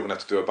 then you're going to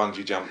have to do a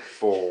bungee jump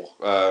for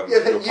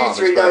your partner's you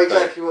 3 know birthday.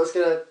 exactly what's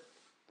going to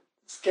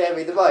scare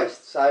me the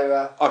most.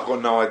 So I've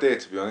got no idea,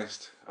 to be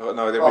honest. I've got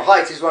no idea. Well,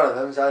 height is one of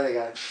them, so there you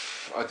go.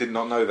 I did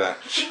not know that.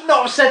 You should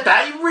not have said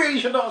that. You really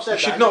should not have said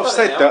that. You should not have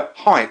said that.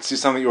 Heights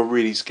is something you're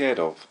really scared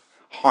of.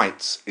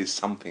 Heights is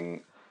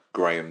something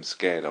Graham's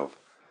scared of.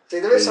 See,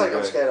 there is something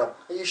I'm scared of.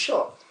 Are you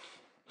shocked?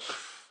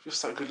 You're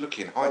so good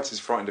looking. Heights is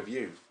frightened of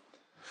you.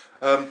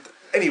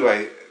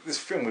 Anyway, this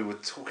film we were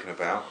talking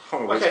about. I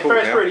can't remember what it's called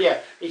Ferris now. Bueller, yeah.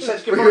 He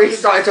says goodbye. We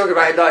started talking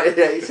about it in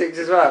 1986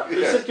 as well.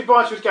 He says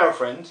goodbye to his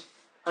girlfriend,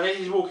 and as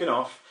he's walking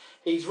off,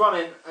 he's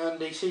running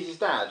and he sees his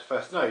dad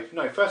first. No.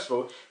 First of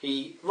all,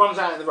 he runs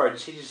out in the road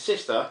and sees his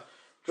sister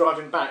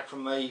driving back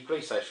from the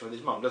police station with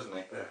his mum, doesn't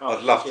he? Yeah. Oh,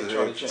 I'd love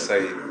to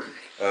say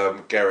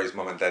Gary's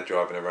mum and dad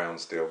driving around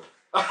still.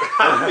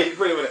 That'd be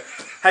brilliant.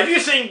 Have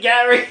you seen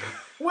Gary?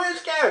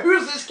 Where's Gary?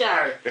 Who's this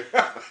Gary?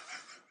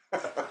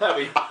 That'd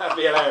be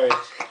hilarious.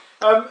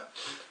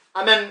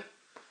 And then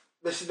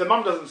the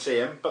mum doesn't see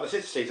him, but the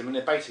sister sees him,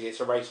 and basically it's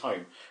a race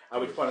home.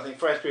 At which point I think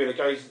Ferris Bueller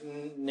goes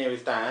near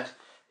his dad. His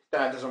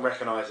dad doesn't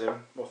recognise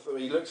him.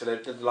 He looks at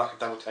it, does like a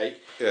double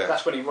take. Yeah.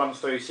 That's when he runs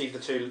through, sees the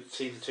two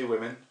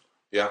women.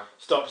 Yeah.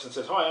 Stops and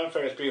says, "Hi, I'm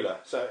Ferris Bueller."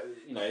 So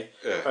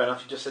fair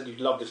enough. You just said you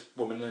love this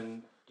woman,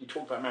 and you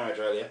talked about marriage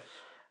earlier.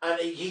 And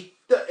he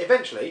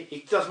eventually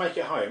he does make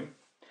it home.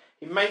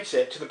 He makes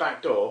it to the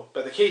back door,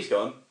 but the key's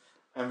gone,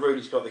 and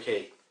Rudy's got the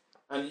key.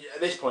 And at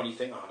this point, you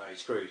think, "Oh no,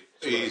 he's screwed."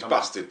 He's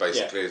busted,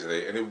 basically, isn't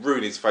he? And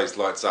Rudy's face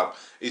lights up.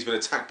 He's been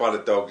attacked by the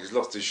dog. He's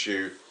lost his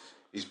shoe.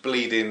 He's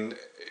bleeding.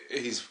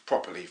 He's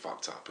properly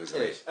fucked up, isn't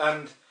he? It is.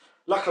 And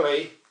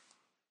luckily,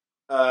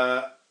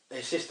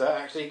 his sister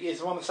actually is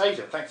the one that saved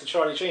him, thanks to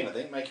Charlie Sheen, I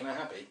think, making her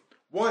happy.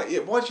 Why do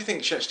you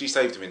think she actually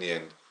saved him in the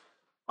end?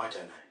 I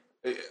don't know.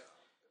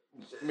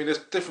 I mean, there's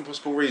different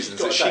possible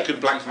reasons that she could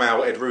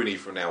blackmail Ed Rooney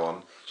from now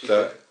on.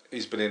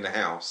 He's been in the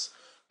house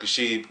because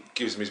she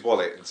gives him his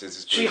wallet and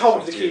says, "She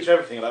holds the key to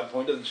everything at that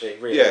point, doesn't she?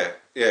 Really?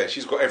 Yeah.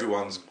 She's got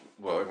everyone's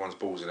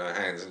balls in her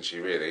hands, isn't she?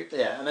 Really?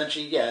 Yeah. And then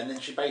she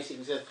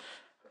basically says,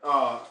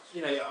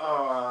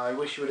 I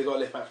wish you would have got a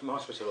lift back from the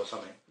hospital or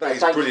something." That is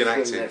brilliant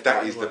acting.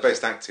 That is the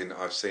best acting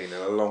I've seen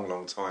in a long,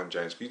 long time,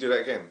 James. Can you do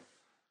that again?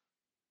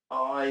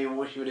 I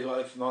wish you would have got a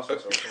lift from the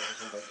hospital or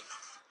something.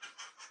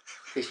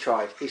 He's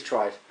tried.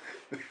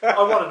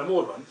 I won an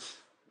award once.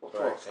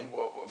 For acting?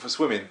 For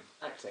swimming?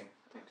 Acting.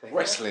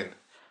 Wrestling?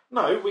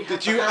 No, we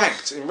had Did you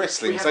act in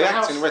wrestling? They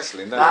act in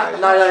wrestling, don't they?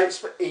 No,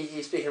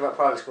 you're speaking about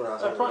private school now.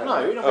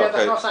 We had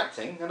the house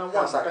acting, and I won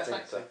House best acting.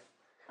 actor.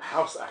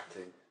 House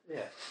acting?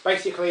 Yeah.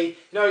 Basically,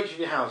 each of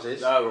your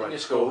houses in your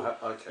school,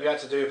 okay. you had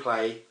to do a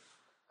play,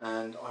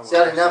 and I won. See,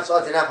 I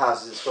didn't have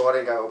houses at school. I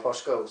didn't go to a posh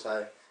school,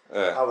 so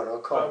I went to a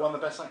I con. won the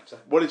best actor.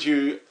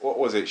 What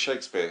was it?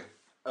 Shakespeare?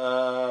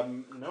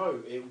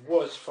 No, it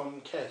was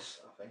from Kes,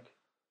 I think.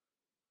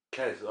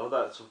 Kez. Oh,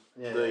 that's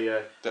Yeah.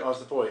 the I was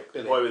the boy.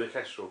 Billy. boy with the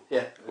kestrel.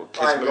 Yeah.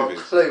 I haven't got a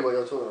clue what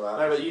you're talking about.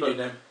 No, but you do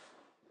them.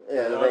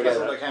 Yeah, No, there you that's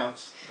go. all that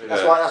counts.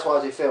 That's why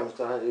I do films.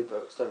 'Cause I don't do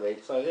books. Don't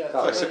read. So yeah,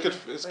 Can't It's a read. good.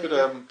 It's good.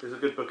 It's a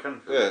good book,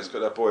 and Yeah, it's got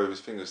that boy with his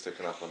fingers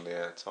sticking up on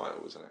the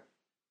title, isn't it?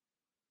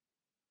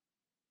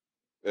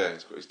 Yeah,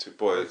 he's got his two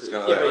boys. He's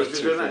got Yeah, those he's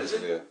two doing that, fingers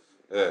is in the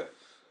yeah.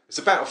 It's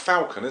about a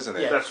falcon, isn't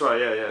it? Yeah. that's right.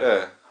 Yeah.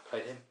 Yeah. I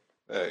played him.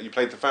 Yeah. You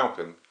played the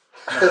falcon.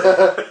 I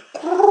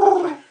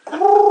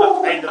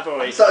played the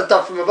boy. It's like a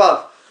dub from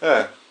above.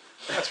 Yeah.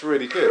 That's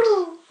really good.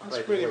 That's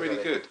played the really, boy, really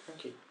Billy. good.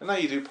 Thank you. And now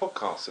you do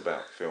podcasts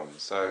about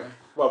films, so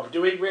Well,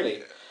 do we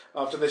really?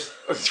 After this,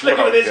 Well, look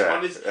at this yeah,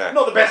 one. It's yeah.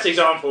 not the best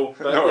example.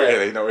 But not yeah.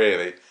 really, not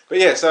really. But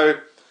yeah, so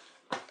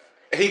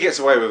he gets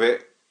away with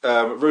it.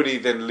 Rooney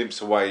then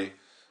limps away,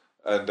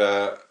 and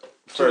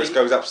Ferris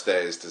goes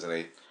upstairs, doesn't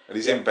he? And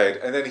he's in bed,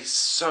 and then he's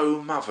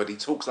so mothered. He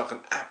talks like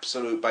an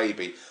absolute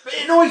baby. But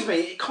it annoys me.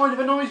 It kind of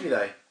annoys me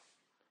though.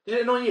 Did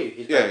it annoy you?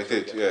 His Yeah, baby he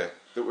did. talk? Yeah.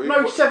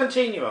 No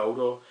 17-year-old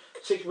or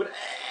 6 would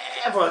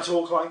ever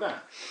talk like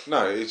that.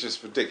 No, it's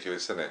just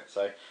ridiculous, isn't it?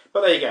 So,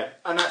 but there you go,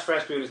 and that's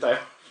Ferris Bueller's Day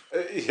Off.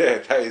 Yeah,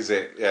 that is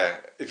it. Yeah.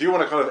 If you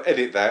want to kind of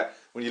edit that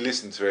when you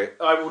listen to it,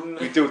 I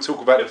wouldn't. we do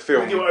talk about the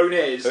film with your own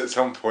ears. at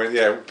some point.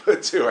 Yeah, we'll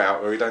put 2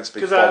 out where we don't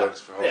speak 'Cause, bollocks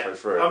for halfway yeah,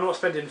 through. I'm not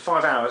spending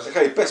 5 hours.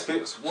 Okay, best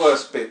bits,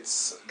 worst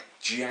bits.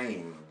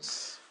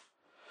 James.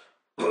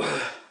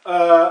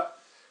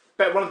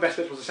 But one of the best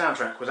bits was the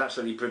soundtrack. Was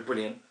absolutely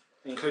brilliant,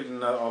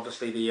 including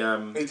obviously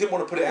the. He didn't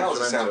want to put it out as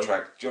a instrumental.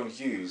 soundtrack, John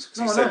Hughes, because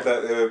he No, I said know.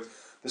 that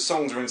the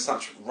songs are in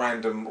such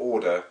random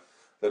order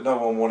that no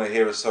one want to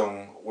hear a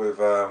song with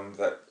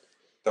that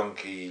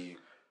donkey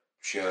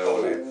show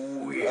on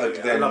it. Yeah, I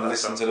Then love that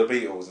listen song. to the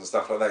Beatles and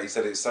stuff like that. He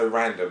said it's so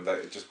random that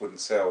it just wouldn't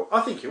sell.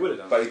 I think it would have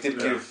done. But he did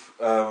Yeah. give,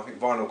 I think,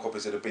 vinyl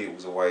copies of the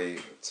Beatles away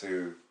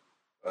to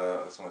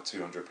something like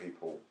 200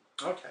 people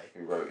Okay.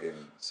 who wrote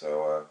in.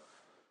 So,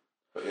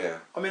 but yeah.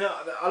 I mean,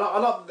 I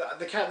like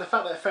the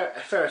fact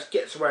that Ferris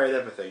gets away with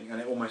everything, and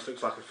it almost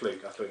looks like a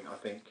fluke. I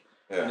think.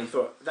 Yeah. And he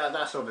thought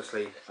that's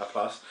obviously a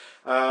plus.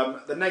 I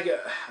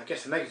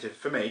guess the negative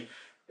for me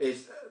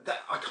is that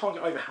I can't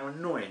get over how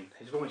annoying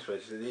his voice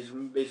was. His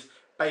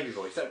baby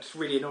voice. That just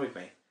really annoyed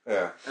me.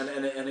 Yeah. And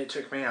it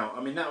took me out.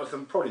 I mean, that was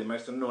probably the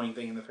most annoying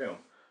thing in the film.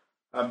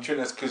 Do you think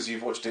that's because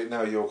you've watched it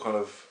now? You're kind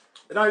of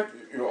No,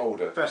 you're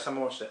older. first time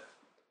I watched it.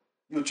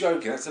 You're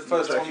joking. That's the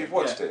first time you've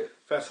watched Yeah. it.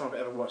 First time I've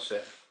ever watched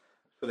it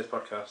for this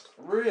podcast.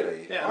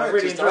 Really? Yeah, I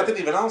really enjoyed I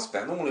didn't even ask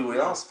that. Normally we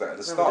ask that at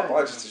the start, but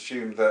I just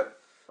assumed that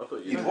I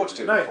thought you'd watched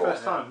it No, before.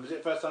 first time. Was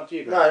it first time for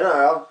you?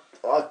 No,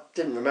 I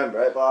didn't remember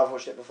it, but I've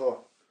watched it before.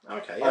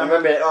 Okay. I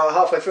remember it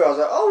halfway through. I was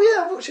like, "Oh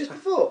yeah, I've watched this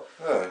before."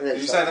 Yeah. And then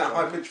You it saying that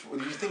started high pitch? You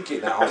think it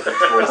in that high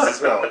pitch voice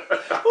as well?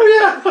 Oh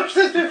yeah, I've watched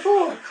this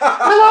before.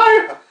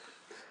 Hello.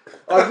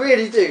 I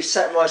really do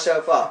set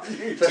myself up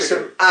for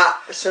some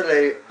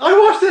absolute. I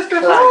watched this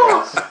before.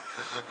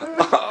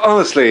 clangers.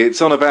 Honestly,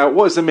 it's on about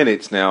what is the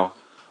minutes now?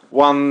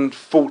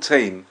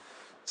 1:14.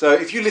 So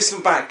if you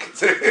listen back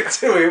to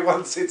it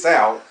once it's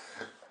out,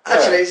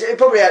 Actually, it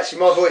probably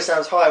my voice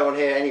sounds higher on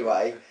here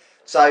anyway.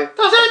 So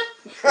Does it?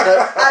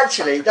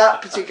 actually,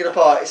 that particular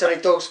part, it's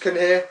only dogs can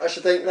hear. I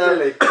should think now.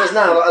 Really? There's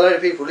now like, a load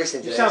of people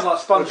listening to You this. sound like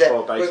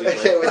SpongeBob, with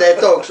basically. with their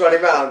dogs running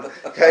around,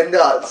 going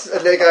nuts,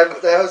 and they're going,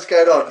 "What the hell's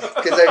going on?"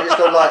 Because they've just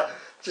gone like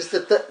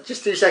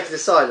just 2 seconds of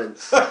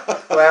silence,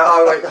 where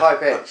I went high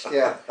pitched.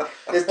 Yeah,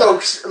 there's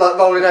dogs like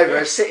rolling over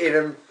and sitting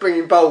and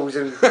bringing bowls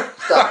and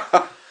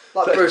stuff.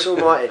 Like Bruce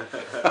Almighty.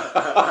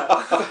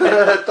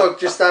 Dog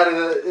just standing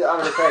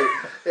having a pee.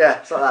 Yeah,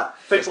 it's like that.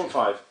 3.5.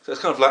 so it's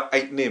kind of like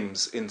 8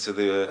 nims into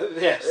the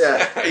Yes.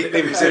 Yeah. 8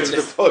 nims into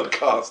the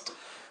podcast.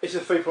 It's a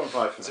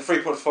 3.5. It's a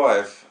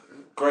 3.5.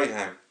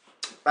 Graham.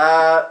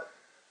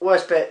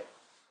 Worst bit,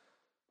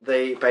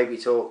 the baby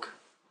talk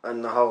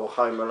and the whole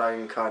Home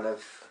Alone kind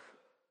of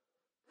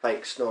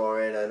fake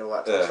snoring and all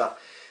that sort of stuff.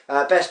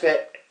 Best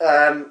bit,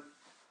 The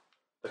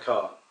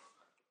car.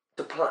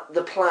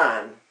 the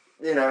plan.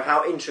 You know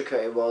how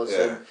intricate it was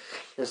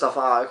and stuff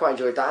like that. I quite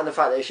enjoyed that, and the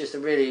fact that it's just a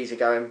really easy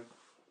going.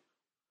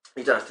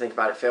 You don't have to think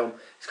about it. Film.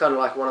 It's kind of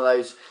like one of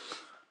those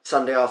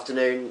Sunday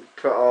afternoon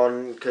put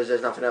on because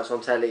there's nothing else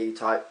on telly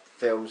type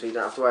films, so you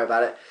don't have to worry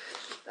about it.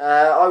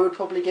 I would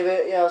probably give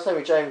it. Yeah, I'll say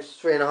with James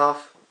 3.5.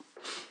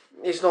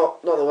 It's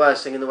not the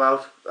worst thing in the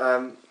world,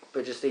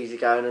 but just easy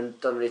going and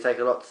doesn't really take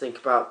a lot to think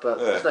about. But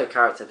there's no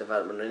character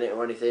development in it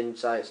or anything,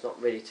 so it's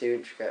not really too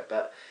intricate.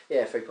 But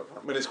yeah, 3.5.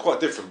 I mean, it's quite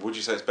different. Would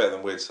you say it's better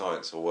than Weird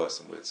Science or worse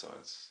than Weird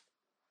Science?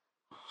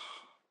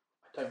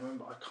 I don't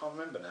remember. I can't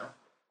remember now.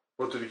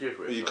 What did he give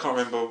it? You can't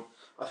remember.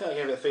 I think I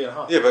gave it a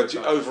 3.5. Yeah, but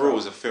overall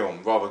as a film,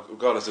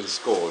 regardless of the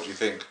score, do you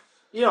think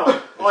You know,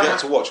 if you had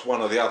to watch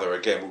one or the other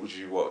again, what would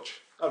you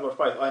watch? I'd watch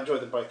both. I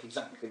enjoyed them both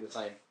exactly the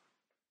same. I'd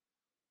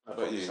What about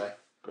probably you? say.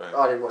 Graham?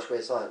 I didn't watch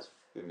Weird Science.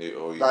 Didn't you?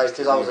 Or you No,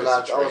 because I missed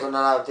wasn't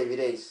allowed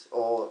DVDs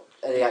or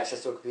any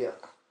access to a computer.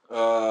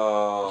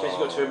 Oh, In case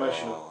you got too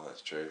emotional.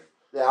 That's true.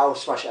 Yeah, I'll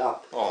smash it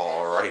up.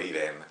 Alrighty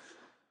then.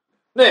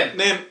 Nim.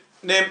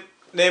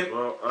 Nim.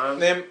 Well,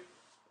 Nim.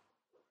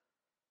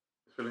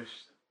 finished.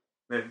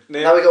 Nim.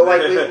 No, we've got to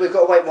wait. We've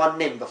got to wait 1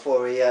 Nim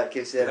before he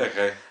gives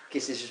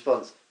his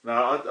response.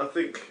 No, I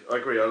think I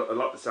agree. I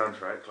like the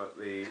soundtrack, like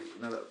the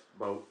that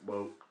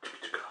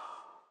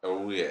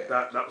Oh yeah.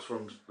 That was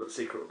from The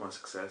Secret of My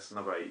Success,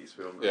 another 80s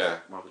film. Yeah.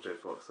 Michael J.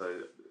 Fox.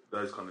 So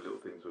those kind of little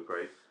things were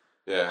great.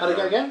 Yeah. How'd it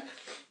go again?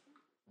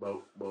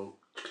 Well.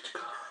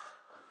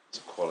 It's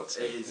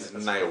quality. He's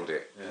nailed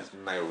it. Yeah. He's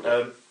nailed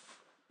it.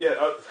 Yeah,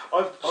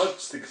 I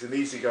just think it's an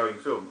easy-going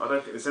film. I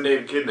don't think there's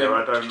anything in there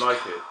I don't like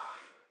it.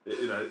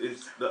 You know,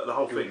 it's the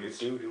whole thing. It's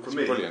for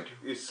me. Brilliant.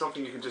 It's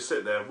something you can just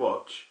sit there and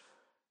watch.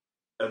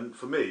 And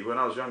for me, when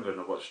I was younger and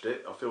I watched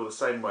it, I feel the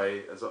same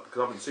way as because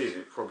I haven't seen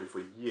it probably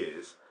for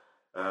years.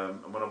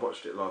 And when I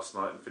watched it last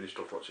night and finished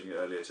off watching it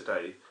earlier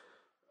today,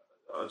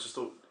 I just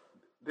thought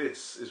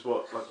this is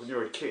what, like when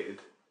you're a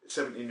kid,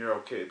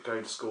 17-year-old kid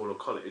going to school or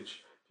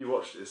college, if you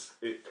watch this,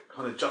 it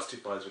kind of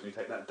justifies when you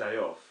take that day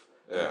off.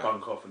 Yeah.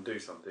 Bunk off and do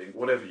something,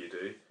 whatever you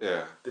do.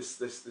 Yeah. This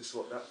is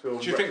what that film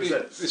Do you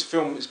represents. think this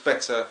film is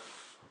better?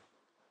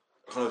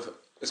 Kind of,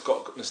 it's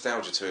got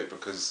nostalgia to it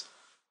because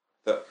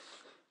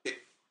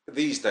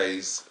these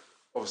days,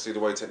 obviously, the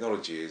way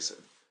technology is,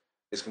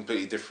 it's a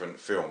completely different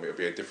film. It would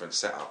be a different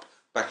setup.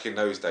 Back in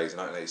those days, in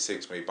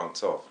 1986, when he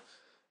bunked off,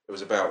 it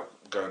was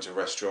about going to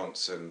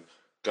restaurants and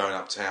going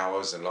up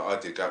towers, and like I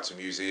did, go up to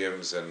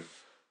museums and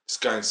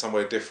just going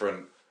somewhere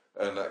different,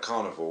 and at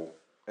Carnival.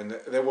 And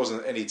there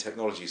wasn't any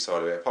technology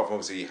side of it, apart from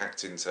obviously he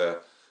hacked into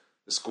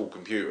the school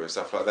computer and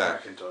stuff like that.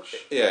 Macintosh.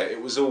 Yeah, it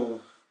was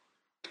all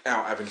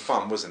out having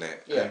fun, wasn't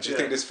it? Yeah. And do you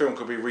think this film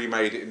could be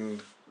remade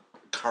in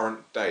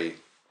current day,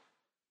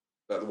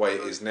 like the way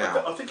it is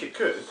now? I think it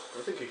could.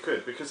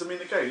 Because I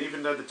mean, again,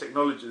 even though the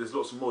technology, there's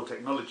lots more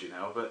technology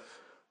now, but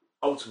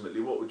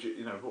ultimately, what would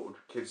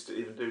kids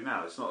even do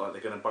now? It's not like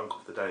they're going to bunk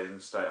off the day and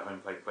stay at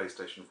home playing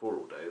PlayStation 4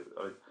 all day.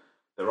 I mean,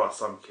 there are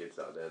some kids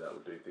out there that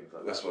would do things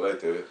like That's that. what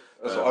they do.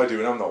 That's what I do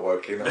when I'm not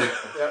working.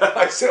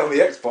 I sit on the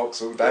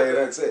Xbox all day and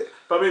that's it.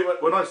 But I mean,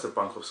 when I used to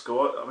bunk off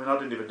school, I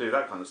didn't even do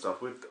that kind of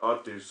stuff.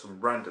 I'd do some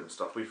random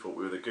stuff. We thought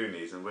we were the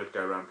Goonies, and we'd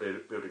go around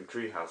building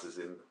tree houses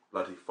in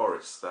bloody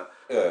forests that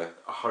a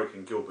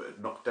Hurricane Gilbert had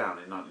knocked down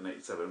in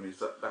 1987. I mean, it's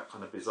that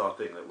kind of bizarre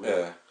thing that we.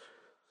 Yeah.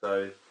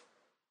 So.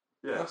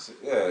 Yeah.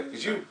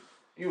 Because you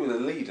were the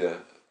leader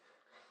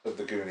of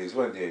the Goonies,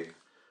 weren't you?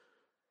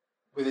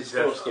 With his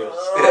sports skills.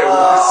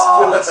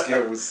 Yeah, with his sports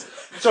skills.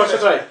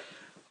 Sorry.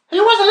 He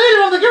was the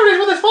leader of the Goonies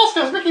with his sports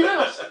skills, Mickey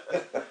Mouse.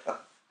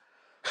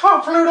 Come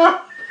on, Pluto.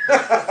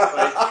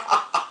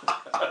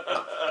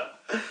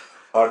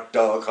 Hot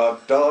dog,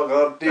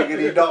 hot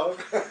diggity dog.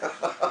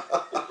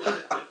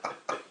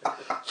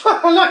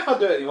 I can't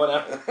do it anymore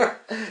now.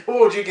 What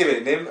would you give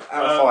it, Nim,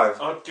 out of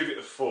 5? I'd give it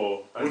a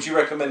 4. Would you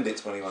recommend it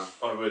to anyone?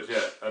 I would,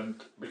 yeah.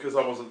 And because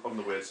I wasn't on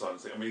the weird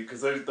science thing, I mean,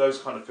 because those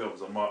kind of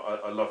films,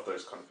 I love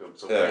those kind of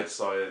films. So weird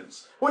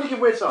science. What do you give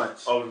Weird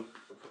Science? I would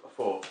a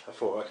 4. A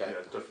 4, okay.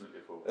 Yeah, definitely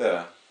a 4.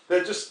 Yeah.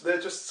 They're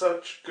just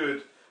such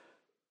good.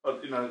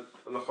 Like I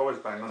always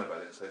bang on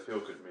about it and say feel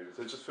good movies.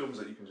 They're just films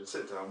that you can just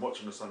sit down and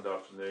watch on a Sunday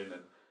afternoon,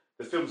 and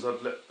the films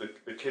I'd let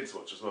the kids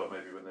watch as well,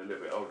 maybe when they're a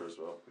little bit older as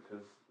well,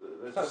 because.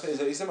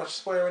 Is there much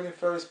swearing in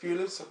Ferris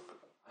Bueller's?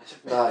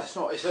 No, it's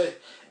not.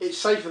 It's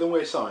safer than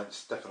Weird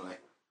Science, definitely.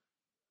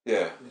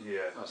 Yeah.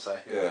 Yeah. I'd say.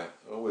 Yeah.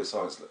 Weird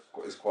Science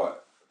is quite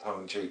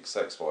tongue-in-cheek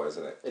sex-wise,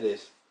 isn't it? It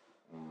is.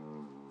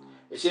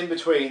 It's in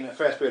between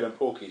Ferris Bueller and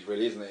Porky's,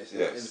 really, isn't it?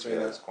 It's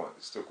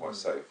still quite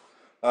safe.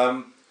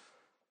 I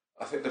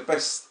think the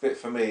best bit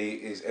for me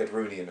is Ed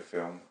Rooney in the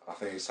film. I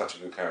think he's such a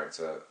good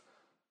character.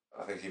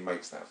 I think he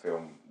makes that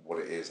film what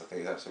it is. I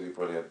think he's absolutely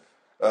brilliant.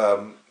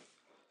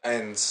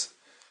 And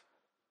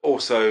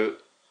also,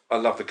 I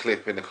love the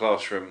clip in the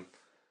classroom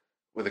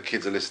when the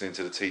kids are listening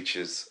to the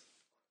teachers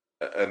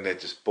and they're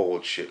just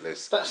bored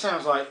shitless. That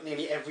sounds like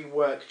nearly every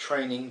work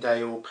training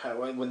day or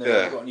when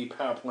they've got a new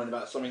PowerPoint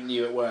about something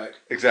new at work.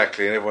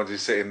 Exactly, and everyone's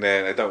just sitting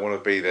there and they don't want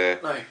to be there.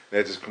 No.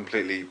 They're just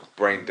completely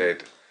brain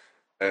dead.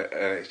 And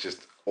it's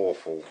just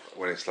awful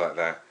when it's like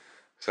that.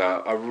 So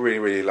I really,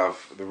 really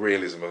love the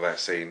realism of that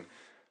scene.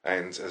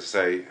 And as I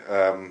say,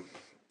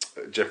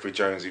 Jeffrey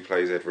Jones, who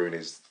plays Ed Rooney,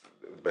 is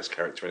the best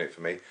character in it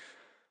for me.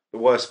 The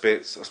worst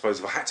bits, I suppose,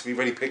 if I had to be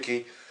really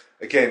picky,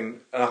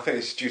 again, and I think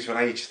it's due to an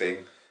age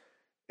thing,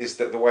 is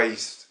that the way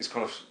he's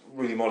kind of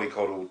really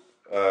mollycoddled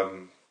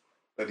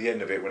at the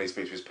end of it when he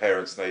speaks to his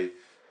parents and they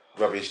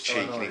rub his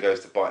cheek and he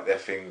goes to bite their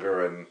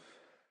finger and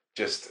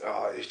just,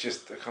 it's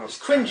just a kind of... It's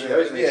cringy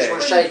though, isn't it? Yeah,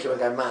 it's shake him and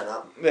go, man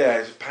up. Yeah,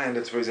 it's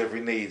pander to his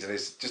every need and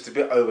it's just a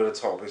bit over the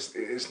top.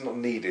 It's not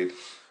needed.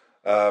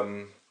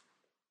 And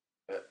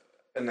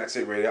that's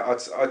it really.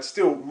 I'd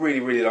still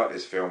really, really like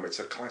this film. It's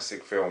a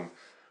classic film.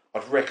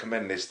 I'd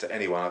recommend this to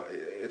anyone.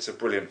 It's a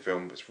brilliant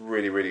film. It's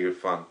really, really good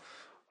fun.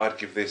 I'd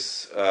give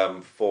this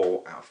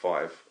 4 out of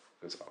 5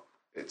 because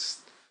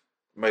it's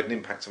made an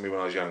impact on me when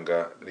I was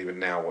younger, and even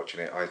now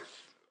watching it, I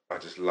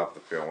just love the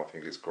film. I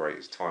think it's great.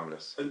 It's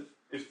timeless. And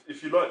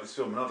if you like this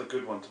film, another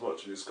good one to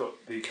watch, and it's got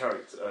the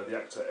character, the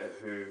actor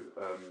who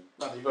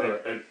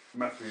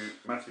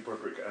Matthew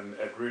Broderick and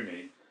Ed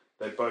Rooney.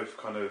 They both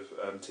kind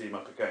of team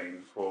up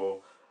again for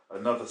a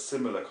another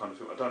similar kind of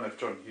film. I don't know if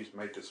John Hughes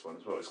made this one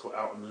as well. It's called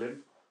Out on a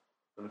Limb.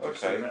 I don't know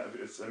if you've seen that.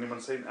 Has anyone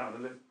seen Out on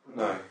a Limb?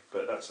 No.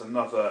 But that's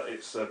another.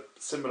 It's a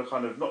similar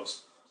kind of, not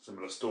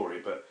similar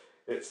story, but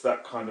it's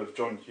that kind of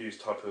John Hughes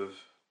type of.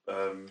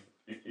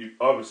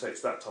 I would say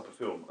it's that type of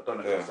film. I don't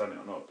know if he's done it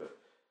or not, but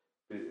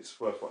it's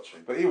worth watching.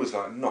 But he was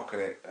like knocking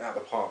it out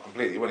of the park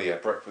completely when he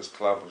had Breakfast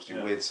Club,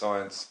 obviously Weird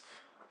Science,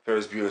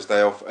 Ferris Bueller's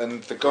Day Off,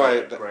 and the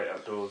guy Great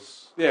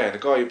Outdoors. Yeah, the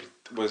guy who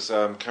was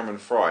Cameron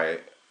Fry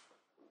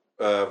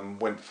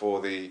went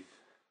for the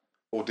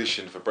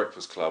audition for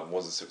Breakfast Club and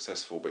wasn't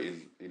successful, but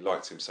he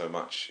liked him so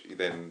much he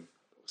then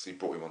obviously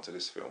brought him onto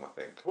this film, I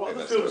think. What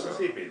other films has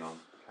he been on?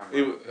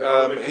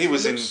 He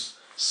was in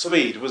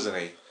Speed, wasn't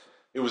he?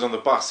 He was on the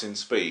bus in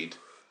Speed,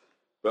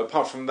 but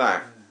apart from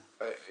that,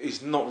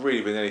 he's not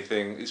really been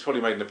anything. He's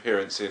probably made an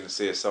appearance in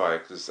CSI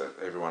because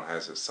everyone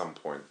has at some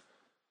point.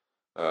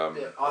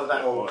 Either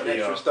that or an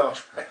extra Star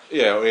Trek.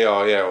 Yeah,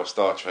 or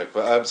Star Trek.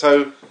 But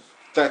so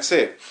that's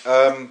it.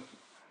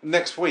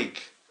 Next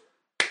week.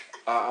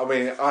 I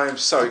mean, I am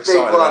so excited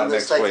big one about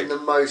that's next taking week. the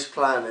most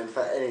planning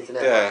for anything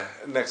ever. Yeah,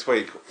 next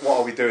week. What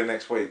are we doing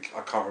next week?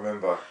 I can't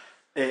remember.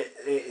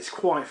 It's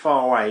quite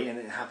far away, and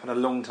it happened a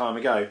long time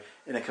ago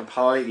in a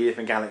completely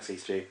different galaxy,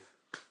 Stu.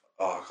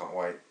 Oh, I can't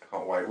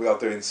wait. We are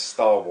doing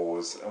Star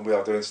Wars, and we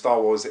are doing Star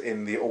Wars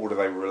in the order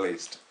they were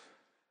released.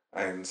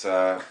 And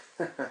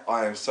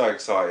I am so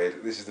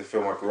excited. This is the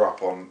film I grew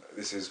up on.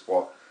 This is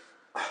what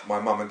my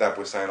mum and dad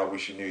were saying. I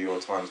wish you knew your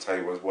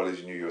timetable as well as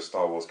you knew your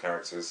Star Wars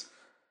characters.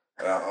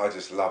 I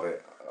just love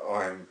it.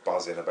 I am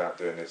buzzing about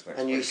doing this next week.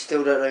 And you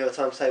still don't know your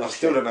timetable? I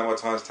still don't know my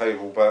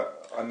timetable,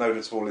 but I know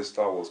the tallest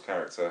Star Wars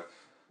character,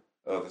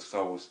 the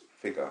Star Wars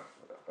figure.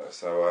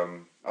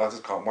 So I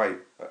just can't wait.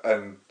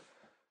 And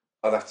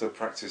I'll have to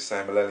practice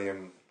saying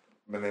millennium.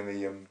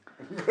 Millennium.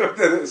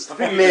 Just said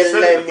it,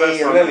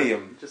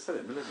 millennium.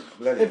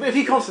 If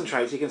he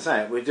concentrates, he can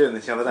say it. We were doing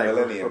this the other day.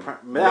 Millennium.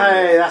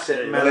 Hey, that's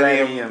it.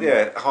 Millennium.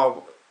 Yeah,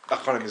 I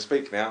can't even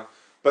speak now.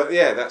 But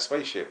yeah, that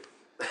spaceship.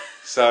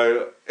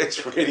 So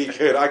it's really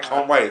good. I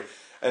can't wait.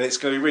 And it's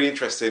going to be really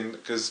interesting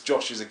because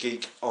Josh is a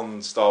geek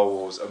on Star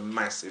Wars, a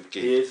massive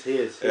geek. He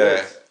is.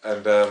 Yeah,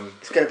 and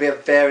it's going to be a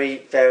very,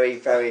 very,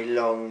 very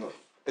long.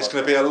 It's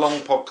going to be a long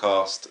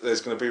podcast.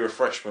 There's going to be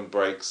refreshment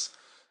breaks,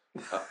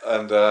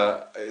 and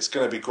it's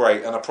going to be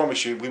great. And I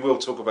promise you, we will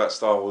talk about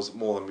Star Wars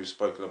more than we've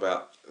spoken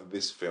about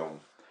this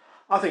film.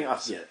 I think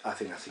that's a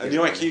and the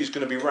IQ is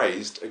going to be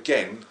raised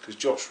again because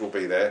Josh will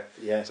be there.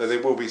 Yeah. So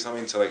there will be some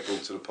intellect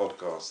brought to the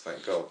podcast.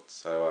 Thank God.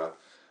 So,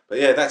 but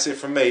yeah, that's it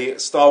from me.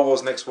 Star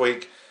Wars next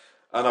week,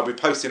 and I'll be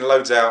posting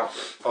loads out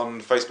on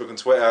Facebook and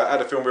Twitter.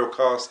 Add a Film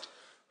Reelcast,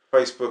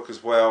 Facebook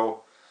as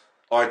well,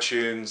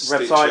 iTunes,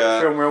 website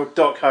Stitcher.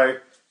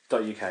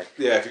 filmreel.co.uk.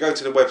 Yeah, if you go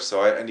to the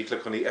website and you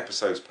click on the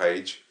episodes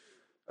page,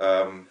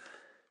 all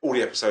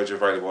the episodes are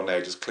available on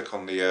there. Just click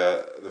on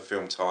the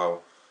film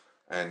tile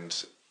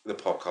and the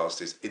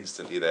podcast is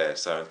instantly there.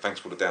 So thanks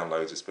for the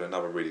downloads. It's been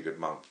another really good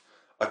month.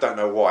 I don't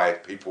know why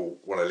people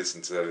want to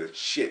listen to the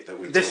shit that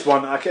we This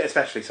talk. one,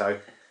 especially so.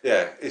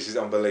 Yeah, this is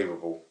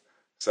unbelievable.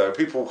 So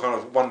people kind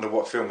of wonder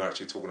what film they're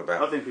actually talking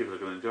about. I think people are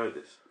going to enjoy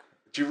this.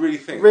 Do you really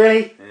think?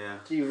 Really? Yeah.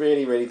 Do you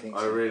really think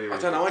so? I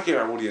don't know. I give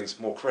our audience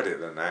more credit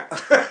than that.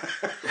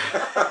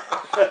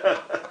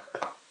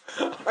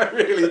 I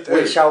really do.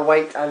 We shall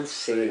wait and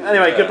see.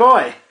 Anyway,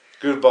 goodbye.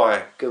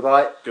 Goodbye.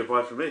 Goodbye.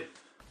 Goodbye from me.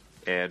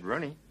 Ed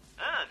Rooney.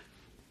 Ed,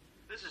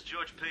 this is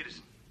George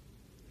Peterson.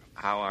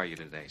 How are you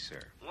today,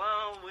 sir?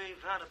 Well,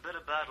 we've had a bit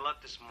of bad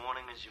luck this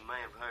morning, as you may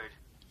have heard.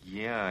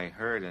 Yeah, I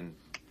heard, and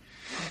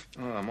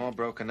I'm all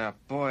broken up.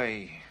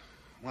 Boy,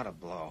 what a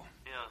blow.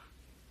 Yeah.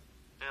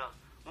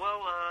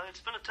 Well,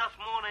 it's been a tough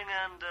morning,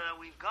 and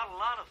we've got a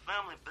lot of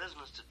family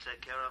business to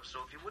take care of, so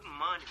if you wouldn't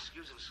mind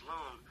excusing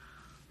Sloan,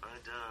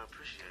 I'd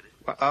appreciate it.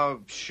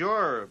 Well,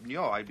 sure.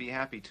 I'd be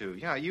happy to.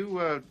 Yeah,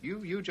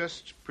 you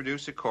just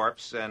produce a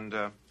corpse, and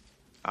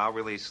I'll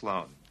release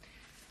Sloan.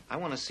 I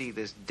want to see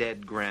this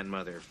dead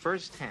grandmother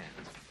firsthand.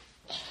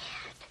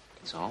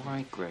 It's all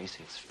right, Grace.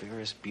 It's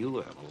Ferris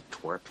Bueller, a little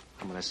twerp.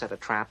 I'm going to set a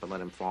trap and let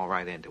him fall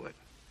right into it.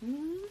 Ed,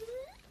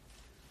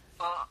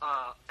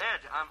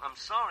 I'm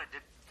sorry.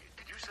 Did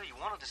you say you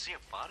wanted to see a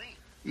body?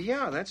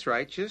 Yeah, that's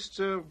right. Just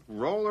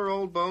roll her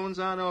old bones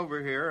on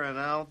over here, and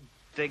I'll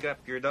dig up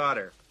your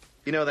daughter.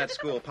 You know that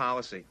school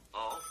policy.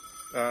 Oh?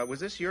 Was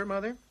this your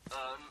mother?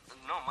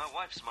 No, my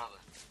wife's mother.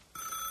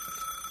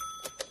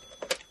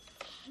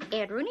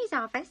 Ed Rooney's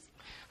office.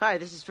 Hi,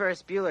 this is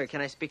Ferris Bueller.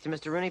 Can I speak to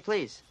Mr. Rooney,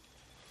 please?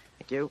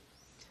 Thank you.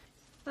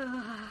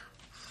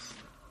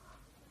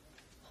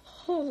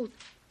 Hold.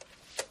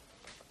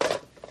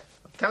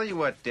 Tell you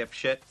what,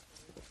 dipshit.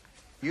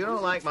 You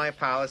don't like my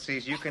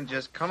policies, you can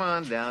just come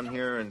on down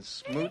here and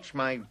smooch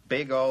my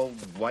big old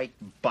white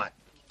butt.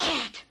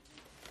 Ed!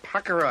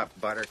 Pucker up,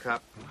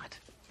 buttercup. What?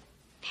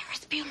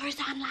 Ferris Bueller's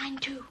online,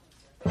 too.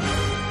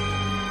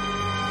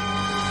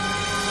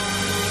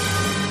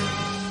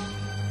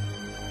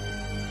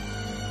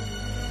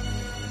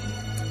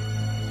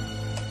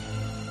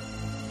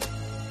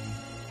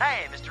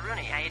 Hey, Mr.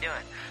 Rooney, how you doing?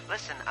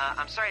 Listen,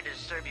 I'm sorry to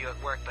disturb you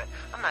at work, but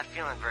I'm not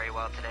feeling very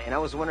well today, and I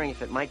was wondering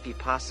if it might be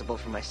possible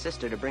for my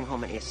sister to bring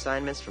home any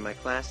assignments for my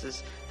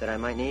classes that I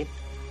might need.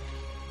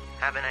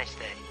 Have a nice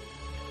day.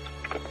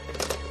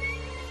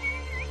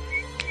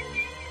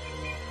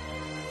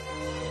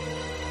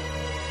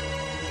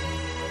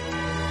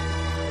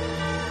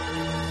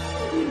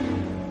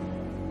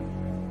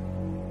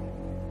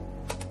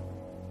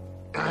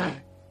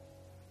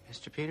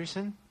 Mr.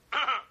 Peterson?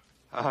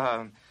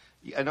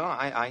 No,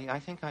 I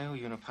think I owe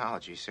you an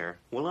apology, sir.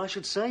 Well, I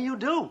should say you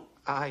do.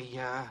 Well,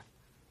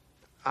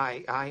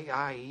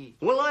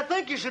 I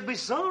think you should be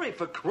sorry,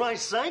 for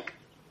Christ's sake.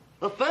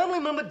 A family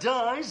member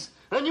dies,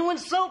 and you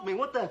insult me.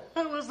 What the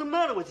hell is the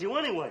matter with you,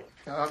 anyway?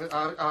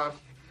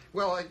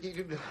 Well,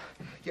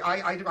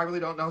 I really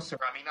don't know, sir.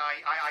 I mean,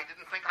 I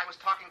didn't think I was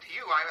talking to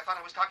you. I thought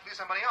I was talking to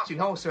somebody else. You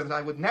know, sir, that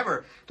I would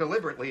never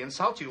deliberately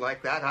insult you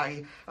like that.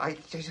 I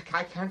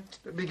can't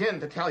begin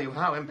to tell you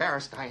how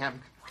embarrassed I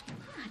am.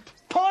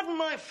 Pardon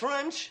my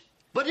French,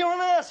 but you're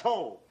an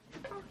asshole.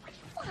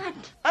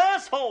 What?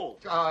 Asshole!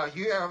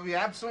 You're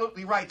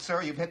absolutely right,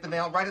 sir. You've hit the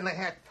nail right in the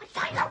head.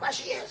 Find out where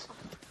she is.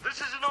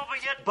 This isn't over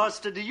yet,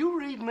 Buster. Do you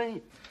read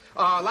me?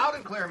 Loud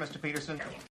and clear, Mr. Peterson.